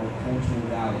 moral, or cultural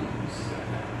values.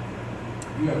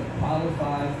 You have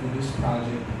qualified for this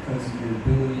project because of your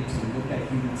ability to look at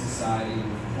human society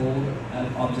with cold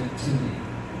objectivity,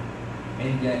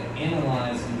 and yet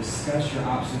analyze and discuss your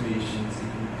observations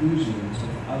and conclusions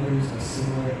with others of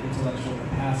similar intellectual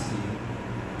capacity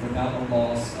without a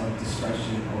loss of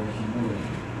discretion or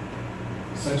humility.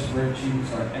 Such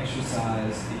virtues are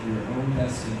exercised in your own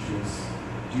best interests.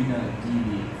 Do not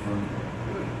deviate from them.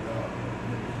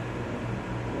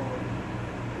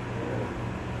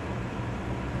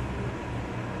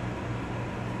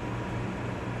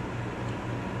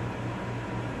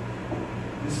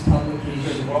 This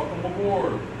publication. Welcome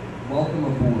aboard. Welcome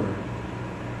aboard.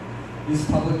 This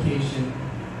publication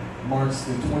marks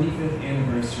the 25th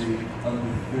anniversary of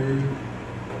the Third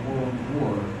World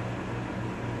War,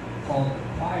 called the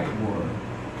Quiet War,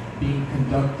 being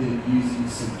conducted using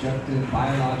subjective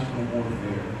biological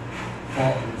warfare,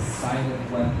 fought with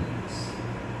silent weapons.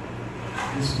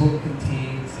 This book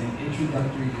contains an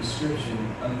introductory description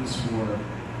of this war,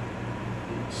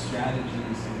 its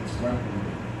strategies, and its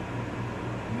weaponry.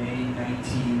 May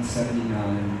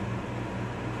 1979.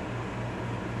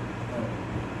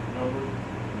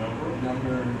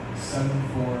 Number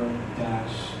 74-1120.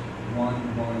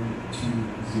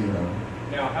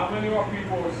 Now, how many of our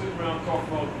people are sitting around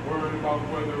talking about, worrying about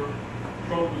whether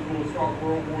Trump is going to start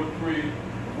World War III?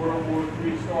 World War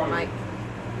III started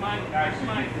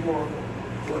actually before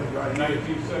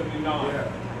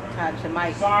 1979. Touch the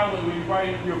mic. Silently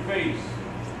right in your face.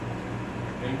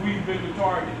 And we've been the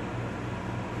target.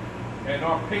 And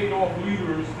our paid off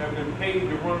leaders have been paid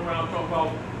to run around talking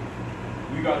about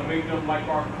we got to make them like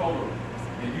our color.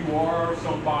 And you are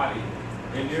somebody.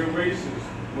 And they're racist.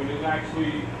 When it's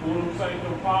actually unum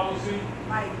sanctum policy.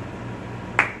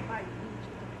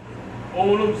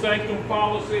 Unum sanctum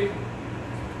policy.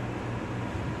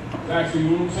 It's actually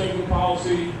unum sanctum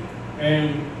policy.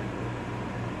 And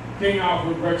King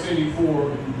Alfred Rex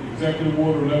 84, Executive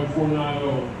Order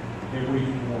 11490, and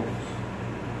waging wars.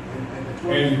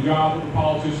 And the job of the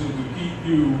politicians is to keep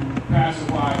you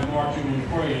pacified, marching and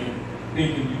praying,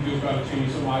 thinking you just got to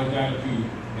change somebody's attitude,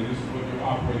 and this is what they're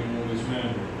operating on this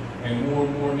manner. And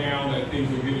more now that things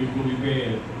are getting really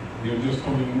bad, they're just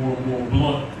coming more and more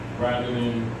blunt rather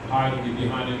than hiding it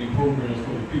behind any programs,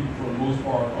 because the people for the most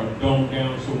part are dumbed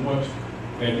down so much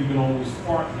that you can almost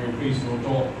fart in their face and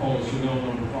call it Chanel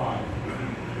No. 5.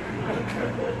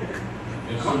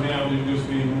 And so now they're just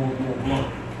being more and more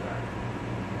blunt.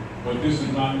 But this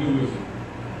is not new, is it?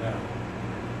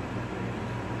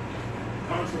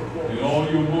 And all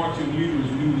your marching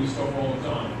leaders knew this stuff all the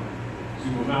time. See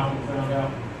what Malcolm found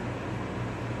out?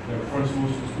 That French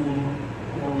was in school,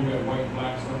 all of that white and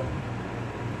black stuff.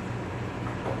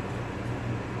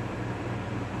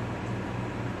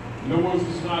 In other words,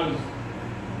 it's not as,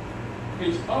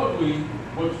 it's ugly,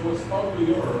 but what's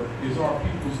uglier is our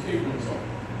people's ignorance of it.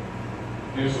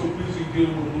 They're so busy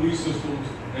dealing with police systems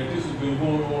that this has been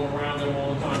going on around them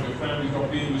all the time. Their families are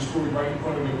being destroyed right in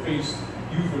front of their face.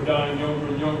 Youth are dying younger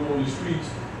and younger on the streets.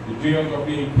 The jails are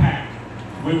being packed.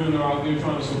 Women are out there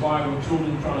trying to survive, with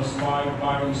children trying to survive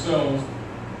by themselves,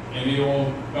 and they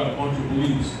all got a bunch of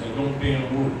beliefs that don't damn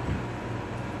work.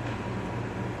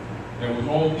 That was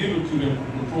all given to them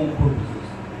for control purposes.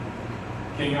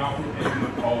 King Alfred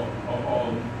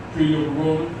and Treaty of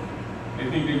Rome, they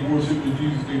think they worship the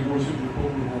Jesus, they worship the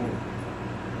Pope of Rome.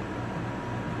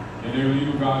 And their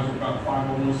legal guys have got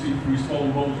 501c3 skull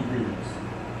and bones agreements,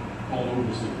 all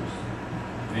overseers.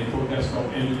 And they thought that stuff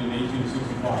ended in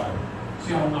 1865.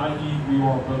 See how naive we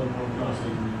are, brother, what I'm trying to say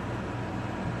to you.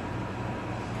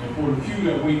 And for the few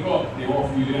that wake up, they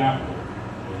offer you the apple.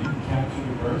 Well, you can capture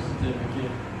the birth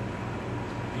certificate.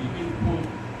 You get the point.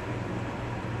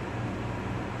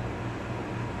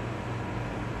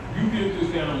 You get this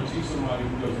down and teach somebody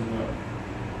who doesn't know.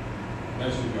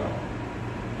 That's your job.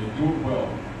 And do it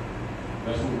well.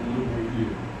 That's what we liberate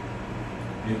here.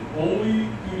 And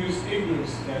only through this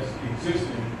ignorance that's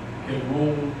existing can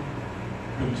Rome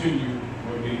continue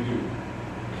what they do.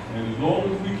 And as long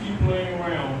as we keep playing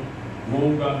around,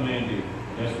 Rome got mandated.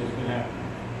 That's what's been happening.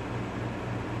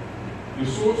 The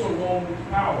source of Rome's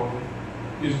power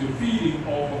is the feeding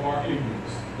off of our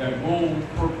ignorance that Rome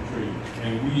perpetrated,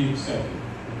 and we accepted.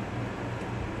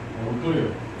 Are we clear?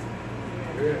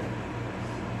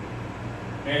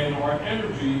 And our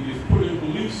energy is put in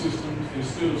belief systems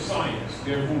instead of science.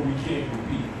 Therefore, we can't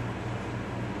compete.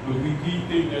 But we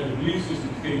think that the belief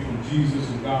systems came from Jesus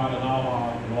and God and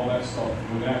Allah and all that stuff,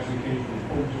 but it actually came from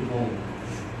Pope Jerome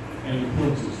and the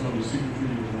princes from the secret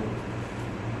tree of Rome.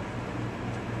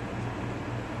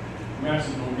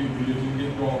 Masters don't get religion,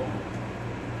 get dogma.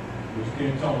 But you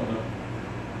can't tell them nothing.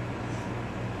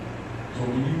 So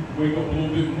when you wake up a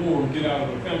little bit more and get out of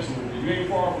the fence a little bit, you ain't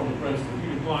far from the fence, but you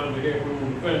can climb the halfway over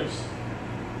the fence.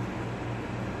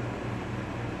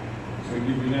 So they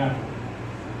give you an apple.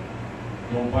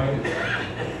 Don't bite it. Get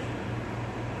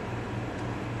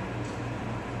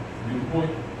the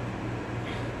point?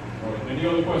 All right, any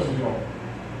other questions, y'all?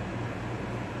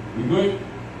 We good?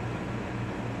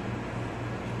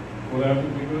 What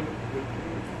happened? We good?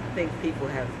 I think people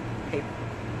have paper.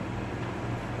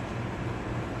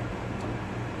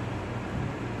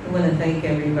 I want to thank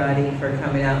everybody for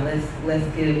coming out. Let's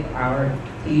give our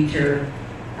teacher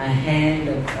a hand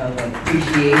of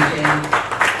appreciation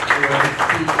for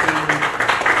teaching.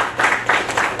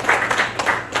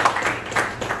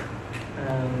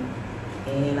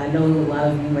 And I know a lot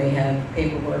of you may have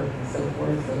paperwork and so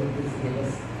forth, so this will give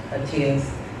us a chance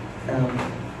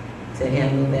to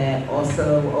handle that.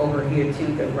 Also, over here to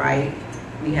the right,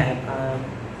 we have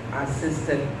our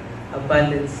sister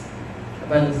Abundance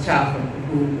Chopper,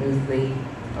 who is the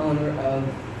owner of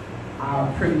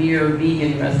our premier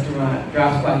vegan restaurant,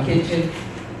 Drop Squad Kitchen.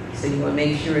 So you want to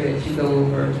make sure that you go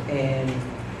over and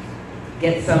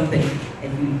get something.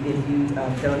 If you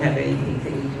don't have anything to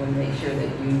eat, you want to make sure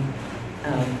that you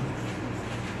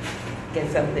get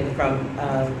something from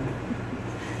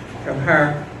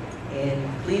her.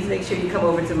 And please make sure you come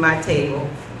over to my table.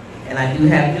 And I do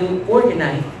have new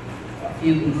organite, a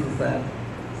few pieces of.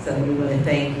 So we want to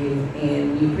thank you.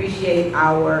 And we appreciate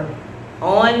our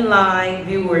online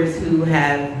viewers who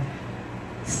have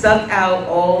stuck out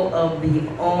all of the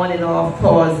on and off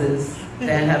pauses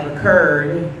that have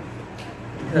occurred,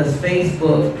 because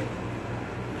Facebook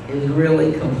is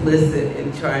really complicit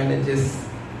in trying to just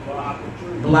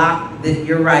block the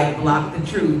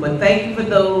truth. But thank you for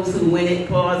those who, when it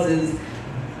pauses,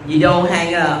 you don't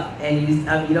hang up and you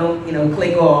don't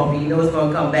click off, and you know it's going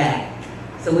to come back.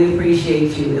 So we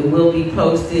appreciate you. It will be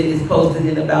posted. It's posted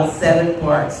in about 7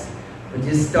 parts. But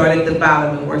just start at the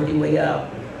bottom and work your way up,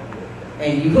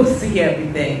 and you will see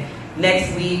everything.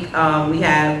 Next week, we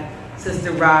have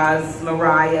Sister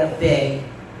Mariah Bey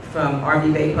from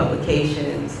RB Bay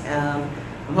Publications. I'm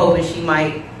hoping she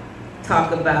might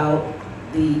talk about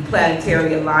the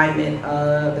planetary alignment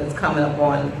that's coming up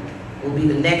will be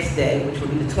the next day, which will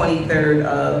be the 23rd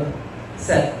of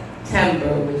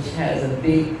September, which has a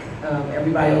big,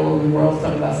 everybody all over the world is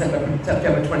talking about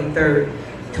September 23rd,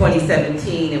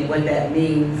 2017, and what that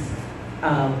means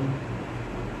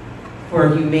for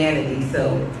humanity.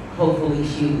 So hopefully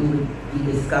she will be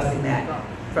discussing that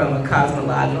from a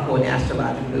cosmological and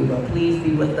astrological view. But please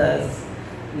be with us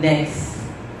next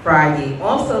Friday.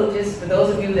 Also, just for those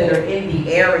of you that are in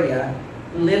the area,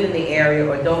 live in the area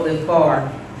or don't live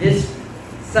far, this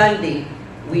Sunday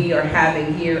we are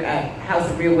having here at House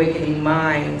of Reawakening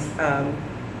Minds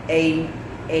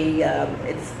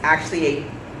it's actually a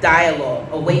dialogue,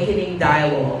 awakening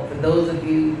dialogue, for those of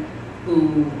you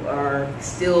who are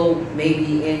still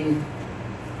maybe in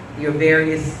your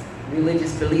various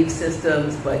religious belief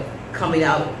systems, but coming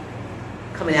out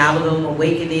of them,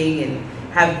 awakening, and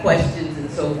have questions and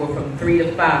so forth. From 3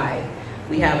 to 5,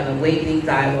 we have an awakening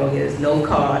dialogue. There's no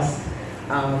cost,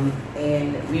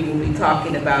 and we will be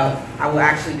talking about, I will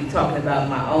actually be talking about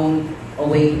my own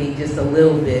awakening just a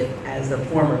little bit as a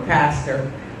former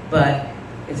pastor, but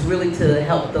it's really to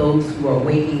help those who are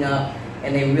waking up,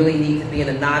 and they really need to be in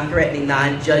a non-threatening,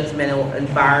 non-judgmental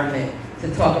environment to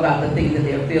talk about the things that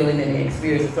they're feeling and they're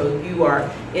experiencing. So if you are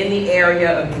in the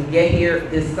area or can get here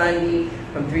this Sunday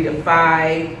from 3 to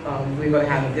 5, we're going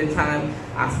to have a good time.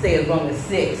 I'll stay as long as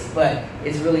 6, but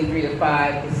it's really 3 to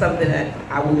 5. It's something that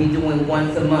I will be doing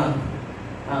once a month,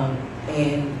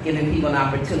 and giving people an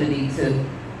opportunity to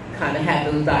kind of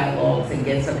have those dialogues and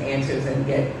get some answers and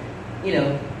get,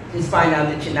 just find out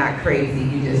that you're not crazy,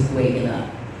 you're just waking up.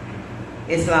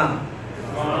 Islam.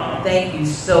 Thank you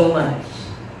so much.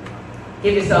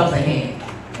 Give yourselves a hand.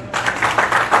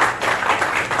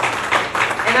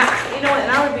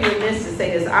 And I would be remiss to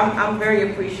say this. I'm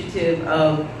very appreciative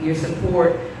of your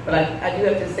support, but I do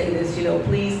have to say this.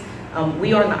 Please,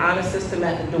 we are in the honor system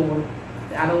at the door.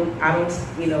 I don't.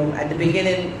 At the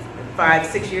beginning,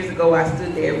 5-6 years ago, I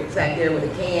sat there with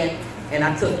a can, and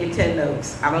I took your 10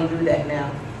 notes. I don't do that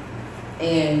now.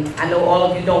 And I know all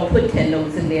of you don't put 10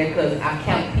 notes in there because I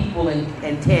count people in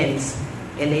tens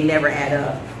and they never add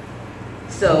up.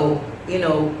 So, you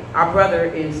know, our brother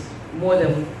is more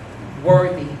than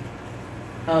worthy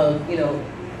of, you know,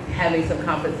 having some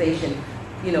compensation.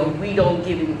 You know, we don't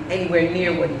give him anywhere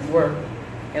near what he's worth.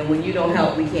 And when you don't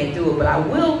help, we can't do it. But I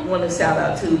will want to shout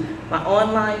out to my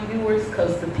online viewers,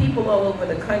 because the people all over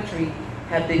the country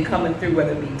have been coming through,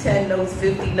 whether it be 10 notes,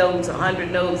 50 notes,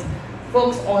 100 notes.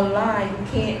 Folks online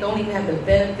who don't even have the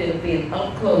benefit of being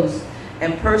up close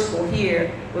and personal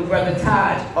here with Brother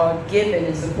Taj are giving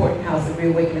and supporting House of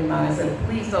Reawakening Minds. So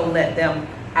please don't let them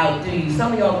outdo you.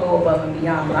 Some of y'all go above and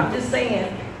beyond, but I'm just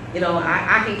saying, you know,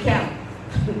 I can count.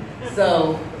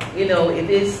 So, you know, if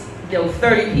it's, you know,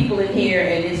 30 people in here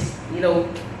and it's, you know,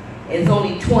 it's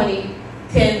only 20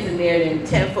 10s in there, then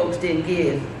 10 folks didn't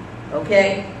give,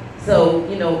 okay? So,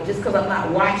 you know, just because I'm not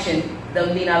watching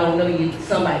doesn't mean I don't know you,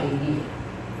 somebody didn't give.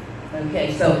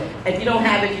 Okay, so if you don't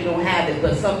have it, you don't have it,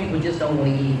 but some people just don't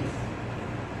want to give.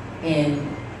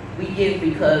 And we give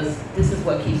because this is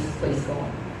what keeps this place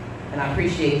going. And I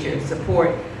appreciate your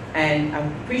support, and I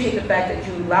appreciate the fact that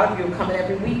a lot of you are coming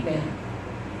every week now.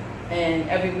 And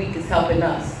every week is helping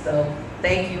us. So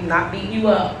thank you, not beating you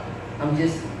up. I'm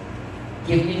just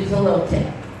giving you just a little tip.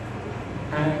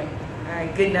 All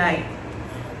right, good night.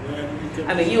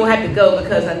 I mean, you don't have to go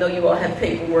because I know you all have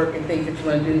paperwork and things that you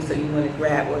want to do, so you want to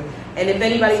grab one. And if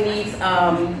anybody needs,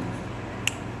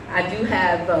 I do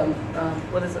have,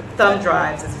 thumb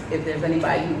drives, if there's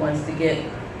anybody who wants to get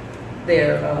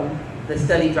their, the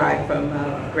study drive from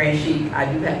Grand Chic, I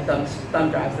do have thumb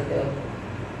drives available.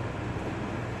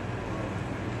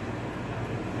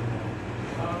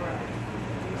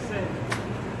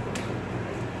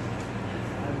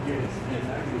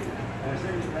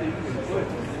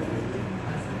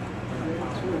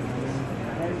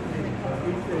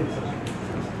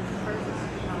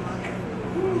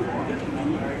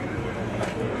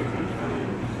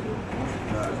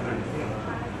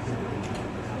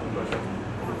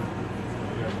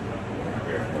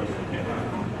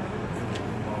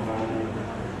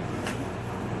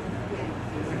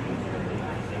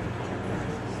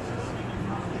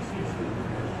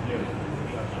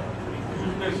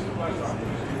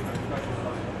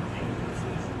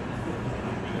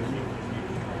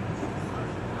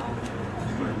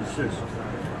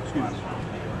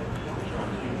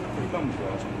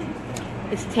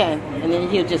 It's 10, and then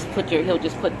he'll just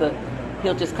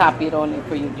copy it on there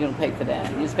for you. You don't pay for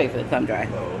that. You just pay for the thumb drive.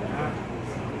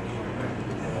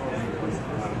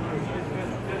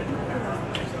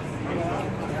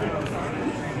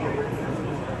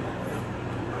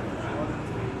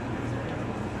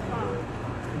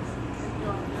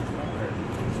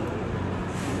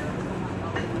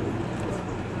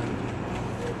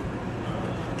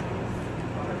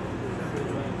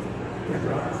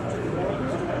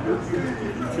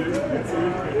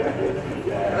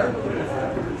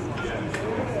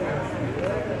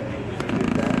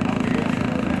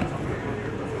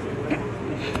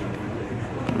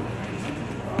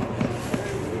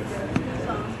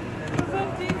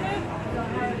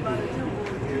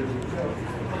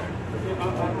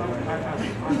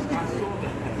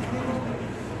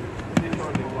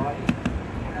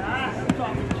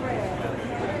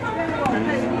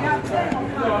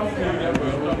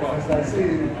 As I see,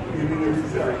 you need